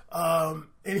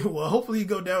 Anyway, hopefully you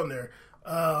go down there.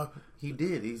 He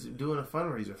did. He's doing a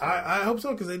fundraiser for I hope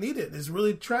so, because they need it. It's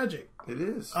really tragic. It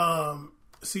is.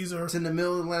 Caesar. It's in the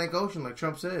middle of the Atlantic Ocean, like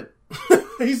Trump said.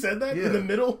 He said that? Yeah. In the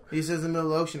middle? He says in the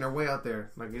middle of the ocean. They're way out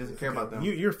there. Like, he doesn't care about them.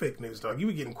 You're fake news, dog. You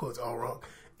be getting quotes all wrong.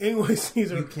 Anyway,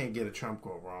 Caesar. You can't get a Trump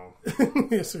quote wrong.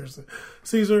 Yeah, seriously.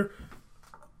 Caesar,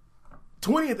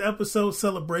 20th episode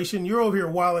celebration. You're over here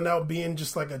wilding out being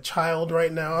just like a child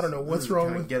right now. I don't know what's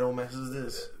wrong with ghetto mess is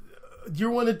this.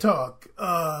 You want to talk.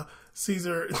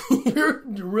 Caesar, you're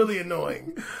really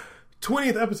annoying.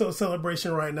 20th episode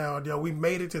celebration right now, yo. We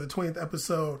made it to the 20th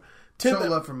episode. Show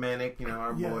love for Manic,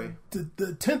 our boy.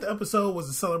 The 10th episode was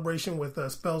a celebration with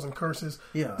Spells and Curses.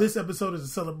 Yeah. This episode is a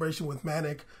celebration with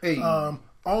Manic. Hey.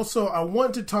 Also, I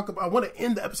want to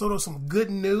end the episode on some good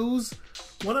news.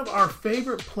 One of our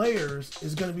favorite players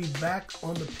is going to be back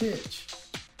on the pitch.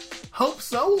 Hope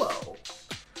Solo.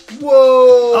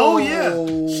 Whoa! Oh yeah,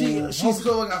 Hope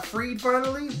Solo got freed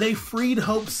finally. They freed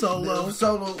Hope Solo. The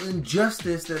Solo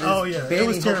injustice that is it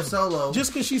was terrible. Hope Solo.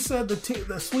 Just because she said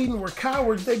the Sweden were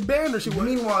cowards, they banned her.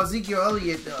 Meanwhile, Ezekiel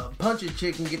Elliott punch a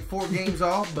chick and get 4 games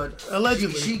off, but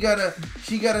allegedly she gotta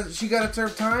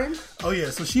serve time. Oh yeah,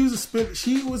 so she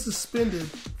was suspended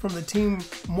from the team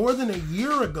more than a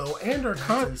year ago, and her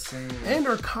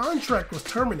contract was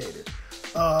terminated.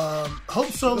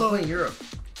 Hope Solo play in Europe.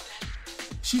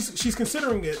 She's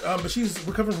considering it, but she's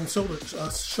recovering from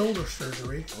shoulder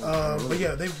surgery. But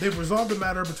yeah, they've resolved the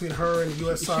matter between her and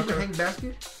U.S. Soccer. She can hang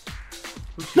basket?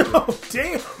 No,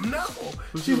 damn, no.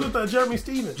 She's with Jeremy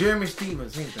Stevens. Jeremy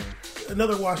Stevens, same thing.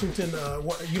 Another Washington,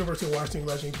 University of Washington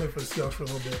legend. He played for the Seahawks for a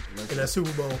little bit. In that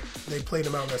Super Bowl, they played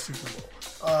him out in that Super Bowl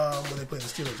when they played the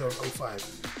Steelers in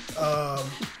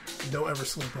 2005. Don't ever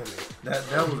sleep on me.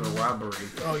 That was a robbery.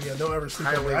 Oh yeah, don't ever sleep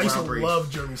on me. I used to love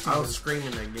Jeremy Stevens. I was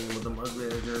screaming that game with them ugly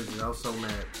ass jerseys. I was so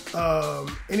mad.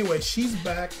 Anyway, she's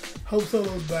back. Hope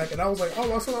Solo's back, and I was like,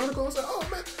 I saw an article. I said, oh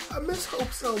man, I miss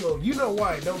Hope Solo. You know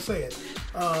why? Don't say it.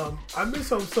 I miss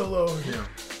Hope Solo. Yeah.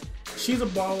 She's a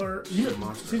baller. She's a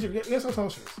monster. Guess how tall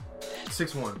she is?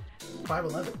 6'1".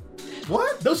 5'11".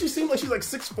 What? Don't she seem like she's like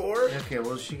 6'4"? Okay,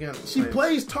 well she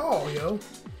plays tall, yo.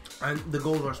 And the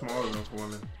goals are smaller than for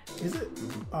women. Is it?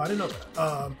 Mm-hmm. Oh, I didn't know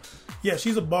that. Yeah,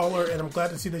 she's a baller, and I'm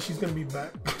glad to see that she's going to be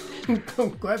back. I'm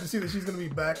glad to see that she's going to be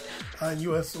back in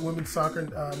U.S. women's soccer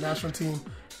national team,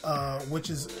 which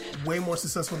is way more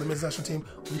successful than the men's national team.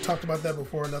 We talked about that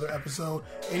before in another episode.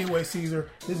 Anyway,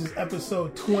 Caesar, this is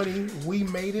episode 20. We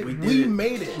made it. We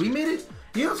made it. We made it.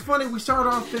 You know, it's funny. We started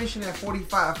off finishing at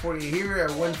 45, 40. Here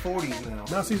at 140 now.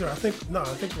 Now, Caesar, I think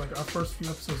like our first few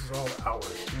episodes is all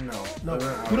hours. No,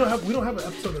 we don't have an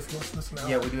episode that's less than an hour.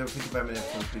 Yeah, we do have 55-minute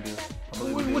episodes. We do. I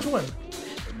believe we do. Which one?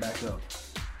 Back up.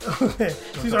 Okay,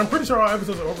 Caesar, I'm pretty sure our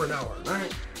episodes are over an hour. All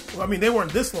right. Well, I mean, they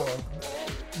weren't this long.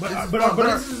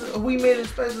 We made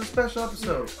it a special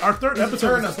episode. Our third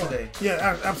episode is today.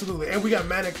 Yeah, absolutely. And we got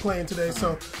Manic playing today,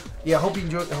 so yeah. I hope you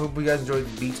guys enjoyed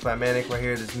the beats by Manic right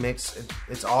here. This mix,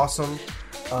 it's awesome.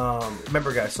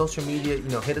 Remember, guys, social media.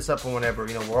 Hit us up on whatever.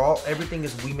 Everything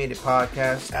is We Made It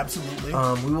podcast. Absolutely.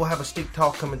 We will have a stick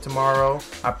talk coming tomorrow.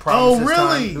 I promise. Oh,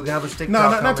 really? We can have a stick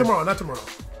talk. No, not tomorrow. Not tomorrow.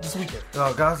 This weekend.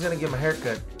 Oh, God's gonna get my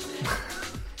haircut.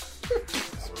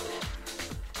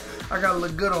 I gotta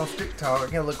look good on Stick Talk. I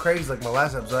can't look crazy like my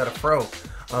last episode. I had a fro.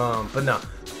 But no,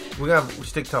 we got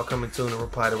Stick Talk coming soon to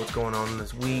reply to what's going on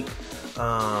this week. Check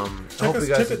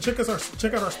out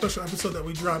our special episode that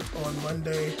we dropped on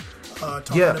Monday,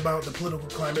 talking about the political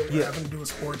climate having to do with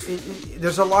sports.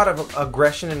 There's a lot of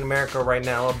aggression in America right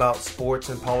now about sports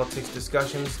and politics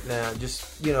discussions. Now,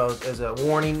 just as a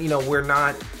warning, we're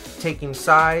not taking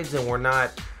sides, and we're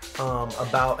not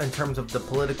about in terms of the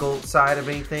political side of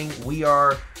anything. We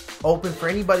are open for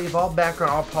anybody of all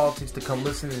background, all politics to come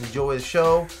listen and enjoy the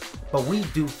show. But we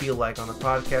do feel like on the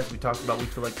podcast we talked about, we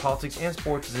feel like politics and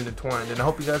sports is intertwined. And I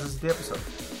hope you guys listen to the episode.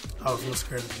 I was real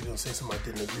scared that you were going to say something I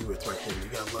didn't agree with right then. You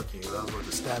got lucky. I was about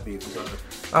to stab you.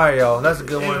 Alright, y'all. That's a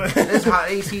good one. It's hot.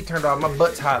 AC turned off. My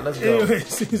butt's hot. Let's go. Anyway,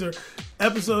 Caesar,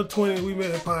 episode 20, We Made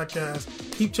It podcast.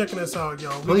 Keep checking us out,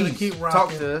 y'all. We're Please, going to keep rocking.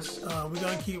 talk to us. We're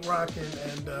going to keep rocking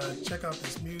and check out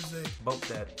this music. Both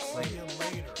that. See you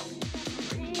later.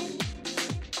 Peace.